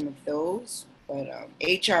be some of those. But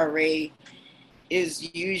HRA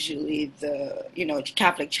is usually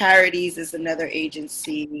Catholic Charities is another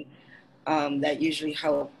agency that usually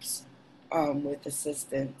helps with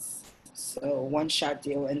assistance. So one-shot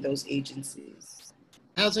deal in those agencies.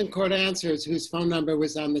 Housing Court Answers, whose phone number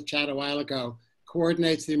was on the chat a while ago,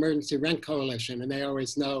 coordinates the Emergency Rent Coalition, and they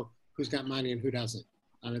always know who's got money and who doesn't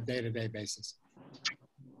on a day-to-day basis.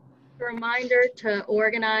 A reminder to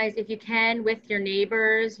organize if you can with your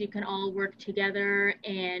neighbors. You can all work together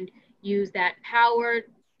and use that power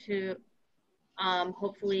to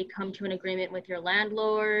hopefully come to an agreement with your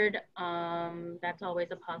landlord. That's always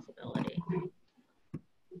a possibility.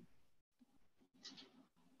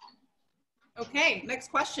 Okay, next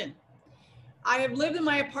question. I have lived in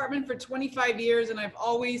my apartment for 25 years and I've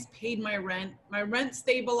always paid my rent. My rent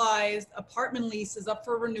stabilized apartment lease is up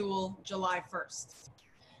for renewal July 1st.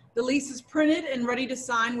 The lease is printed and ready to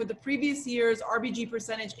sign with the previous year's RBG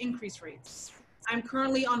percentage increase rates. I'm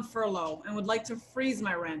currently on furlough and would like to freeze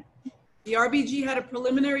my rent. The RBG had a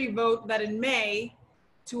preliminary vote that in May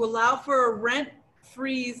to allow for a rent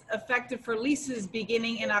freeze effective for leases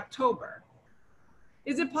beginning in October.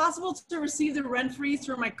 Is it possible to receive the rent freeze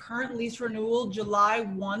for my current lease renewal July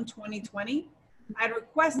 1, 2020? I had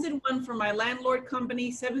requested one for my landlord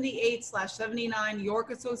company 78/79 York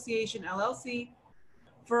Association LLC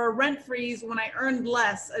for a rent freeze when I earned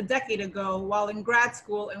less a decade ago while in grad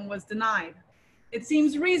school and was denied. It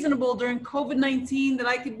seems reasonable during COVID-19 that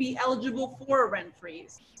I could be eligible for a rent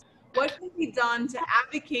freeze. What can be done to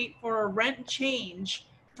advocate for a rent change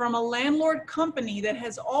from a landlord company that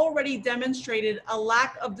has already demonstrated a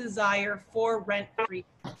lack of desire for rent freeze?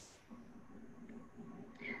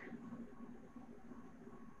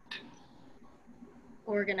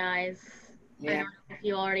 Organize. Yeah. I don't know if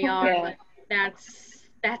you already are, but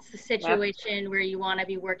that's the situation where you want to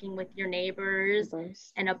be working with your neighbors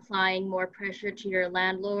and applying more pressure to your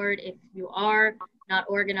landlord. If you are not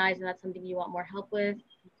organized and that's something you want more help with,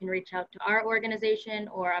 you can reach out to our organization,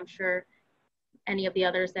 or I'm sure any of the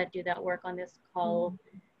others that do that work on this call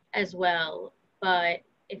as well. But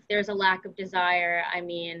if there's a lack of desire, I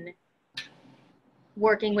mean,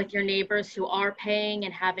 working with your neighbors who are paying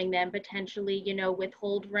and having them potentially,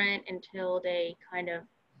 withhold rent until they kind of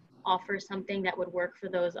offer something that would work for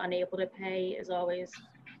those unable to pay is always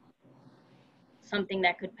something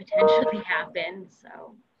that could potentially happen.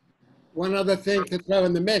 So one other thing to throw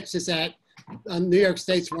in the mix is that New York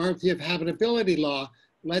State's warranty of habitability law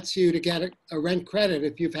lets you to get a rent credit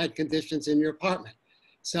if you've had conditions in your apartment.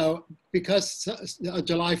 So because a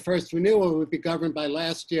July 1st renewal would be governed by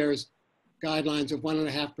last year's guidelines of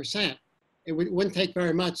 1.5%, it wouldn't take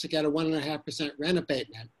very much to get a 1.5% rent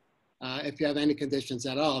abatement if you have any conditions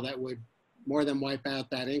at all that would more than wipe out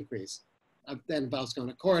that increase. That involves going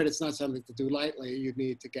to court. It's not something to do lightly. You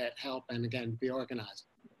need to get help and again, be organized.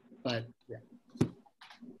 But yeah.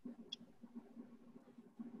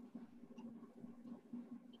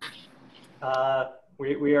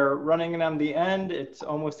 We are running on the end. It's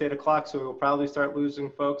almost 8 o'clock, so we'll probably start losing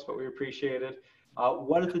folks, but we appreciate it.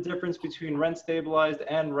 What is the difference between rent stabilized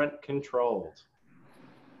and rent controlled?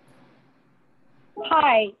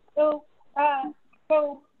 Hi. So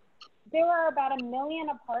there are about 1 million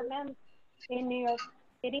apartments in New York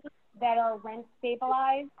City that are rent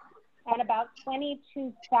stabilized, and about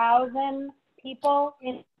 22,000 people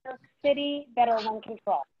in New York City that are rent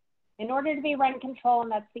control. In order to be rent control,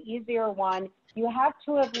 and that's the easier one, you have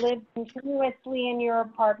to have lived continuously in your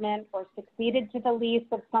apartment or succeeded to the lease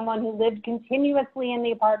of someone who lived continuously in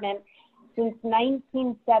the apartment since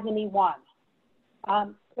 1971.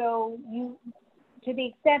 So to the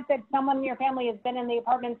extent that someone in your family has been in the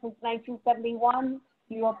apartment since 1971,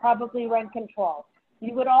 you are probably rent control.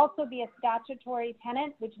 You would also be a statutory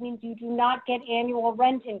tenant, which means you do not get annual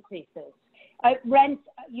rent increases.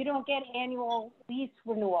 You don't get annual lease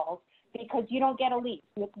renewals because you don't get a lease.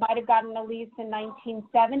 You might have gotten a lease in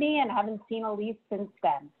 1970 and haven't seen a lease since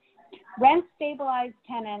then. Rent stabilized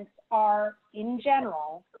tenants are, in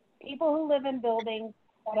general, people who live in buildings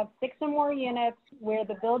that have 6 or more units where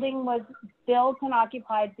the building was built and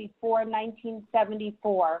occupied before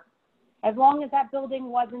 1974. As long as that building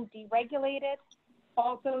wasn't deregulated.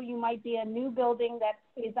 Also, you might be a new building that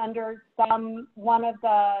is under one of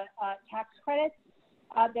the tax credits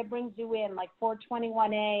that brings you in, like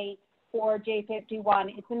 421A or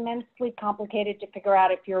J51. It's immensely complicated to figure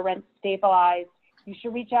out if you're rent stabilized. You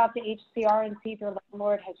should reach out to HCR and see if your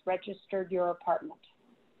landlord has registered your apartment.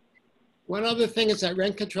 One other thing is that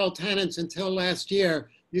rent control tenants until last year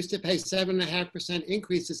used to pay 7.5%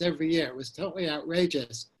 increases every year. It was totally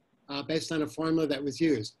outrageous based on a formula that was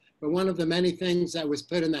used. But one of the many things that was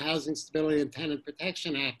put in the Housing Stability and Tenant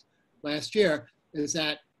Protection Act last year is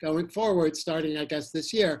that going forward, starting I guess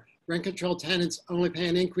this year, rent control tenants only pay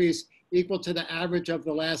an increase equal to the average of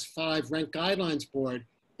the last 5 Rent Guidelines Board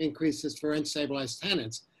increases for rent stabilized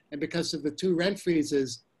tenants. And because of the 2 rent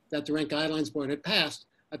freezes that the Rent Guidelines Board had passed,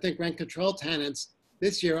 I think rent control tenants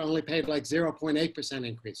this year only paid like 0.8%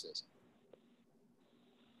 increases.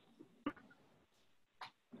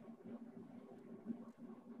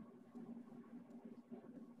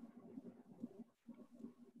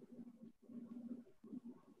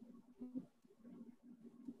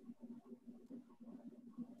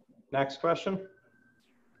 Next question.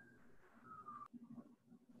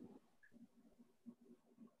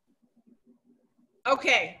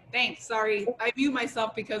 Okay, thanks. Sorry, I mute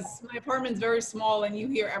myself because my apartment's very small and you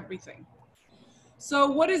hear everything. So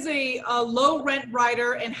what is a low rent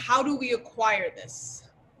rider and how do we acquire this?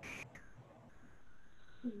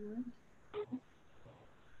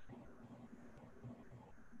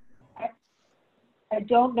 I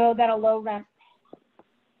don't know that a low rent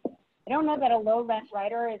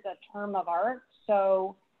rider is a term of art.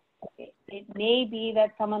 So it may be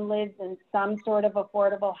that someone lives in some sort of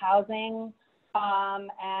affordable housing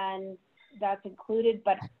and that's included,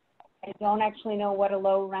 but I don't actually know what a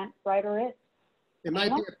low rent rider is. They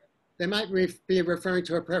might be referring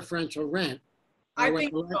to a preferential rent. I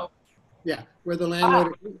think so. Yeah, where the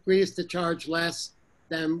landlord agrees to charge less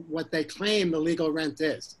than what they claim the legal rent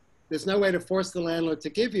is. There's no way to force the landlord to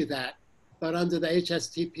give you that, but under the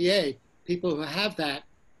HSTPA, people who have that,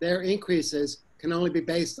 their increases can only be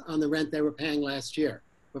based on the rent they were paying last year.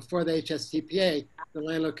 Before the HSTPA, the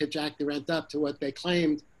landlord could jack the rent up to what they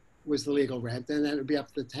claimed was the legal rent, and then it would be up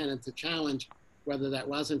to the tenant to challenge whether that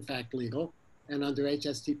was in fact legal. And under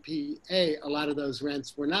HSTPA, a lot of those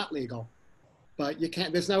rents were not legal, but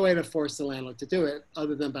there's no way to force the landlord to do it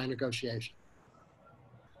other than by negotiation.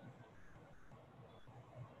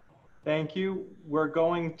 Thank you. We're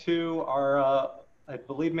going to our, I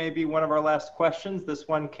believe maybe one of our last questions. This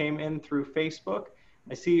one came in through Facebook.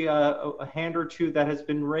 I see a hand or two that has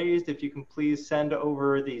been raised. If you can please send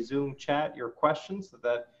over the Zoom chat your questions so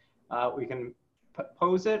that we can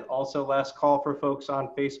pose it. Also, last call for folks on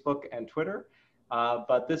Facebook and Twitter.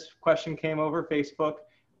 But this question came over Facebook.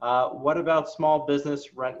 What about small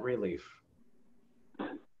business rent relief?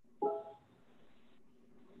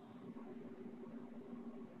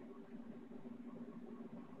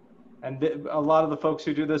 And a lot of the folks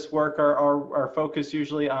who do this work are focused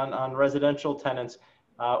usually on residential tenants.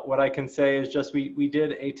 What I can say is just we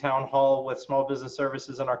did a town hall with Small Business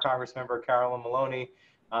Services and our Congressmember Carolyn Maloney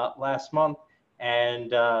last month, and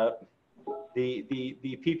the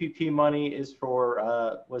PPP money is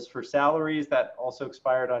was for salaries that also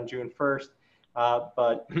expired on June 1st.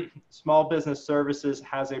 But Small Business Services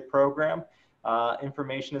has a program.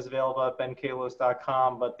 Information is available at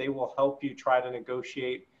benkallos.com, but they will help you try to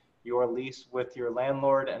negotiate your lease with your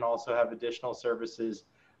landlord and also have additional services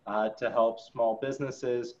to help small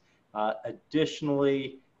businesses.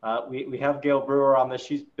 Additionally, we have Gail Brewer on this.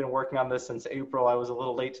 She's been working on this since April. I was a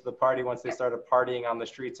little late to the party once they started partying on the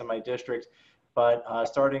streets of my district. But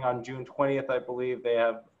starting on June 20th, I believe they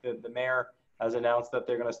have, the mayor has announced that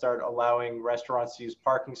they're going to start allowing restaurants to use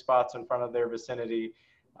parking spots in front of their vicinity.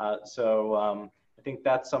 So I think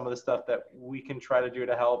that's some of the stuff that we can try to do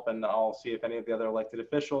to help, and I'll see if any of the other elected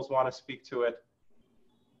officials want to speak to it.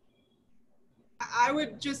 I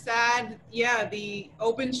would just add, yeah, the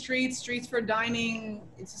open streets for dining,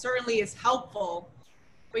 it certainly is helpful.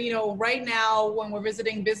 But, you know, right now when we're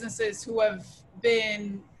visiting businesses who have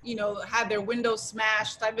been, you know, had their windows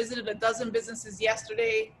smashed, I visited a dozen businesses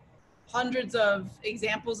yesterday, hundreds of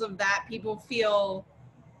examples of that. People feel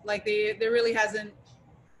like there really hasn't,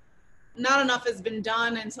 not enough has been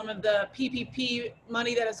done, and some of the PPP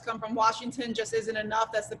money that has come from Washington just isn't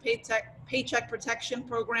enough. That's the Paycheck Protection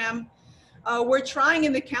Program. We're trying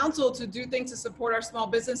in the council to do things to support our small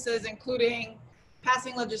businesses, including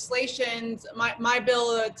passing legislation, my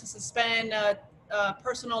bill to suspend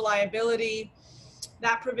personal liability,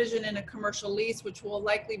 that provision in a commercial lease, which will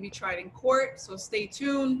likely be tried in court, so stay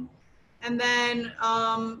tuned. And then,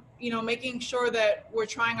 you know, making sure that we're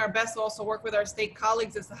trying our best to also work with our state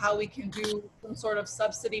colleagues as to how we can do some sort of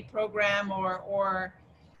subsidy program, or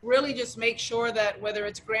really just make sure that whether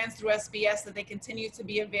it's grants through SBS, that they continue to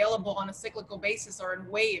be available on a cyclical basis or in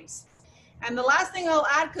waves. And the last thing I'll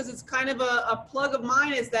add, because it's kind of a plug of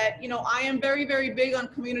mine, is that, you know, I am very, very big on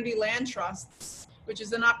community land trusts, which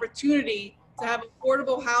is an opportunity to have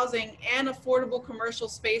affordable housing and affordable commercial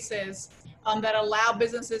spaces that allow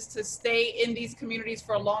businesses to stay in these communities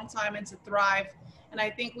for a long time and to thrive. And I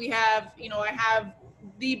think we have, you know, I have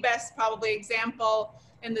the best probably example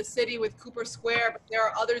in the city with Cooper Square, but there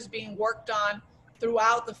are others being worked on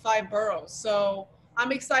throughout the 5 boroughs. So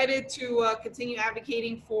I'm excited to continue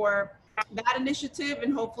advocating for that initiative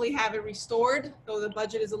and hopefully have it restored, though the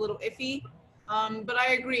budget is a little iffy. But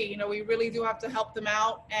I agree, you know, we really do have to help them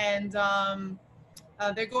out, and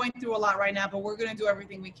they're going through a lot right now, but we're going to do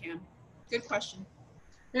everything we can. Good question.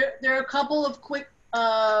 There are a couple of quick,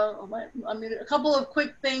 a couple of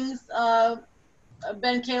quick things,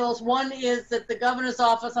 Ben Kallos. One is that the governor's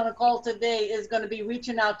office on a call today is going to be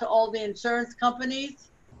reaching out to all the insurance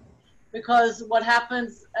companies, because what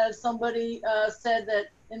happens, as somebody said, that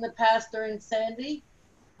in the past during Sandy,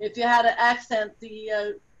 if you had an accident, the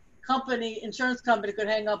insurance company could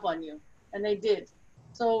hang up on you, and they did.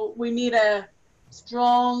 So we need a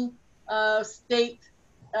strong state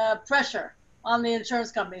pressure on the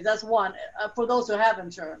insurance companies. That's one, for those who have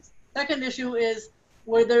insurance. Second issue is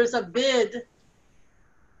where there's a bid,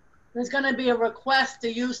 there's going to be a request to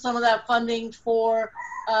use some of that funding for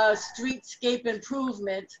streetscape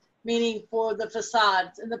improvement, meaning for the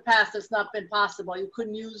facades. In the past, it's not been possible. You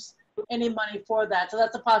couldn't use any money for that. So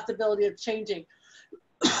that's a possibility of changing.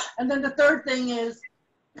 And then the third thing is,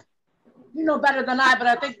 you know better than I, but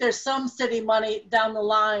I think there's some city money down the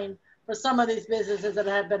line for some of these businesses that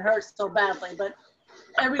have been hurt so badly, but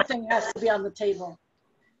everything has to be on the table.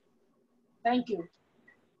 Thank you.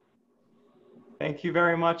 Thank you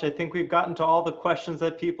very much. I think we've gotten to all the questions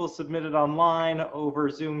that people submitted online, over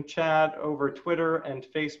Zoom chat, over Twitter and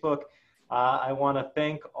Facebook. I want to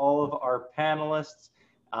thank all of our panelists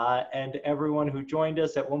and everyone who joined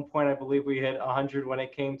us. At one point, I believe we hit 100 when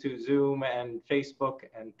it came to Zoom and Facebook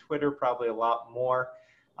and Twitter, probably a lot more.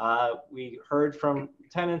 We heard from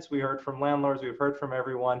tenants, we heard from landlords, we've heard from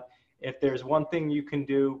everyone. If there's one thing you can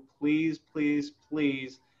do, please, please,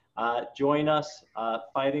 please join us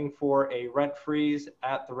fighting for a rent freeze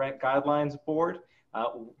at the Rent Guidelines Board.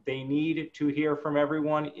 They need to hear from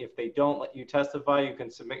everyone. If they don't let you testify, you can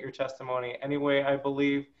submit your testimony anyway, I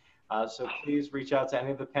believe. So please reach out to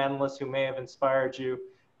any of the panelists who may have inspired you.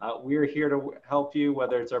 We're here to help you,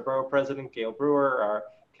 whether it's our Borough President, Gail Brewer, our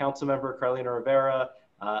Council Member, Carlina Rivera,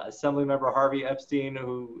 Assembly Member Harvey Epstein,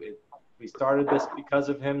 we started this because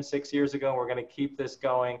of him 6 years ago. We're going to keep this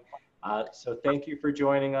going. So thank you for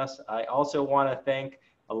joining us. I also want to thank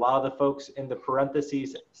a lot of the folks in the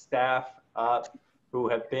parentheses staff who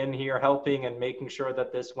have been here helping and making sure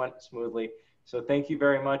that this went smoothly. So thank you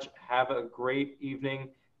very much. Have a great evening,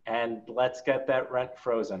 and let's get that rent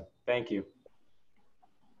frozen. Thank you.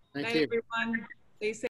 Thank Night, you. everyone. Stay safe.